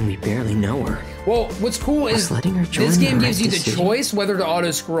 I mean, we barely know her. Well, what's cool is Was letting her join this game the gives right you the decision? choice whether to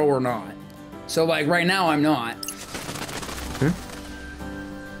auto scroll or not. So like right now I'm not.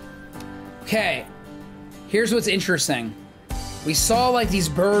 Okay. Here's what's interesting. We saw like these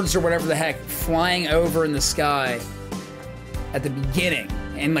birds or whatever the heck flying over in the sky at the beginning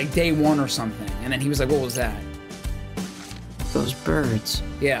in like day 1 or something. And then he was like, what was that? Those birds.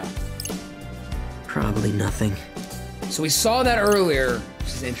 Yeah. Probably nothing. So we saw that earlier, which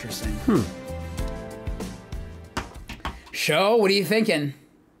is interesting. Show, what are you thinking?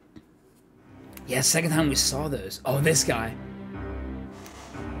 Yeah, second time we saw those. Oh, this guy.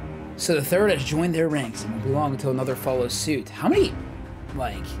 So the third has joined their ranks and will be long until another follows suit. How many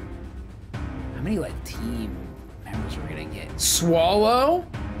team members are we gonna get? Swallow?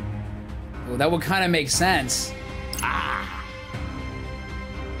 Well, that would kind of make sense.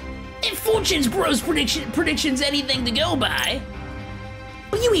 If Fortune's Bros prediction's anything to go by,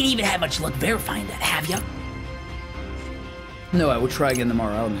 well, you ain't even had much luck verifying that, have ya? No, I will try again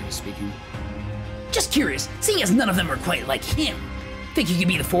tomorrow, I'll speaking. Just curious, seeing as none of them are quite like him. Think you could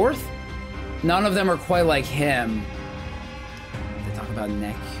be the fourth? None of them are quite like him. They talk about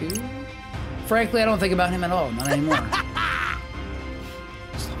Neku? Frankly, I don't think about him at all, not anymore.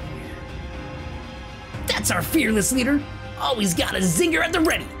 That's our fearless leader. Always got a zinger at the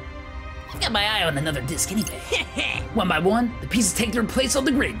ready. I've got my eye on another disc anyway. One by one, the pieces take their place on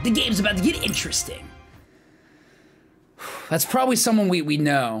the grid. The game's about to get interesting. That's probably someone we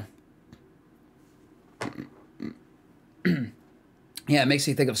know. Yeah, it makes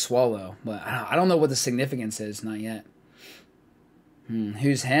me think of Swallow, but I don't know what the significance is, not yet.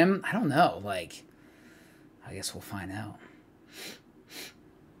 Who's him? I don't know, like, I guess we'll find out.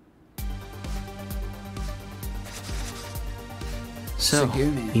 So,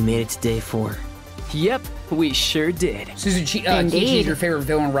 we made it to day 4. Yep, we sure did. Kichi's your favorite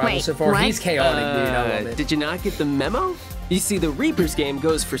villain rival so far. What? He's chaotic, dude. I love it. Did you not get the memo? You see, the Reaper's game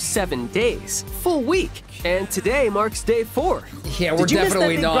goes for 7 days, full week, and today marks day 4. Yeah, we're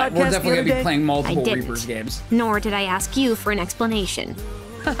definitely not. We're definitely gonna be playing I multiple didn't. Reapers games. Nor did I ask you for an explanation.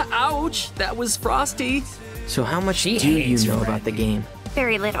 Ouch, that was frosty. So how much do you know about the game?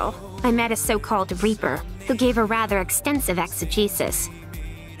 Very little. I met a so-called Reaper, who gave a rather extensive exegesis.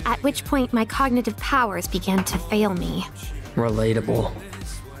 At which point my cognitive powers began to fail me. Relatable.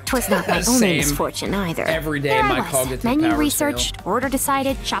 'Twas not my only Same. misfortune either. Every day There my I was, cognitive menu powers researched, order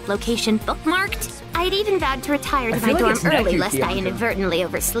decided, shop location bookmarked. I had even vowed to retire to I my feel like dorm it's early Neku, lest I Bianca. inadvertently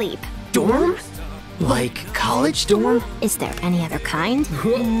oversleep. Dorm? Like college dorm? Is there any other kind?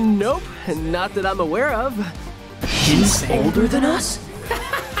 Nope, not that I'm aware of. He's older than us?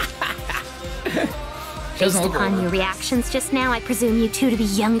 Based look upon older. your reactions just now, I presume you two to be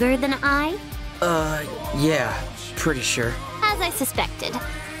younger than I? Yeah, pretty sure. As I suspected.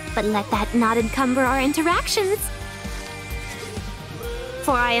 But let that not encumber our interactions.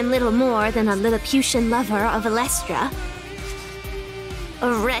 For I am little more than a Lilliputian lover of Alestra.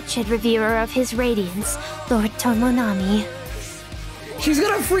 A wretched reverer of his radiance, Lord Tomonami. She's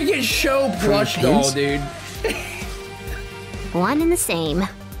got a freaking show plush doll, dude. One and the same.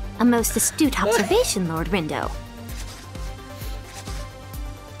 A most astute observation, Lord Rindo.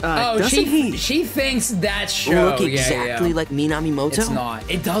 Oh, she thinks that's show. Look exactly like Minami Moto? It's not.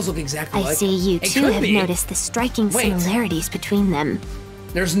 It does look exactly I like see you it too could have be. noticed the striking Wait. similarities between them.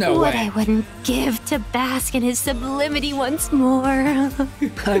 There's no What way. I wouldn't give to bask in his sublimity once more.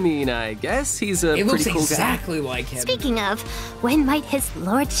 I mean, I guess he's a It looks pretty cool exactly like him. Speaking of, when might his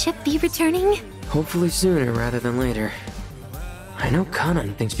lordship be returning? Hopefully sooner rather than later. I know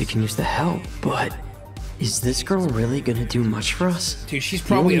Kanan thinks we can use the help, but is this girl really gonna do much for us? Dude, she's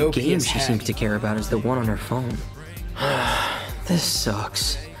probably the OP only game as she heck. seems to care about is the one on her phone. This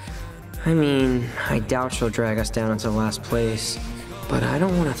sucks. I mean, I doubt she'll drag us down into last place, but I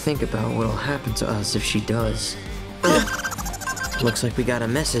don't want to think about what'll happen to us if she does. Looks like we got a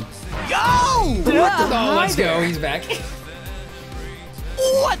message. Go! Oh, let's go. He's back.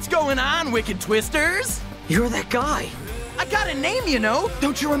 What's going on, Wicked Twisters? You're that guy. I got a name, you know.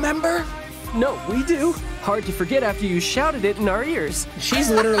 Don't you remember? No, we do. Hard to forget after you shouted it in our ears. She's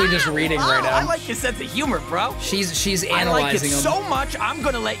literally just reading right I now. like your sense of humor, bro. She's I like it analyzing them. so much, I'm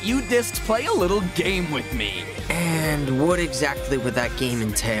gonna let you discs play a little game with me. And what exactly would that game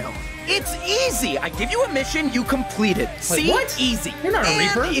entail? It's easy. I give you a mission, you complete it. See? what? Easy. You're not a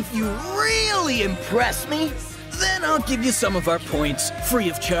and Reaper. if you really impress me, then I'll give you some of our points free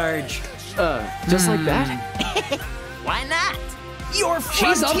of charge. Just like that? Why not? Your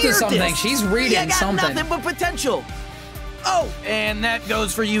She's up to frontier something. discs. She's reading you got something. nothing but potential. Oh, and that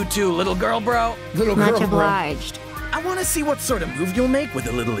goes for you too, little girl, bro. Little Much girl, bro. obliged. I want to see what sort of move you'll make with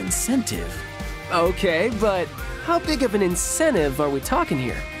a little incentive. Okay, but how big of an incentive are we talking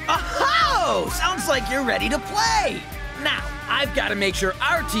here? Oh, sounds like you're ready to play. Now, I've got to make sure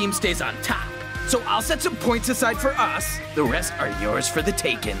our team stays on top. So I'll set some points aside for us. The rest are yours for the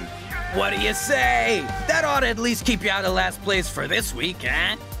taking. What do you say? That ought to at least keep you out of last place for this week,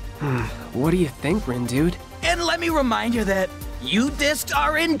 huh? What do you think, Rin dude? And let me remind you that you discs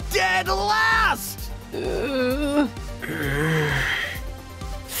are in dead last. Think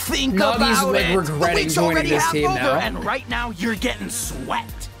Nagi's, about like, it. regretting The week's joining already this half team over, now. and right now you're getting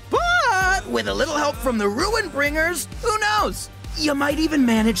swept. But with a little help from the Ruin Bringers, who knows? You might even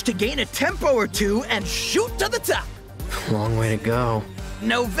manage to gain a tempo or two and shoot to the top. Long way to go.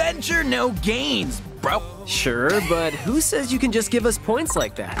 No venture, no gains, bro. Sure, but who says you can just give us points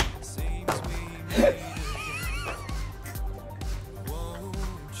like that?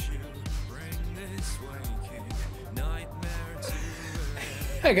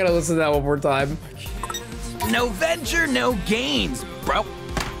 I gotta listen to that one more time. No venture, no gains, bro.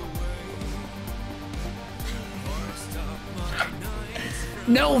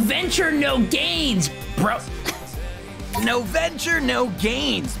 No venture, no gains, bro. No venture, no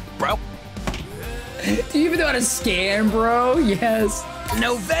gains, bro. Do you even know how to scan, bro? Yes.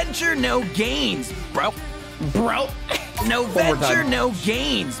 No venture, no gains, bro. Bro. No venture, no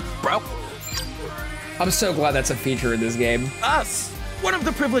gains, bro. I'm so glad that's a feature in this game. Us. One of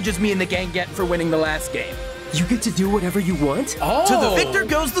the privileges me and the gang get for winning the last game. You get to do whatever you want? Oh. To the victor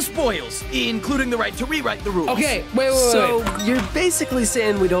goes the spoils, including the right to rewrite the rules. Okay, wait. So you're basically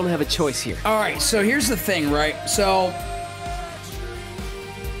saying we don't have a choice here. All right, so here's the thing, right? So,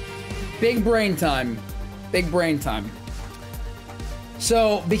 big brain time. Big brain time.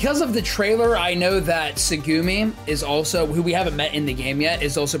 So, because of the trailer, I know that Segumi is also, who we haven't met in the game yet,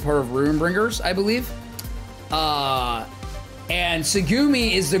 is also part of Ruinbringers, I believe. And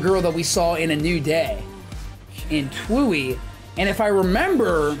Segumi is the girl that we saw in A New Day in TWEWY. And if I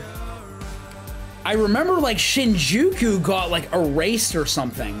remember like Shinjuku got like erased or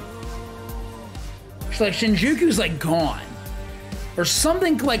something. Like Shinjuku's like gone. Or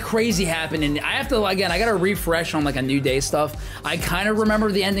something like crazy happened, and I have to, again, I gotta refresh on like A New Day stuff. I kind of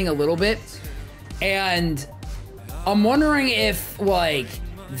remember the ending a little bit. And I'm wondering if like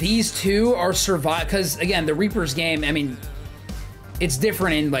these two are survive, because again, the Reaper's game, I mean, it's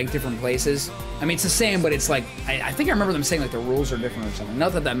different in like different places. I mean, it's the same, but it's like, I think I remember them saying like the rules are different or something.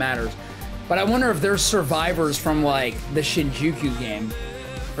 Not that that matters. But I wonder if there's survivors from like the Shinjuku game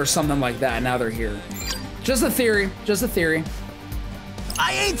or something like that. Now they're here. Just a theory, just a theory.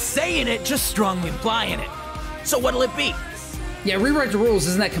 I ain't saying it, just strongly implying it. So what'll it be? Yeah, rewrite the rules.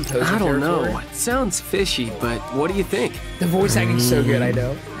 Isn't that composer I don't territory? know. It sounds fishy, but what do you think? The voice acting's so good, I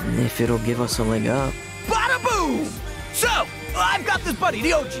know. If it'll give us a leg up. Bada boom! So, I've got this buddy,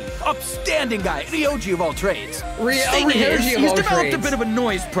 Ryoji. Upstanding guy, Ryoji of all trades. Ryoji of He's all developed trades. a bit of a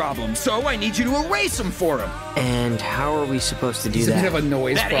noise problem, so I need you to erase him for him. And how are we supposed to do He's that? a bit of a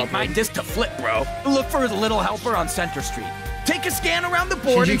noise That ain't my problem. disc to flip, bro. Look for his little helper on Center Street. Take a scan around the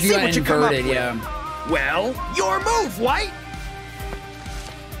board and Shinjuku see got what you come up inverted, with. yeah. Well, your move, White.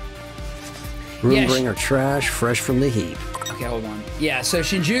 Roombringer trash, fresh from the heap. Okay, hold on. Yeah, so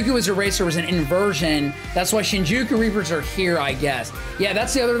Shinjuku as Eraser was an inversion. That's why Shinjuku Reapers are here, I guess. Yeah,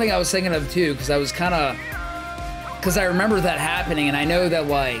 that's the other thing I was thinking of too, because I was kind of, because I remember that happening, and I know that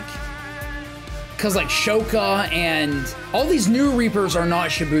like, because like Shoka and all these new Reapers are not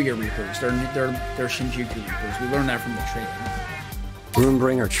Shibuya Reapers. They're Shinjuku Reapers. We learned that from the trailer.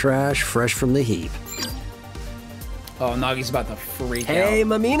 Roombringer trash, fresh from the heap. Oh, Nagi's about to freak Hey, out.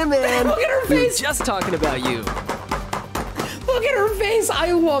 Mamina man! Look at her We were face! just talking about you. Look at her face!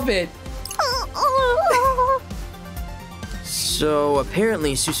 I love it! So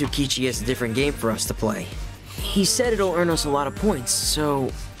apparently Susukichi has a different game for us to play. He said it'll earn us a lot of points,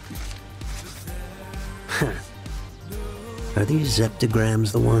 so... Are these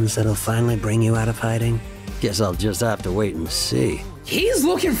zeptograms the ones that'll finally bring you out of hiding? Guess I'll just have to wait and see. He's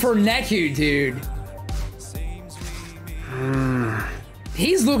looking for Neku, dude.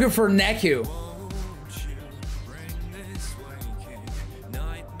 He's looking for Neku.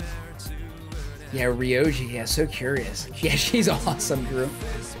 Yeah, Ryoji. Yeah, so curious. Yeah, she's awesome, Drew.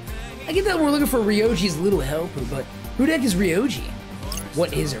 I get that we're looking for Ryoji's little helper, but who the heck is Ryoji?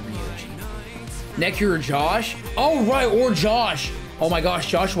 What is a Ryoji? Neku or Josh? Oh, right, or Josh. Oh my gosh,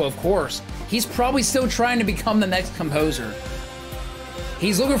 Joshua, of course. He's probably still trying to become the next composer.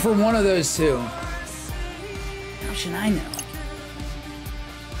 He's looking for one of those two. How should I know?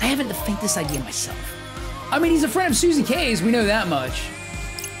 I haven't the faintest idea myself. I mean, he's a friend of Susie K's, we know that much.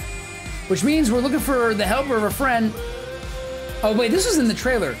 Which means we're looking for the helper of a friend. Oh wait, this was in the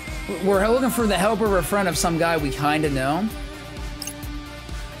trailer. We're looking for the helper of a friend of some guy we kinda know.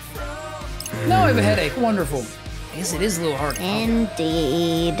 Now I have a headache, wonderful. I guess it is a little hard.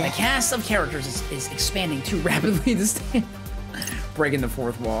 Indeed. The cast of characters is expanding too rapidly to stand. Breaking the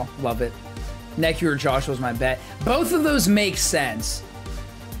fourth wall, love it. Neku or Joshua was my bet. Both of those make sense.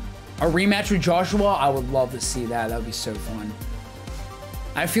 A rematch with Joshua, I would love to see that. That would be so fun.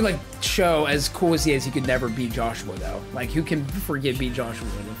 I feel like Sho, as cool as he is, he could never beat Joshua though. Like, who can forget beat Joshua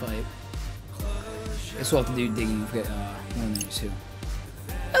in a fight? Guess we'll have to do digging. One of those two.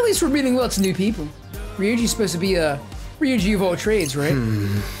 At least we're meeting lots of new people. Ryoji's supposed to be a Ryoji of all trades, right?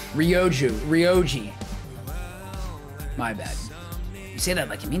 Ryoji. My bad. You say that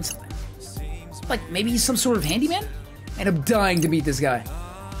like it means something. Like maybe he's some sort of handyman? And I'm dying to meet this guy.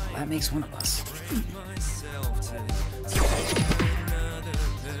 That makes one of us.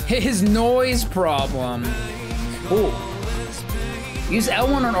 His noise problem. Ooh. Use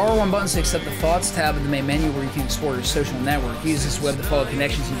L1 or R1 buttons to accept the Thoughts tab in the main menu where you can explore your social network. Use this web to follow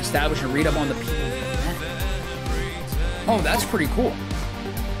connections you establish and read up on the people you've met. Oh, that's pretty cool.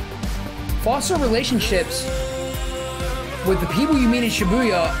 Foster relationships with the people you meet in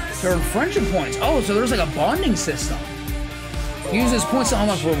Shibuya to earn friendship points. Oh, so there's like a bonding system. Use those points to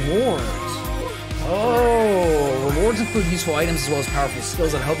unlock rewards. Oh, rewards include useful items as well as powerful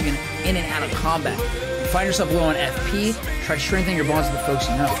skills that help you in and out of combat. If you find yourself low on FP, try strengthening your bonds with the folks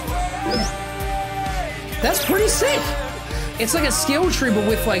you know. That's pretty sick. It's like a skill tree, but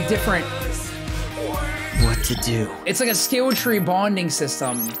with like different... What to do? It's like a skill tree bonding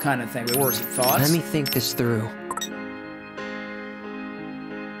system kind of thing. Wait, where's it? Thoughts? Let me think this through.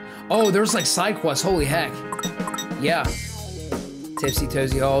 Oh, there's like side quests. Holy heck. Yeah. Tipsy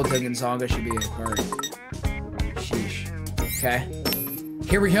Tozy Hall, Togen Sanga should be a card. Sheesh. Okay.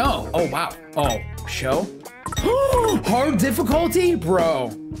 Here we go. Oh, wow. Oh, show? Hard difficulty?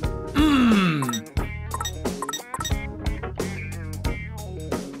 Bro.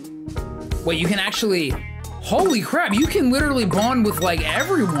 Wait, you can actually... Holy crap, you can literally bond with, like,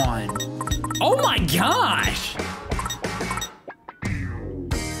 everyone. Oh my gosh.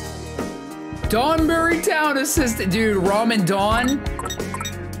 Dawnberry Town assistant. Dude, Ramen Dawn.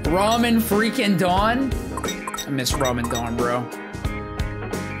 Ramen freaking Dawn. I miss Ramen Dawn, bro.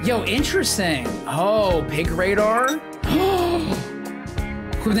 Yo, interesting. Oh, Pig Radar.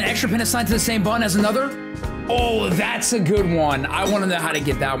 With an extra pin assigned to the same button as another. Oh, that's a good one. I want to know how to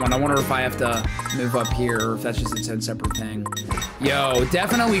get that one. I wonder if I have to move up here or if that's just its own separate thing. Yo,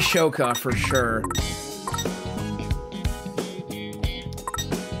 definitely Shoka for sure.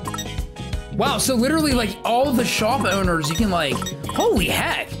 Wow, so literally like all the shop owners, you can like, holy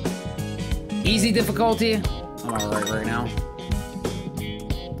heck. Easy difficulty. I'm all right now.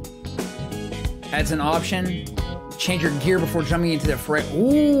 Adds an option. Change your gear before jumping into the fray.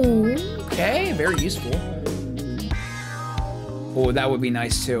 Ooh, okay, very useful. Oh, that would be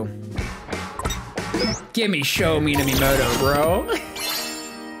nice too. Give me Show Minamimoto, bro.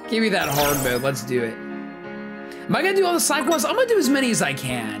 Give me that hard mode, let's do it. Am I gonna do all the side quests? I'm gonna do as many as I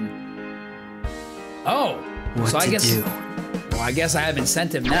can. Oh, what so I guess, well, I guess I have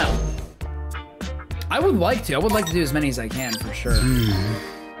incentive now. I would like to do as many as I can for sure.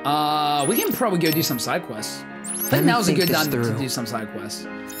 We can probably go do some side quests. I think now's a good time to do some side quests.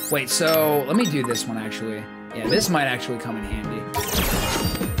 Wait, so let me do this one actually. Yeah, this might actually come in handy.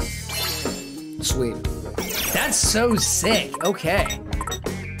 Sweet. That's so sick. Okay.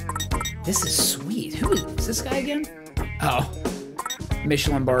 This is sweet. Who is this guy again? Oh,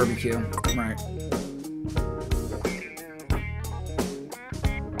 Michelin Barbecue. Right.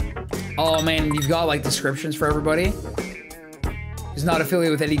 Oh man, you've got like descriptions for everybody. He's not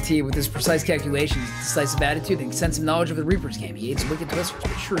affiliated with NET with his precise calculations, decisive attitude, and extensive knowledge of the Reaper's game. He hates wicked twisters,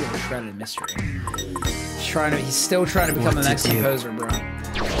 but sure to shredded mystery. He's still trying to become the next composer, bro.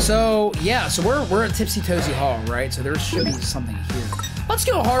 So yeah, so we're at Tipsy Tozy Hall, right? So there should be something here. Let's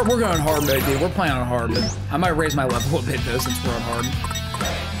go hard. We're going hard mode, dude. We're playing on hard mode. I might raise my level a bit though since we're on hard.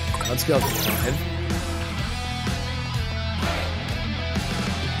 Let's go for 5.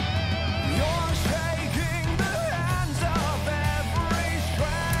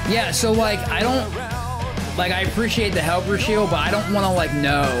 Yeah, so like I appreciate the helper shield, but I don't want to like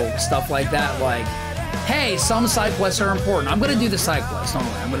know stuff like that. Like, hey, some side quests are important. I'm gonna do the side quests. Don't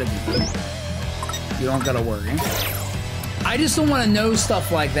worry, I'm gonna do them. You don't gotta worry. I just don't want to know stuff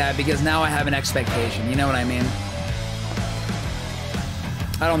like that because now I have an expectation. You know what I mean?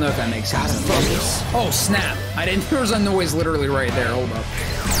 I don't know if that makes sense. Oh snap! I didn't. There was a noise literally right there. Hold up.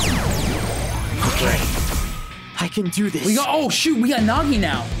 Okay, I can do this. We got. Oh shoot! We got Nagi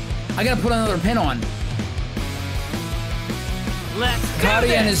now. I gotta put another pin on.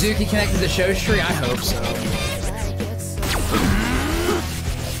 Kadia and Izuki connected to Show Tree? I hope so.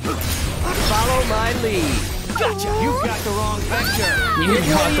 Follow my lead. Gotcha! You got the wrong vector. You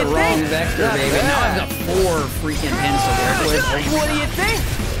got the wrong vector, baby. Now I've got 4 freaking pins to work with. What do you think?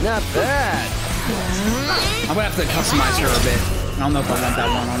 Not bad. I'm gonna have to customize her a bit. I don't know if I want that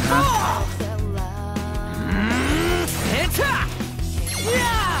one on her.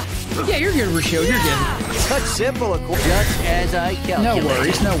 Yeah, you're good, Rashio. You're good. Such simple, just as I calculated. No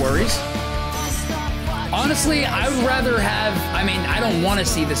worries, no worries. Honestly, I would rather have. I mean, I don't want to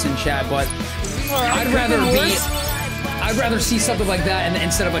see this in chat, but I'd rather see something like that and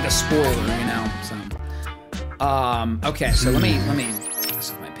instead of like a spoiler, you know. So, okay, so let me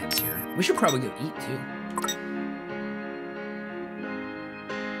mess with my pins here. We should probably go eat too.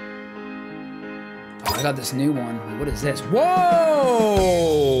 I got this new one. What is this? Whoa!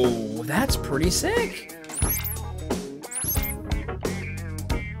 That's pretty sick.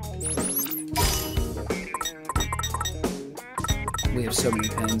 We have so many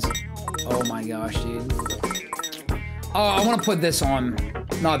pins. Oh my gosh, dude. Oh, I want to put this on.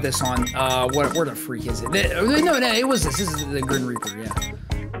 Not this on. Where the freak is it? No, it was this. This is the Grim Reaper, yeah.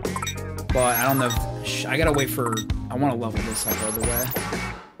 But I don't know if... I gotta wait for... I want to level this up all the way.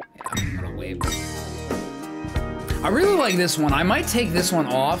 Yeah, I'm gonna wait. I really like this one. I might take this one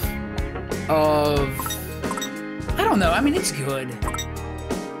off of... I don't know. I mean, it's good.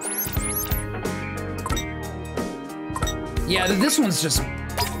 Yeah, this one's just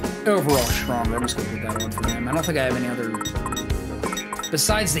overall stronger. I'm just gonna put that on for him. I don't think I have any other...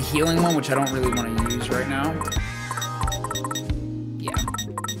 Besides the healing one, which I don't really want to use right now. Yeah.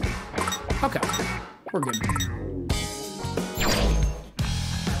 Okay. We're good.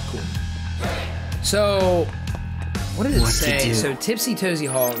 Cool. So, what did it say? So, Tipsy Toesy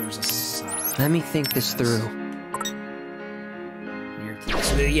Hall, there's a side. Let me think this through.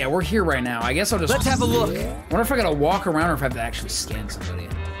 So, yeah, we're here right now. I guess I'll just... Let's have a look. I wonder if I gotta walk around or if I have to actually scan somebody.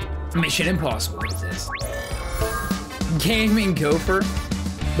 Mission Impossible, what is this? Gaming Gopher.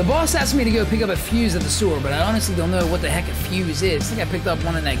 The boss asked me to go pick up a fuse at the store, but I honestly don't know what the heck a fuse is. I think I picked up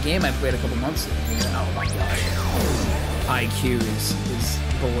one in that game I played a couple months ago. Oh my gosh. IQ is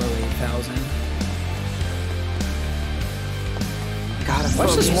below 8,000.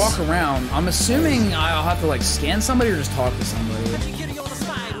 Let's just walk around. I'm assuming I'll have to like scan somebody or just talk to somebody.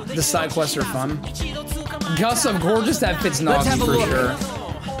 The side quests are fun. Gus of Gorgeous, that fits Nagi for sure.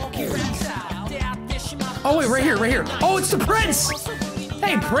 Oh wait, right here, right here. Oh, it's the Prince!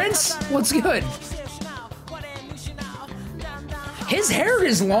 Hey, Prince, what's good? His hair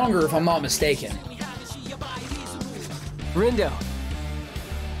is longer, if I'm not mistaken. Rindo.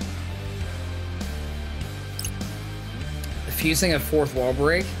 Fusing a fourth wall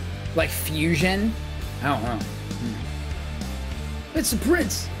break? Like fusion? I don't know. It's the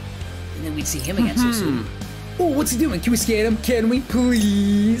Prince. And then we'd see him again so soon. Oh, what's he doing? Can we scan him? Can we,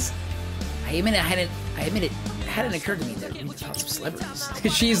 please? I admit it hadn't occurred to me that we talk to celebrities.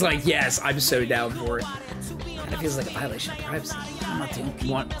 She's like, yes, I'm so down for it. Kind of feels like a violation of privacy.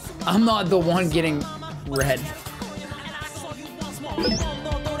 I'm not the one getting red.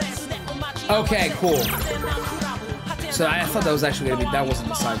 Okay, cool. So I thought that was actually gonna be, that wasn't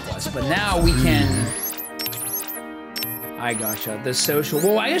the side quest, but now we can. I gotcha. The social.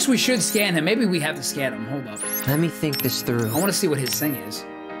 Well, I guess we should scan him. Maybe we have to scan him. Hold up. Let me think this through. I want to see what his thing is.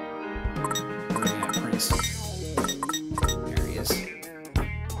 Prince. There he is.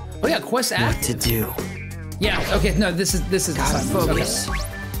 Oh yeah, quest active. What to do? Yeah. Okay. No, this is Gotta focus. Okay.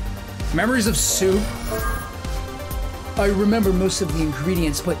 Memories of soup. I remember most of the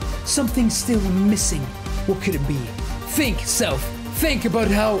ingredients, but something's still missing. What could it be? Think, self. Think about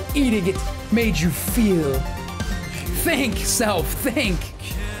how eating it made you feel. Think, self. Think.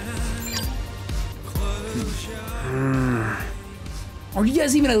 Are you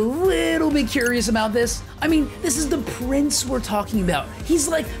guys even a little bit curious about this? I mean, this is the Prince we're talking about. He's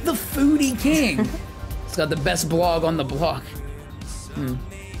like the foodie king. He's got the best blog on the block.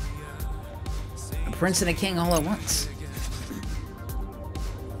 A prince and a king all at once.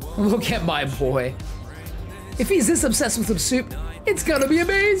 Look at my boy. If he's this obsessed with some soup, it's gonna be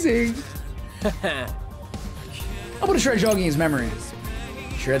amazing. I'm gonna try jogging his memory.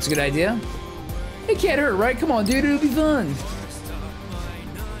 Sure that's a good idea? It can't hurt, right? Come on, dude, it'll be fun.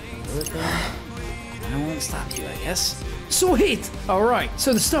 I won't stop you, I guess. Sweet! Alright,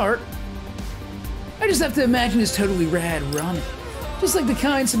 so to start, I just have to imagine this totally rad ramen. Just like the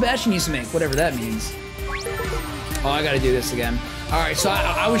kind Sebastian used to make, whatever that means. Oh, I gotta do this again. Alright, so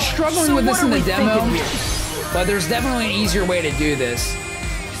I was struggling with this in the demo, but there's definitely an easier way to do this.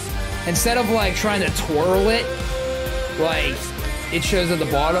 Instead of like trying to twirl it, like it shows at the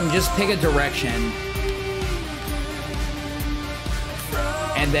bottom, just pick a direction.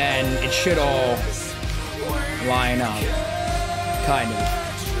 And then it should all line up. Kind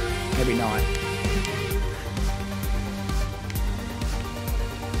of. Maybe not.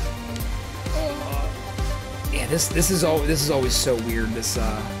 Yeah, this is always so weird, this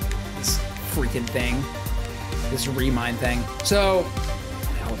freaking thing. This remind thing. So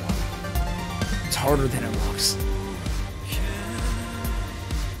hold on. It's harder than it looks.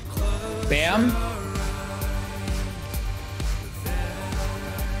 Bam.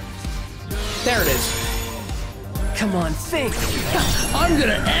 There it is. Come on, think. I'm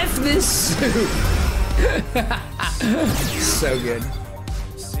gonna F this suit. So good.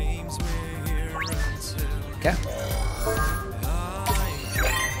 Okay.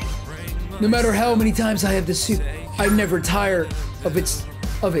 No matter how many times I have the soup, I never tire of it.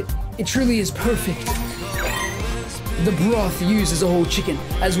 It truly is perfect. The broth uses a whole chicken,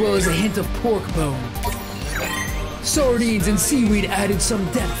 as well as a hint of pork bone. Sardines and seaweed added some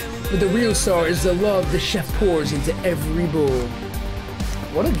depth, but the real star is the love the chef pours into every bowl.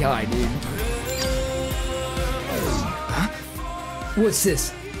 What a guy, dude. Huh? What's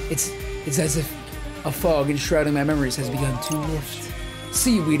this? It's as if a fog enshrouding my memories has begun to lift.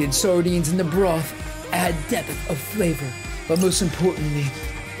 Seaweed and sardines in the broth add depth of flavor, but most importantly,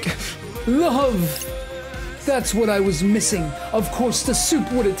 love. That's what I was missing. Of course, the soup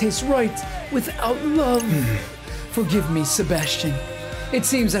wouldn't taste right without love. Forgive me, Sebastian. It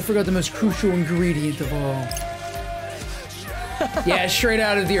seems I forgot the most crucial ingredient of all. Yeah, straight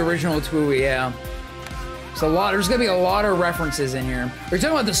out of the original TWEWY, yeah. There's gonna be a lot of references in here. Are you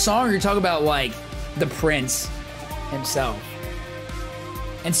talking about the song, or you're talking about, like, the prince himself?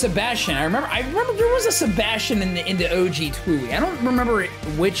 And Sebastian, I remember there was a Sebastian in the OG TWEWY. I don't remember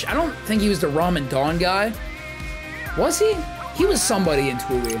which. I don't think he was the Ramen Dawn guy. Was he? He was somebody in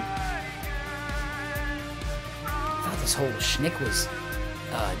TWEWY. I thought this whole schnick was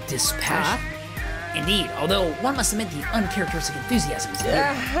dispassionate. Indeed, although one must admit the uncharacteristic enthusiasm is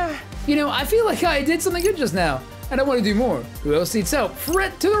good. You know, I feel like I did something good just now, and I want to do more. Who else needs help?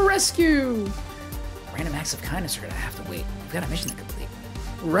 Fret to the rescue! Random acts of kindness are gonna have to wait. We've got a mission to complete.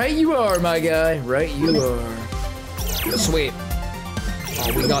 Right you are, my guy. Right you are. Sweet.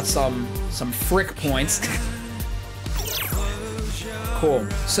 Oh, we got some frick points. Cool.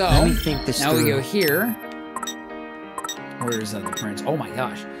 So, let me think this now through. we go here. Where is the prince? Oh my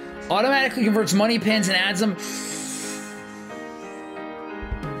gosh. Automatically converts money pins and adds them.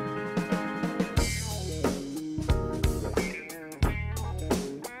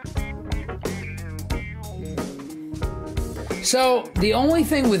 So, the only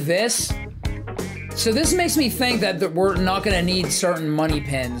thing with this, so this makes me think that we're not gonna need certain money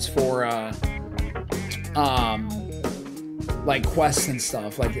pins for, like quests and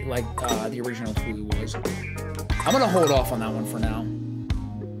stuff, like the original TWEWY was. I'm gonna hold off on that one for now.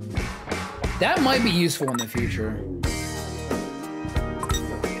 That might be useful in the future.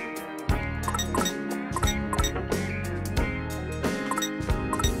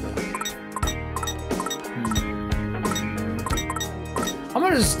 I'm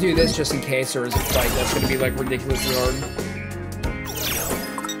gonna just do this just in case there is a fight that's gonna be like ridiculously hard.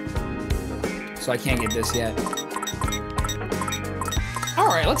 So I can't get this yet.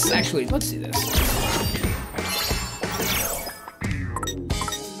 Alright, let's do this.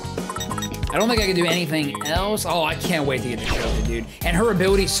 I don't think I can do anything else. Oh, I can't wait to get to Shogun, dude. And her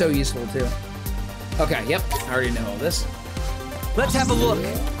ability's so useful, too. Okay, yep. I already know all this. Let's have a look.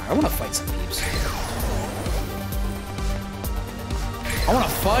 I want to fight some peeps. I want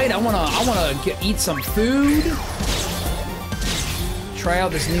to fight. I want to eat some food. Try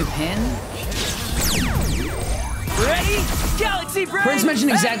out this new pin. Ready? Galaxy Brain! Prince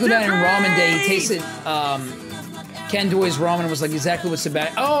mentioned exactly that in Ramen Day. He tasted, Ken Doy's ramen was like exactly what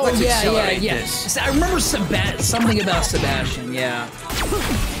Sebastian. Oh, yeah. I remember something about Sebastian, yeah.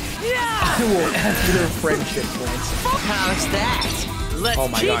 I will after their friendship points. How's that? Let's oh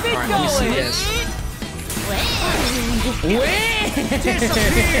my keep god, it alright, going. let me see this.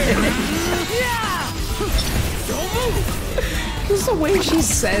 Disappear! Yeah! Don't move! Just the way she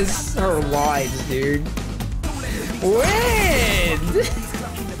says her lines, dude. Win!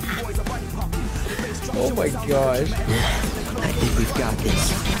 Oh my gosh. I think we've got this.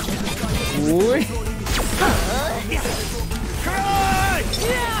 Win!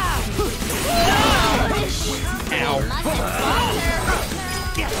 Ow.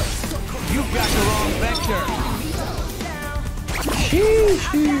 You got the wrong vector. Sheesh,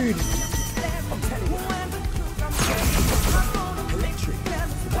 dude.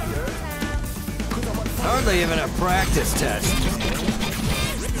 Hardly even a practice test.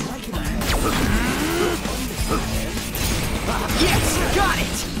 Yes, got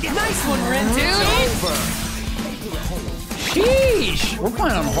it. Nice one, Ren. It's over. Sheesh. We're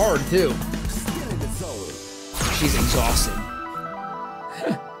playing on hard too. She's exhausted.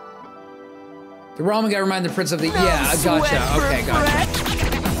 The ramen guy reminded the prince of the. No yeah, I gotcha. sweat for Okay, gotcha.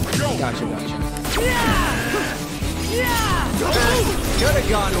 Gotcha. Could have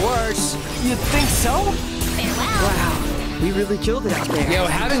gone worse. You think so? Wow, we really killed it out there. Yo,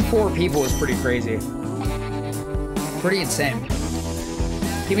 having 4 people is pretty crazy. Pretty insane.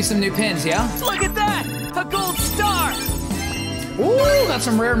 Give me some new pins, yeah? Look at that! A gold star! Ooh, got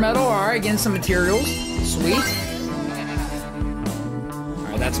some rare metal. All right, getting some materials. Sweet. All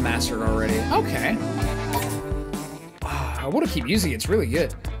right, that's mastered already. Okay. I want to keep using it. It's really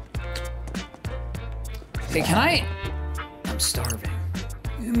good. Hey, can I? I'm starving.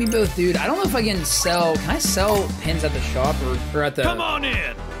 You and me both, dude. I don't know if I can sell. Can I sell pins at the shop or at the? Come on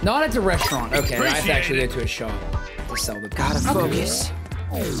in. Not at the restaurant. Okay, I have to actually go to a shop to sell the pins. Gotta focus.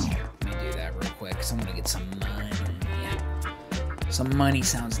 Let me do that real quick, cause I'm gonna get some money. Some money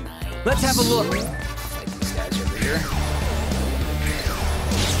sounds nice. Let's have a look. Like these guys over here.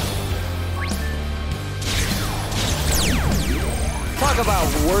 Talk about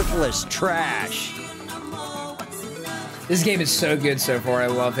worthless trash. This game is so good so far. I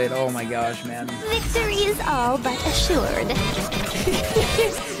love it. Oh my gosh, man. Victory is all but assured.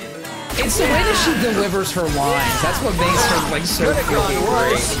 It's the way that she delivers her lines. That's what makes her like so freaking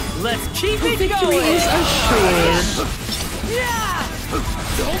great. Let's keep it Victory going. is assured.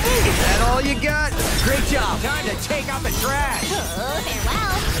 Is that all you got? Great job. Time to take out the trash.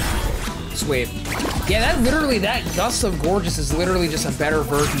 Farewell. Sweet. Yeah, that Gust of Gorgeous is literally just a better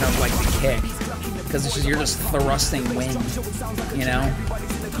version of like the kick. Because it's just, you're just thrusting wind, you know?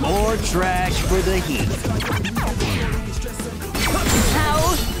 More trash for the heat.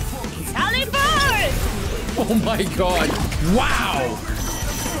 Oh my god. Wow!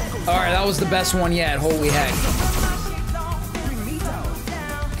 Alright, that was the best one yet. Holy heck.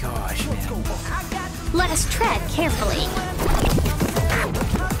 Gosh, man. Let us tread carefully.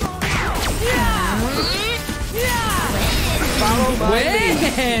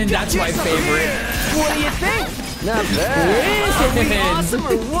 Win! That's my favorite. What do you think? Not bad. Are we awesome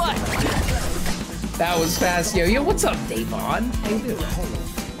or what? That was fast. Yo, what's up, Davon? How you doing?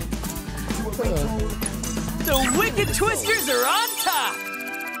 The Wicked Twisters are on top.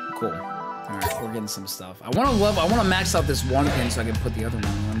 Cool. Alright, we're getting some stuff. I wanna max out this one pin so I can put the other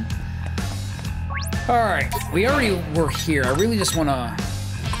one on. Alright, we already were here. I really just wanna...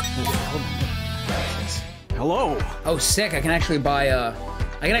 Hello. Oh, sick! I can actually buy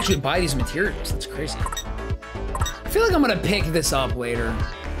these materials. That's crazy. I feel like I'm gonna pick this up later.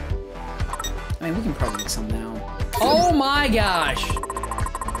 I mean, we can probably get some now. Oh my gosh!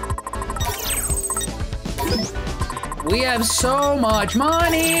 We have so much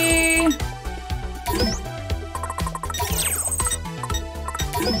money!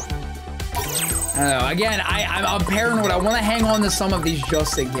 I don't know. Again, I'm paranoid. I want to hang on to some of these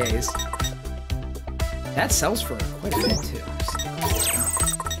just in case. That sells for quite a bit, too.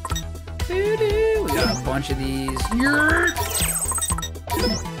 We got a bunch of these. Yeah.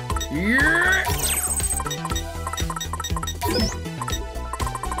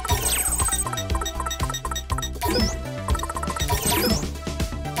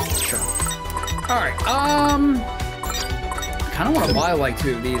 Sure. Alright, I kind of want to buy like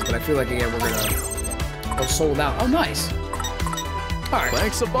 2 of these, but I feel like, again, we're gonna... Oh, sold out. Oh, nice. Alright.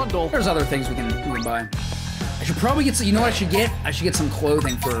 Thanks a bundle. There's other things we can buy. I should probably get some, you know what I should get? I should get some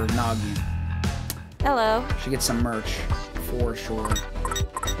clothing for Nagi. Hello. Should get some merch, for sure.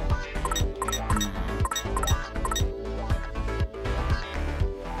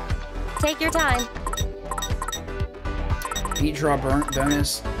 Take your time. Heat draw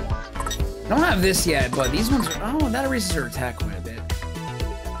bonus. I don't have this yet, but these ones are, oh, that erases her attack quite a bit.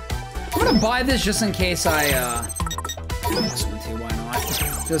 I'm gonna buy this just in case I, this one too, why not?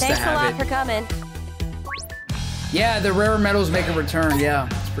 Just Thanks to have a lot it. for coming. Yeah, the rare metals make a return. Yeah,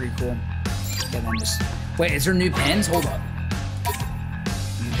 it's pretty cool. Yeah, then just wait. Is there new pins? Hold up.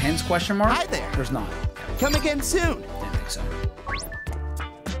 New pins? Question mark? Hi there. There's not. Come again soon. Didn't think so.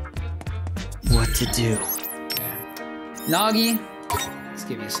 What to do? Okay. Nagi, let's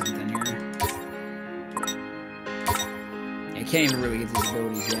give you something here. I can't even really get these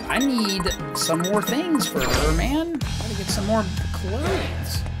abilities yet. I need some more things for her, man. Gotta get some more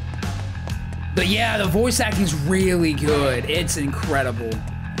clothes. But yeah, the voice acting's really good. It's incredible.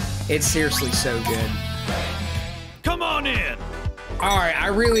 It's seriously so good. Come on in. All right, I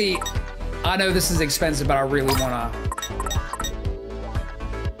know this is expensive, but I really wanna.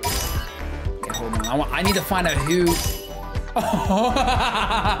 Okay, hold on. I need to find out who.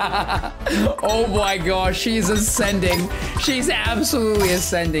 Oh my gosh, she's ascending. She's absolutely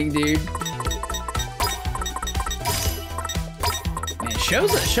ascending, dude.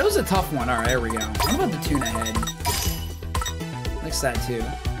 Show's a tough one. All right, there we go. What about the tuna head? Likes that too.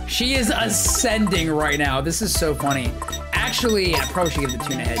 She is ascending right now. This is so funny. Actually, I probably should give the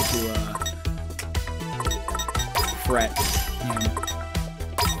tuna head to Fret. Yeah.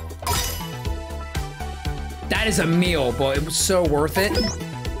 That is a meal, but it was so worth it.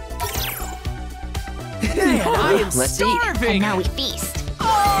 Man, I am starving. And now we feast.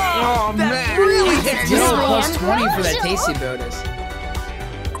 Oh man. Really Plus 20 for that tasty bonus.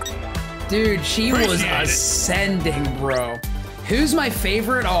 Dude, she was ascending, bro. Who's my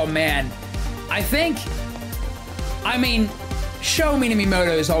favorite? Oh, man. I think I mean, Sho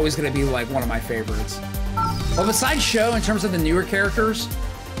Minamimoto is always gonna be like one of my favorites. Well, besides Sho, in terms of the newer characters,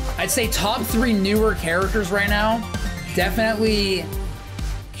 I'd say top 3 newer characters right now, definitely,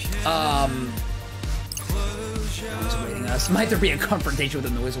 Noise awaiting us. Might there be a confrontation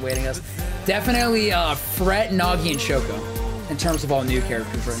with the noise awaiting us? Definitely, Fret, Nagi, and Shoko, in terms of all new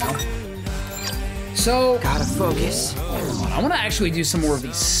characters right now. So, gotta focus. I want to actually do some more of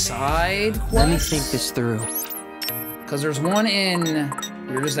these side quests. Let me think this through. Because there's one in...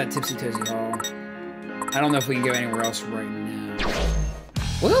 You're just at Tipsy Tozy Hall. I don't know if we can go anywhere else right now.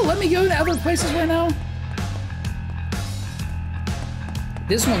 Will it let me go to other places right now?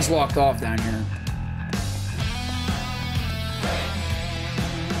 This one's locked off down here.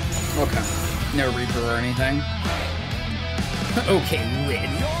 Okay. No Reaper or anything. Okay, lit.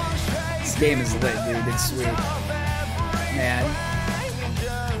 This game is lit, dude. It's sweet. Man.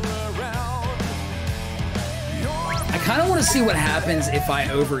 I kind of want to see what happens if I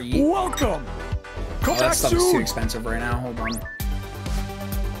overeat. Welcome! Oh, that stuff is too expensive right now. Hold on.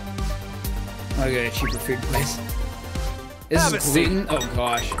 I'm gonna go to a cheaper food place. This is gluten. Oh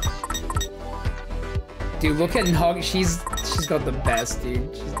gosh. Dude, look at Nagi. She's got the best,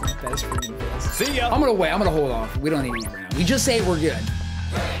 dude. She's the best freaking best. See ya. I'm gonna wait. I'm gonna hold off. We don't need to eat right now. We just ate. We're good.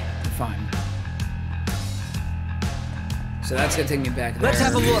 We're fine. So that's gonna take me back there. Let's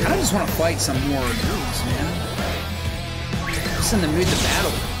have a look. I just want to fight some more dudes, man. Just in the mood to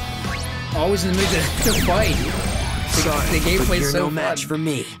battle. Always in the mood to fight. Sorry, the gameplay's but you're so no match for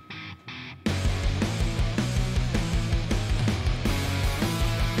me.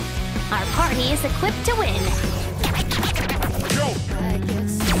 Our party is equipped to win.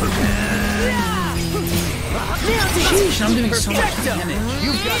 Sheesh, I'm doing so much damage.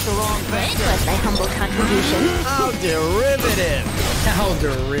 You've got the wrong It was my humble contribution. How derivative! How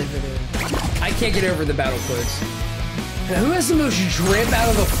derivative. I can't get over the battle quotes. Who has the most drip out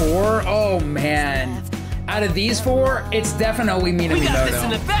of the 4? Oh man. Out of these 4, it's definitely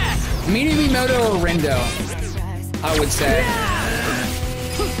Minamimoto. Minamimoto or Rindo, I would say.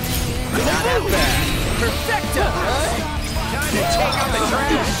 Not that bad. Perfecto! Time to take out the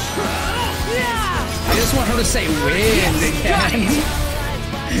trash! I just want her to say wind again.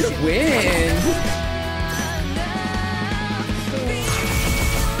 Wind.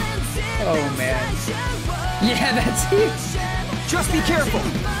 Oh man. Yeah, that's it. Just be careful!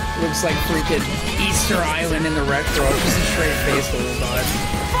 Looks like freaking Easter Island in the retro. Just a straight face little bud.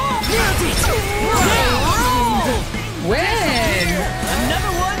 Win!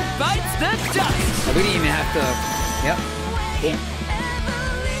 Another one bites the dust! We didn't even have to. Yep. Cool.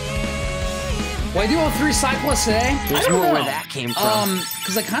 Will I do all 3 side quests today? There's more where that came from.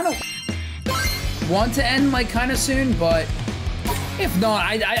 Because I kind of want to end like kind of soon, but if not,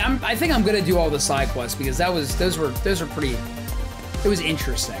 I think I'm gonna do all the side quests because those were pretty. It was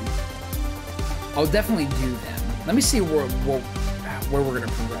interesting. I'll definitely do them. Let me see where we're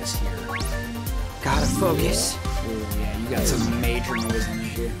gonna progress here. Gotta focus. Ooh, yeah, you got some major noise on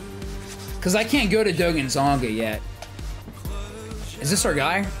you. Because I can't go to Dogonzonga yet. Is this our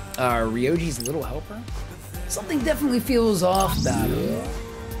guy? Ryoji's little helper? Something definitely feels off about him.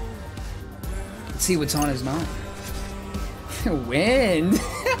 Let's see what's on his mind. Wind.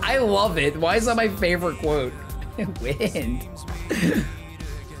 I love it. Why is that my favorite quote? Wind.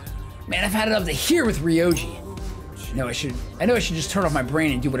 Man, I've had it up to here with Ryoji. I know I should just turn off my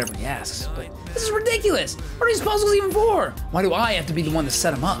brain and do whatever he asks, but this is ridiculous. What are these puzzles even for? Why do I have to be the one to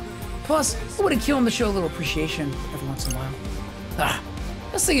set him up? Plus, it wouldn't kill him to show a little appreciation every once in a while.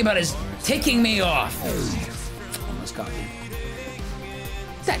 Let's think about his taking me off. Almost got me.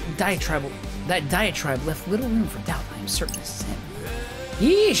 That diatribe left little room for doubt. I am certain this is him.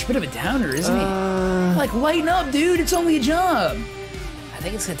 Yeesh, bit of a downer, isn't he? Like, lighten up, dude. It's only a job. I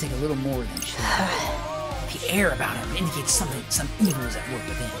think it's gonna take a little more than just. The air about him indicates some evil is at work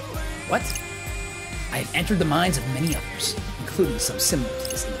within. What? I have entered the minds of many others, including some similar to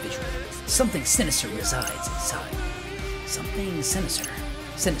this individual. Something sinister resides inside. Something sinister.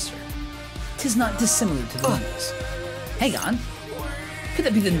 Sinister. 'Tis not dissimilar to the noise. Hang on. Could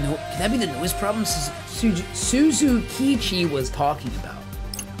that be the noise problem Suzukichi was talking about?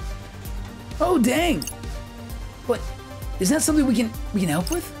 Oh dang! But is that something we can help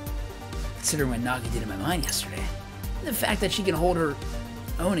with? Considering what Nagi did in my mind yesterday, and the fact that she can hold her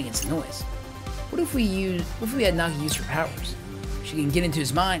own against the noise. What if we had Nagi use her powers? She can get into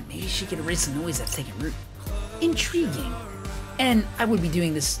his mind. Maybe she can erase the noise that's taking root. Intriguing. And I would be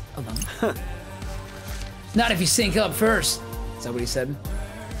doing this alone. Not if you sync up first. Is that what he said?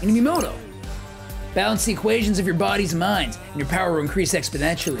 Minamimoto. Balance the equations of your bodies and minds, and your power will increase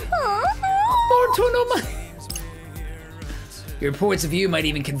exponentially. Lord Tonomai. Your points of view might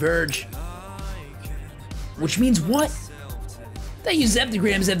even converge. Which means what? That use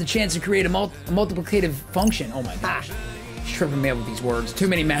zeptograms have the chance to create a multiplicative function. Oh my gosh. He's tripping me up with these words. Too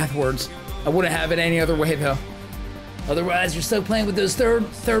many math words. I wouldn't have it any other way though. Otherwise, you're stuck playing with those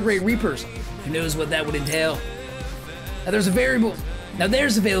third-rate Reapers. Who knows what that would entail? Now there's a variable. Now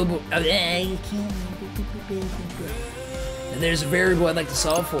there's a variable I'd like to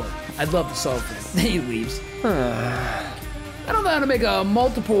solve for. I'd love to solve for it. Then he leaves. I don't know how to make a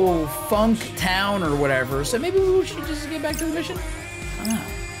multiple funk town or whatever, so maybe we should just get back to the mission? I don't know.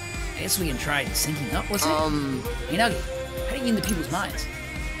 I guess we can try syncing up, what's it? Hey Nagi, how do you get into people's minds?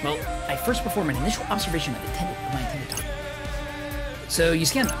 Well, I first perform an initial observation of my intended target. So you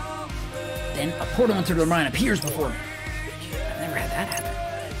scan them. Then a portal into their mind appears before me. I've never had that happen.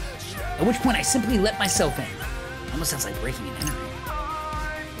 At which point I simply let myself in. Almost sounds like breaking and entering.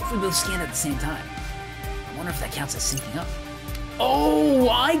 What if we both scan at the same time? I wonder if that counts as syncing up. Oh,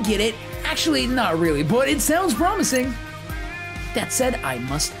 I get it. Actually, not really, but it sounds promising. That said, I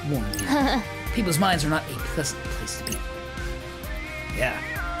must warn you. People's minds are not a pleasant place to be. Yeah,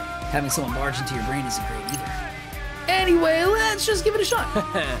 having someone barge into your brain isn't great either. Anyway, let's just give it a shot.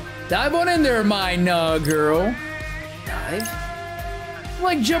 Dive on in there, my girl. Dive?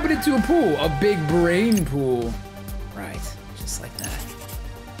 Like jumping into a pool, a big brain pool. Right, just like that.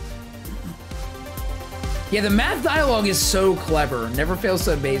 Yeah, the math dialogue is so clever. Never fails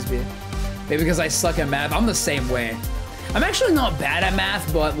to amaze me. Maybe because I suck at math. I'm the same way. I'm actually not bad at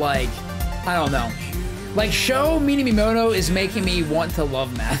math, but like, I don't know. Like, Sho Minamimoto is making me want to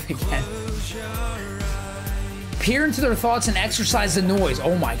love math again. Peer into their thoughts and exercise the noise.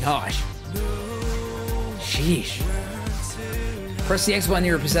 Oh my gosh. Sheesh. Press the X button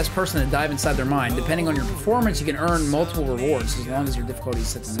near a possessed person to dive inside their mind. Depending on your performance, you can earn multiple rewards as long as your difficulty is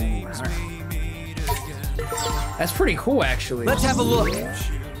set to normal. All right. That's pretty cool, actually. Let's have a look.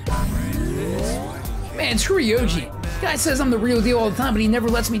 Man, screw Yoji. Guy says I'm the real deal all the time, but he never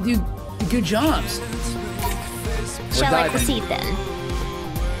lets me do the good jobs. Shall I proceed then?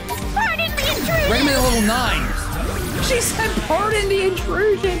 Pardon the intrusion! Bring him in at level 9. She said pardon the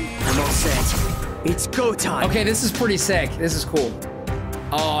intrusion. I'm all set. It's go time. Okay, this is pretty sick. This is cool.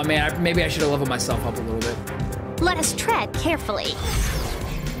 Oh man, maybe I should have leveled myself up a little bit. Let us tread carefully.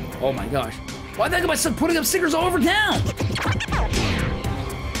 Oh my gosh. Why think of myself putting up stickers all over town?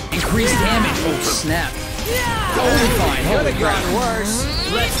 Increased damage. Oh snap. Totally fine. Holy crap. Worse.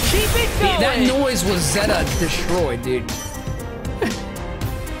 Let's keep it going. That noise was Zeta destroyed, dude.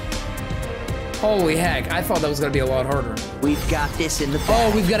 Holy heck, I thought that was gonna be a lot harder. We've got this in the bag.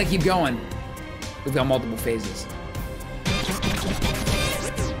 Oh, we've gotta keep going. We've got multiple phases.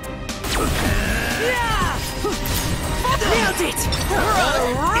 Nailed it! We're on a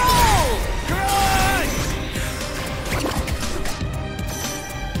roll!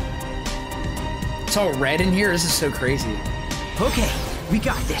 It's all red in here. This is so crazy. Okay, we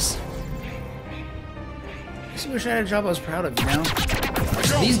got this. I just wish I had a job I was proud of, you know?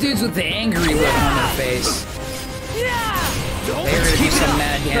 These dudes with the angry look on their face. They're gonna do some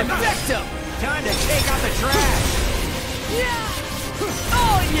mad damage. Time to take out the trash!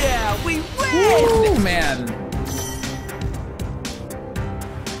 Oh yeah, we win! Ooh, man.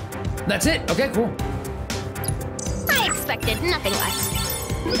 That's it? Okay, cool. I expected nothing less.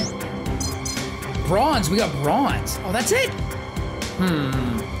 Bronze, we got bronze. Oh, that's it?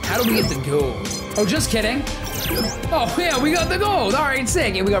 How do we get the gold? Oh, just kidding. Oh, yeah, we got the gold. All right,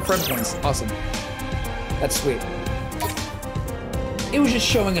 sick. And we got friend points. Awesome. That's sweet. It was just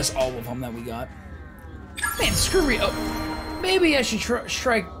showing us all of them that we got. Man, screw Ryo. Oh, maybe I should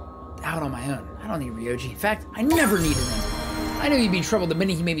strike out on my own. I don't need Ryoji. In fact, I never needed him. I knew he'd be in trouble the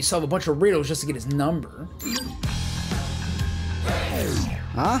minute he made me solve a bunch of riddles just to get his number.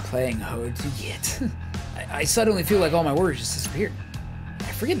 Huh? Playing hard to get. I suddenly feel like all my worries just disappeared.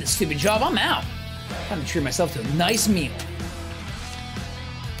 I forget this stupid job, I'm out. Time to treat myself to a nice meal.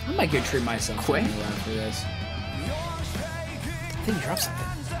 I might go treat myself to a meal after this. I think he dropped something.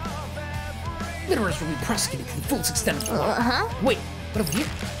 Litterers will be prosecuted to the fullest extent of the law. Wait, what over here?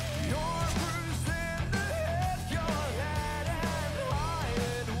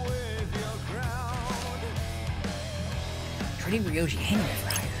 Trading Ryoji handyman for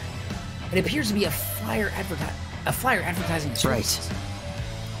hire. It appears to be a flyer advertising service. Right.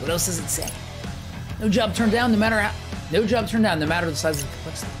 What else does it say? No job turned down, no matter the size of the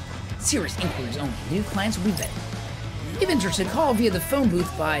complexity. Serious inquiries only. New clients will be vetted. If interested, call via the phone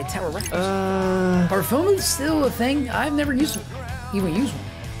booth by Tower Records. Are phone booths still a thing? I've never used one. Even used one.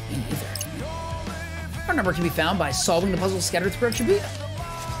 Me neither. Our number can be found by solving the puzzle scattered throughout Shibuya.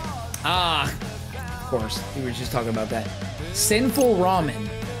 Ah, of course. We were just talking about that. Sinful Ramen,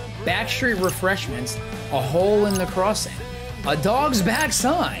 Backstreet Refreshments, A Hole in the Crossing, A Dog's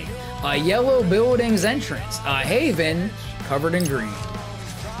Backside, A Yellow Building's Entrance, A Haven Covered in Green.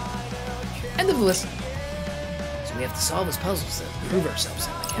 End of the list. So we have to solve these puzzles to prove ourselves,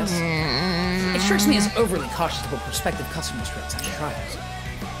 I guess. It strikes me as overly cautious to put prospective customers' threats on trials.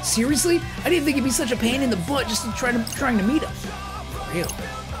 Seriously? I didn't think it'd be such a pain in the butt just to trying to meet him. For real.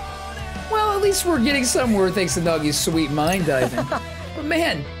 Well, at least we're getting somewhere thanks to Nagi's sweet mind diving. But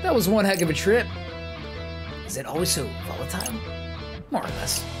man, that was one heck of a trip. Is it always so volatile? More or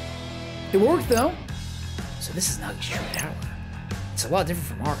less. It worked though. So this is Nagi's true power. It's a lot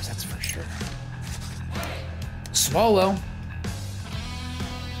different from ours, that's for sure. Swallow.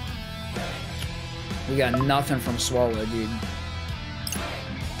 We got nothing from Swallow, dude.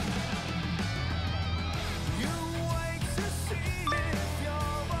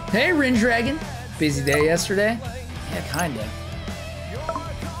 Hey, Rin Dragon. Busy day yesterday? Yeah, kinda.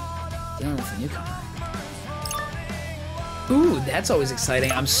 Dealing with a newcomer. Ooh, that's always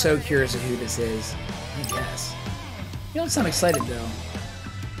exciting. I'm so curious of who this is. I guess. You don't sound excited, though.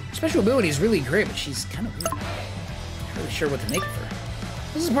 Her special ability is really great, but she's kind of weird. Not really sure what to make of her.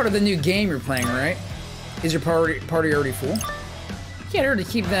 This is part of the new game you're playing, right? Is your party already full? You can't hurt to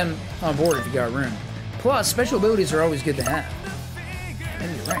keep them on board if you got room. Plus, special abilities are always good to have.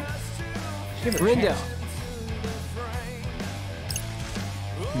 Maybe you're right. Give her a Rindo. chance.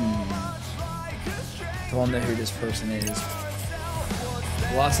 Don't know who this person is.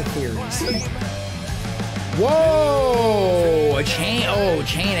 Lots of theories. Whoa! A chain. Oh,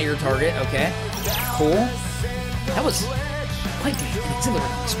 chain at your target. Okay. Cool. That was quite an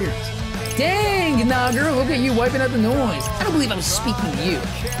exhilarating experience. Dang, Nagger, look at you wiping out the noise. I don't believe I was speaking to you.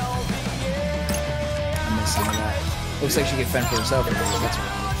 I'm missing that. Looks like she can fend for herself. That's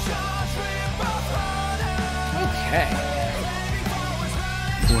right. Okay.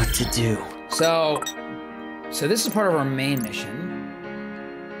 What to do? So this is part of our main mission.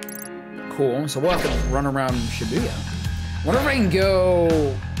 Cool. So we'll have to run around Shibuya. Wonder if I can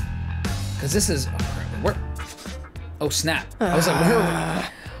go, because this is where. Oh snap! I was like,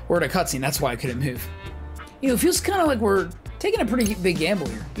 we're at a cutscene. That's why I couldn't move. You know, it feels kind of like we're taking a pretty big gamble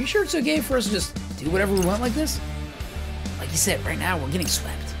here. You sure it's okay for us to just do whatever we want like this? Like you said, right now we're getting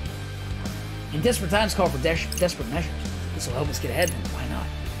swept. And desperate times call for desperate measures. This will help us get ahead, then why not?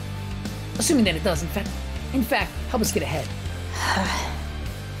 Assuming that it does, in fact, help us get ahead.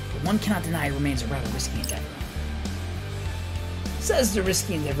 But one cannot deny it remains a rather risky endeavor. Says the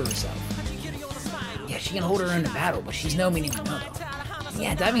risky endeavor herself. Yeah, she can hold her own in battle, but she's no meaning to know.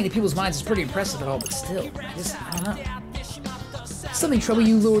 Yeah, diving into people's minds is pretty impressive at all, but still, I don't know. Something trouble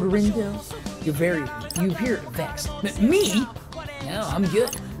you, Lord Rindo? You appear vexed. Me? No, I'm good.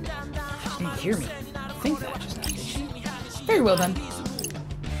 She didn't hear me. I think that just now, did she? Very well then.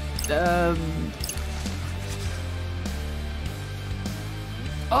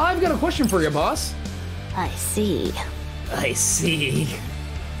 I've got a question for you, boss. I see. I see.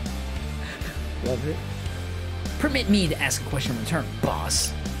 Love it. Permit me to ask a question in return,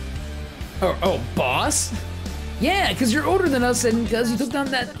 boss. Oh, boss? Yeah, because you're older than us and because you took down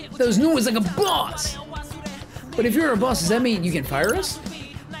those noise like a boss. But if you're a boss, does that mean you can fire us?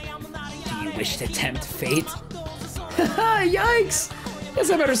 Do you wish to tempt fate? Yikes! Guess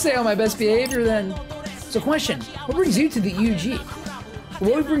I better stay on my best behavior then. So question, what brings you to the UG?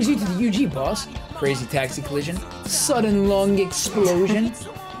 What brings you to the UG, boss? Crazy taxi collision? Sudden lung explosion?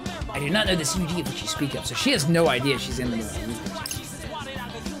 I do not know this UG of which you speak of, so she has no idea she's in the movie.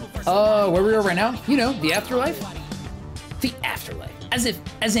 Where we are right now? You know, the afterlife? The afterlife. As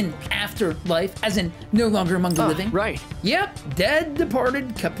in afterlife, as in no longer among the living? Right. Yep, dead,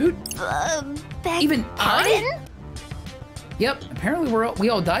 departed, kaput. Beg Even pardon? Yep, apparently we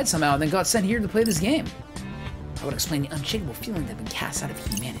all died somehow and then got sent here to play this game. I would explain the unshakable feeling that had been cast out of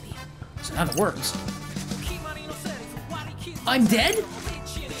humanity. So in other words, I'm dead?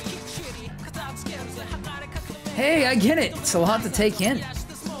 Hey, I get it. It's a lot to take in.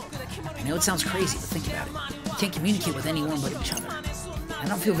 I know it sounds crazy, but think about it. We can't communicate with anyone but each other. I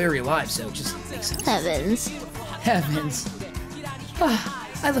don't feel very alive, so it just makes sense. Heavens.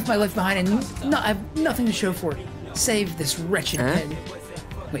 I left my life behind and I have nothing to show for it. Save this wretched pen.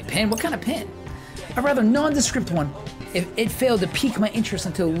 Wait, pen? What kind of pen? A rather nondescript one. If it failed to pique my interest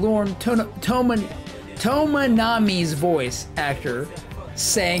until Lorne Tomanami's voice actor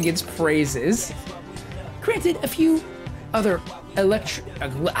sang its praises. Granted, a few other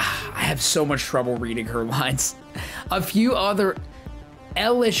I have so much trouble reading her lines. A few other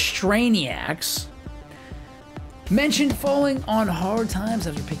Elistraniacs mentioned falling on hard times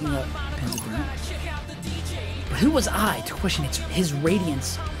after picking up pens of their own. But who was I to question his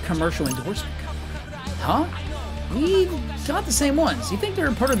Radiance commercial endorsement? Huh? We got the same ones. You think they're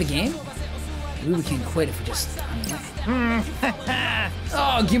a part of the game? Maybe we can't quit if we just...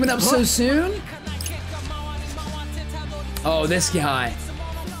 Oh, giving up so soon? Oh, this guy.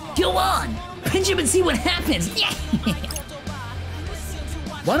 Go on! Pinch him and see what happens! Yeah!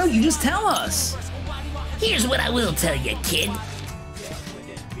 Why don't you just tell us? Here's what I will tell you, kid.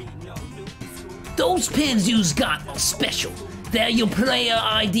 Those pins you's got are special. They're your player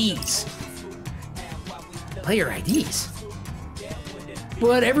IDs. Player IDs?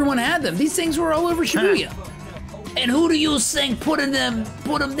 But everyone had them. These things were all over Shibuya. And who do you think put them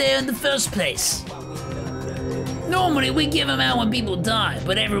there in the first place? Normally we give them out when people die,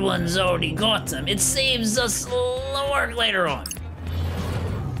 but everyone's already got them. It saves us a lot of work later on.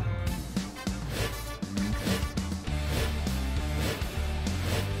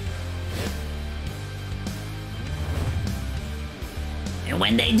 And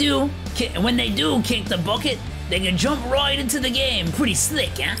when they do kick the bucket, they can jump right into the game. Pretty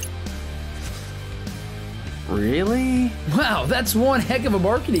slick, huh? Really? Wow, that's one heck of a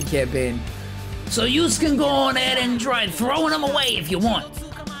marketing campaign. So you can go on ahead and try throwing them away if you want.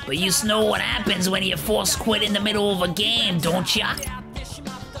 But you know what happens when you force quit in the middle of a game, don't ya?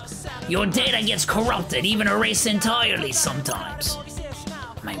 Your data gets corrupted, even erased entirely sometimes.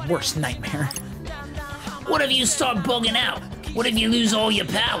 My worst nightmare. What if you start bugging out? What if you lose all your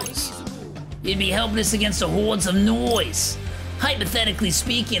powers? You'd be helpless against the hordes of noise. Hypothetically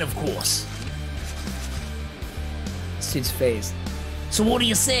speaking, of course. This dude's phased. So what do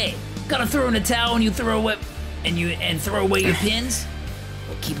you say? Gotta throw in a towel and you throw away throw away your pins?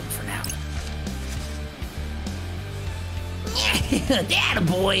 We'll keep them for now. Yeah, that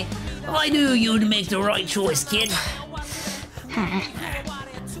boy. I knew you'd make the right choice, kid.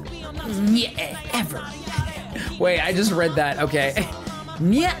 Yeah, ever. Wait, I just read that. Okay.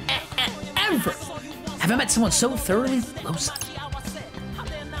 Yeah, ever. Have I met someone so thoroughly close?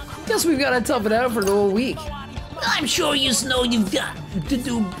 Guess we've got to tough it out for the whole week. I'm sure you know you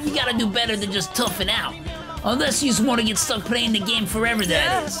gotta do better than just toughing out. Unless you just want to get stuck playing the game forever,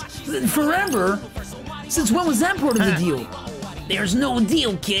 that is. Forever? Since when was that part of the deal? There's no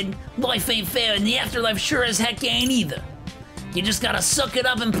deal, kid. Life ain't fair, and the afterlife sure as heck ain't either. You just gotta suck it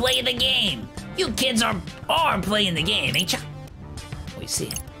up and play the game. You kids are playing the game, ain't ya? What you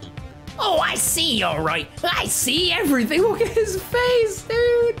see? Oh, I see, all right. I see everything. Look at his face,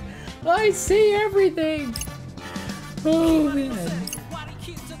 dude. I see everything. Oh, man.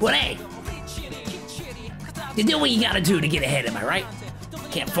 But hey, you do what you gotta do to get ahead, am I right?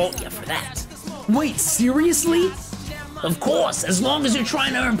 Can't fault you for that. Wait, seriously? Of course, as long as you're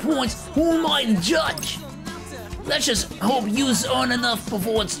trying to earn points, who am I to judge? Let's just hope you earn enough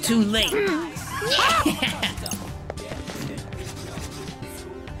before it's too late.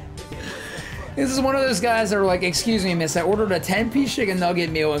 This is one of those guys that are like, excuse me, miss, I ordered a 10-piece chicken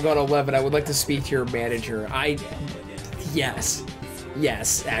nugget meal and got 11. I would like to speak to your manager. Yes.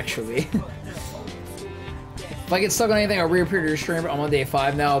 Yes, actually. If I get stuck on anything, I'll reappear to your stream. I'm on day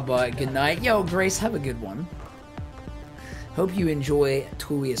 5 now, but good night. Yo, Grace, have a good one. Hope you enjoy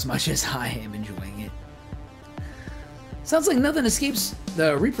TWEWY as much as I am enjoying it. Sounds like nothing escapes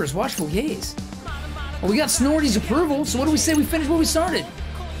the Reaper's watchful gaze. Well, we got Snorty's approval, so what do we say we finish what we started?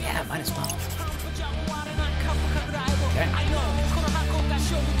 Yeah, might as well. Okay.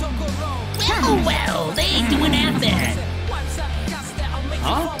 Well, they ain't doing that bad.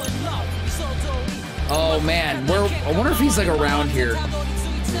 Huh? Oh man, I wonder if he's like around here.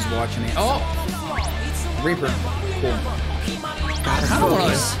 He's watching me. Oh! Reaper. Cool. God, I kind of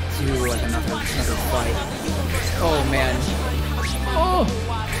want to do like another fight. Oh man. Oh!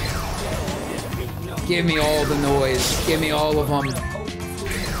 Give me all the noise. Give me all of them.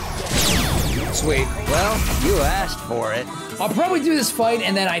 Sweet. Well, you asked for it. I'll probably do this fight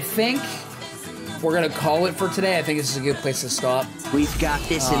and then I think we're gonna call it for today. I think this is a good place to stop. We've got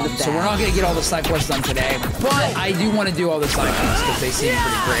this in the bag. So we're not gonna get all the side quests done today, but I do want to do all the side quests because they seem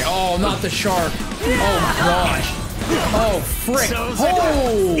pretty great. Oh, not the shark. Oh my gosh. Oh, frick.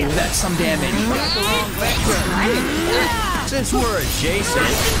 Oh, that's some damage. Since we're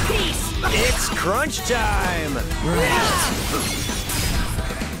adjacent, it's crunch time.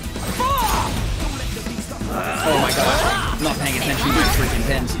 Oh my gosh. I'm not paying attention to my freaking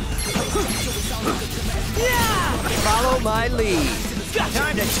pins. Follow my lead.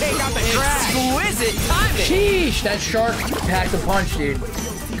 Time to take out the trash. Exquisite timing. Sheesh, that shark packed a punch, dude.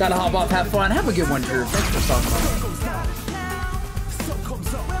 Gotta hop off, have fun. Have a good one, Drew. Thanks for stopping by.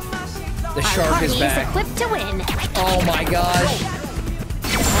 The shark is back. Equipped to win. Oh my gosh.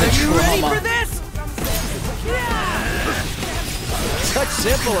 Are you ready for this? Yeah.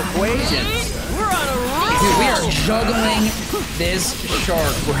 Such simple equations. We're on a roll. Dude, we are juggling this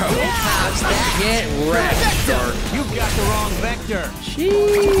shark, bro. Get wrecked, shark. You've got the wrong vector.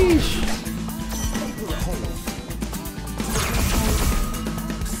 Sheesh.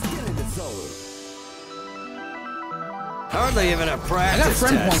 Hardly even a I got practice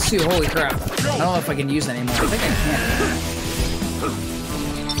friend test. points too, holy crap. I don't know if I can use anymore. I think I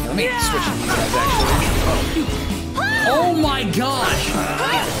can. Let me switch to these guys, actually. Oh my gosh!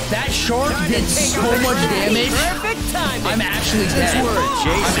 That shark did so much damage. I'm actually dead.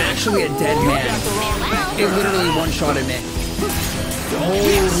 I'm actually a dead man. It literally one-shotted me.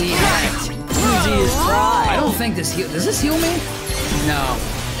 Holy heck. Easy as pie. I don't think this heal. Does this heal me? No.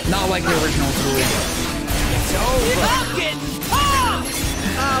 Not like the original TWEWY.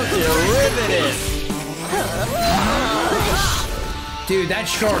 How derivative. Dude, that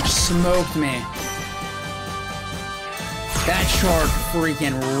shark smoked me. That shark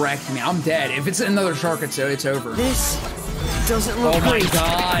freaking wrecked me. I'm dead. If it's another shark, it's over. This doesn't look Oh my great.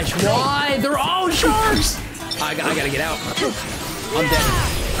 gosh, why? They're all sharks! I gotta get out. I'm dead.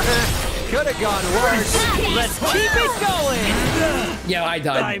 Could have gone worse. Let's keep it going. Yeah, I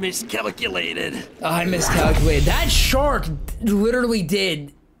died. I miscalculated. I miscalculated. That shark literally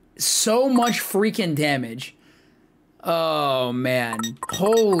did so much freaking damage. Oh, man.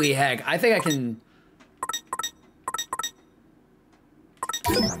 Holy heck. I think I can...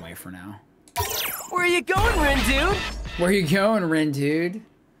 run away for now. Where are you going, Rin Dude? Where you going, Rin Dude?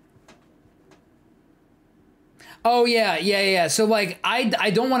 Oh, yeah. So, like,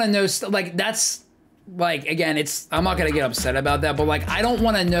 I don't want to know... like, that's... like, again, it's... I'm not gonna get upset about that, but, like, I don't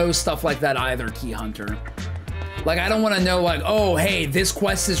want to know stuff like that either, Key Hunter. Like, I don't want to know, like, oh, hey, this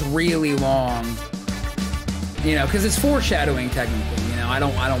quest is really long. You know, because it's foreshadowing, technically, you know? I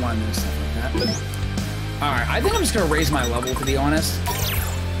don't want to know stuff like that. Alright, I think I'm just gonna raise my level, to be honest.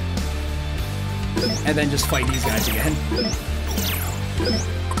 And then just fight these guys again.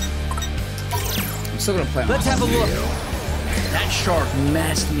 I'm still gonna play on. Let's have a look. That shark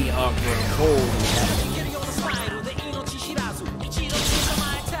messed me up, bro. Holy shit.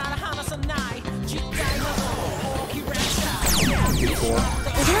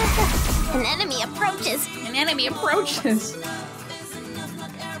 An enemy approaches. An enemy approaches.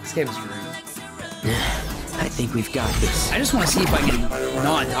 This game is great. I think we've got this. I just want to see if I can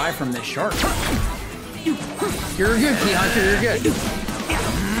not die from this shark. You're good, Key Hunter. You're good.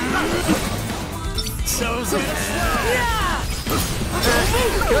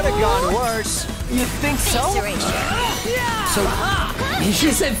 Could have gone worse. You think so? So, you should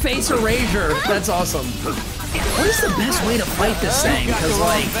have said face erasure. That's awesome. What is the best way to fight this thing? Because,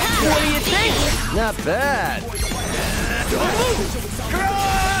 like, What do you think? Not bad.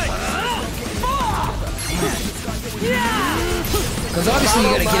 because obviously you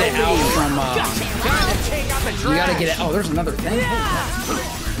gotta get it out from, you gotta get it, oh, there's another thing.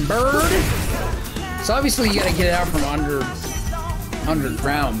 Bird. So obviously you gotta get it out from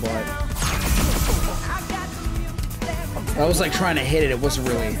underground, but I was like trying to hit it. It wasn't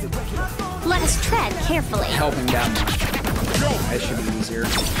really Let us tread carefully. helping that much. That should be easier.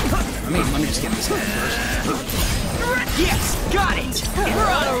 Let me just get this guy first. Yes, got it.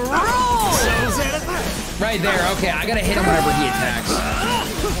 We're on a roll. Right there. Okay, I gotta hit him whenever he attacks.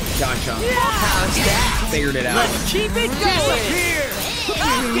 Gotcha. How's that? Figured it out. Let's keep it going.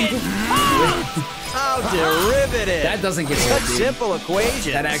 How derivative. That doesn't get Such old, dude. simple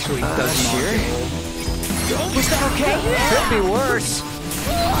equation. That actually does not get old. Was that okay? Could be worse.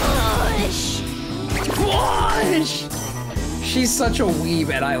 Squash! She's such a weeb,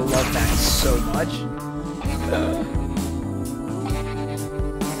 and I love that so much.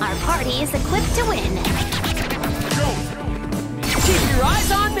 Our party is equipped to win. Keep your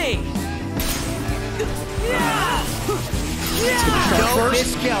eyes on me. Don't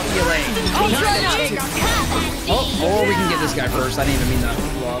miscalculate. I'll try not to. Oh, or we can get this guy first. I didn't even mean that.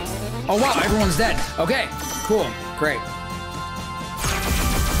 Oh wow, everyone's dead. Okay, cool, great.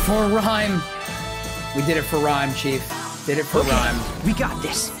 For Rhyme. We did it for Rhyme, Chief. Did it for Rhyme. We got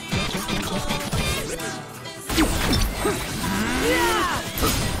this.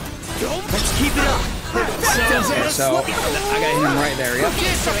 Let's keep it up. So, I got him right there, yep.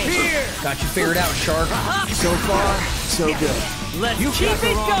 Got you figured out, Shark. So far, so good. Let's keep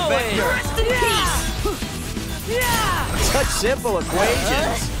it going. Rest in peace. Such simple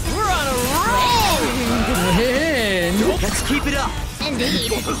equations. We're on a roll. Let's keep it up.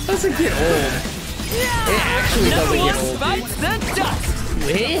 Indeed. Doesn't get old. It actually doesn't get old, Bites the dust.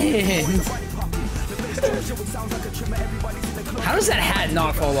 dude. Wins. How does that hat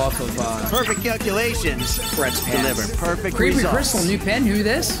not fall off of, Perfect calculations. Brett's pants? Deliver perfect Creepy results. Crystal, new pin, who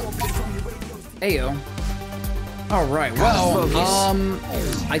this? Ayo. Alright, well,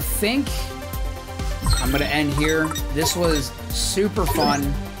 I think I'm gonna end here. This was super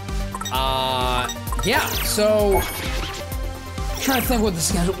fun. Yeah, so I'm trying to think what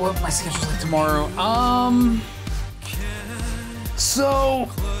my schedule's like tomorrow. So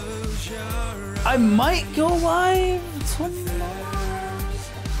I might go live tomorrow.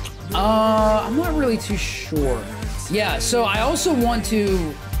 I'm not really too sure. Yeah, so I also want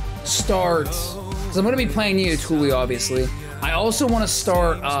to start, because I'm going to be playing TWEWY, obviously. I also want to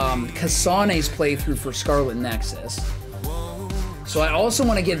start Kasane's playthrough for Scarlet Nexus. So I also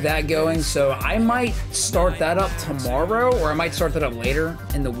want to get that going, so I might start that up tomorrow, or I might start that up later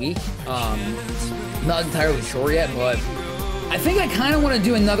in the week. Not entirely sure yet, but I think I kind of want to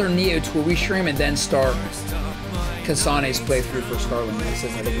do another TWEWY stream and then start Kasane's playthrough for Scarlet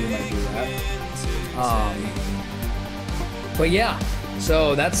Nexus. I think we might do that. But yeah,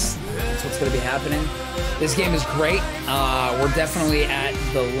 so that's what's going to be happening. This game is great. We're definitely at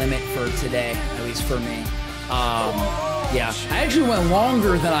the limit for today, at least for me. Yeah, I actually went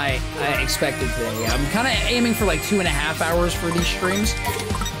longer than I expected today. I'm kind of aiming for like 2.5 hours for these streams.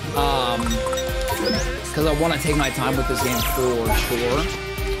 Because I want to take my time with this game for sure.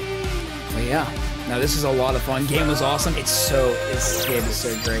 But yeah, now this is a lot of fun. Game was awesome. This game is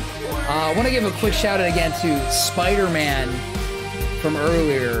so great. I want to give a quick shout out again to Spider-Man from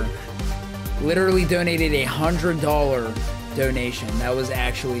earlier. Literally donated a $100 donation. That was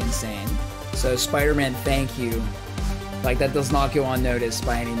actually insane. So Spider-Man, thank you. Like, that does not go unnoticed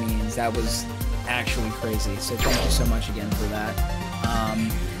by any means. That was actually crazy. So thank you so much again for that.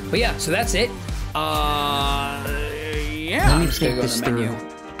 But yeah, so that's it. Yeah, I'm just gonna go to the menu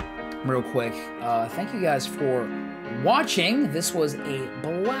real quick. Thank you guys for watching. This was a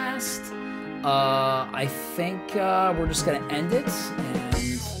blast. I think we're just gonna end it, and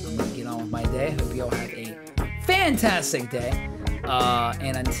I'm gonna get on with my day. Hope you all have a fantastic day.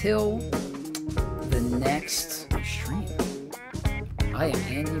 And until the next stream, I am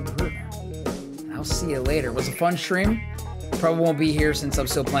Andy Brew. I'll see you later. It was a fun stream. Probably won't be here since I'm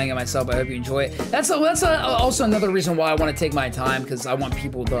still playing it myself. I hope you enjoy it. That's also another reason why I want to take my time, because I want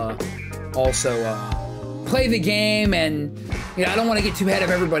people to also play the game, and you know, I don't want to get too ahead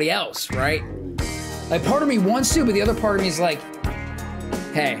of everybody else, right? Like, part of me wants to, but the other part of me is like,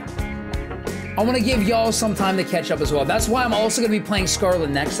 hey, I want to give y'all some time to catch up as well. That's why I'm also going to be playing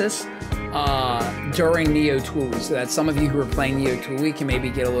Scarlet Nexus during TWEWY, so that some of you who are playing TWEWY can maybe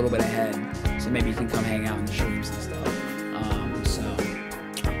get a little bit ahead. So maybe you can come hang out in the streams and stuff.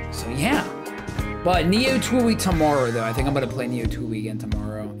 So yeah. But TWEWY tomorrow, though. I think I'm going to play TWEWY again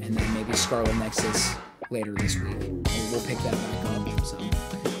tomorrow, and then maybe Scarlet Nexus later this week. We'll pick that back up. So,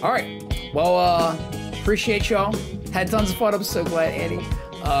 all right. Well, appreciate y'all. Had tons of fun. I'm so glad, Andy.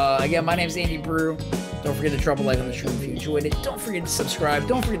 Again, my name's Andy Brew. Don't forget to drop a like on the stream if you enjoyed it. Don't forget to subscribe.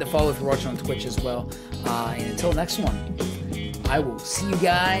 Don't forget to follow if you're watching on Twitch as well. And until next one, I will see you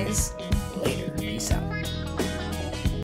guys later. Peace out.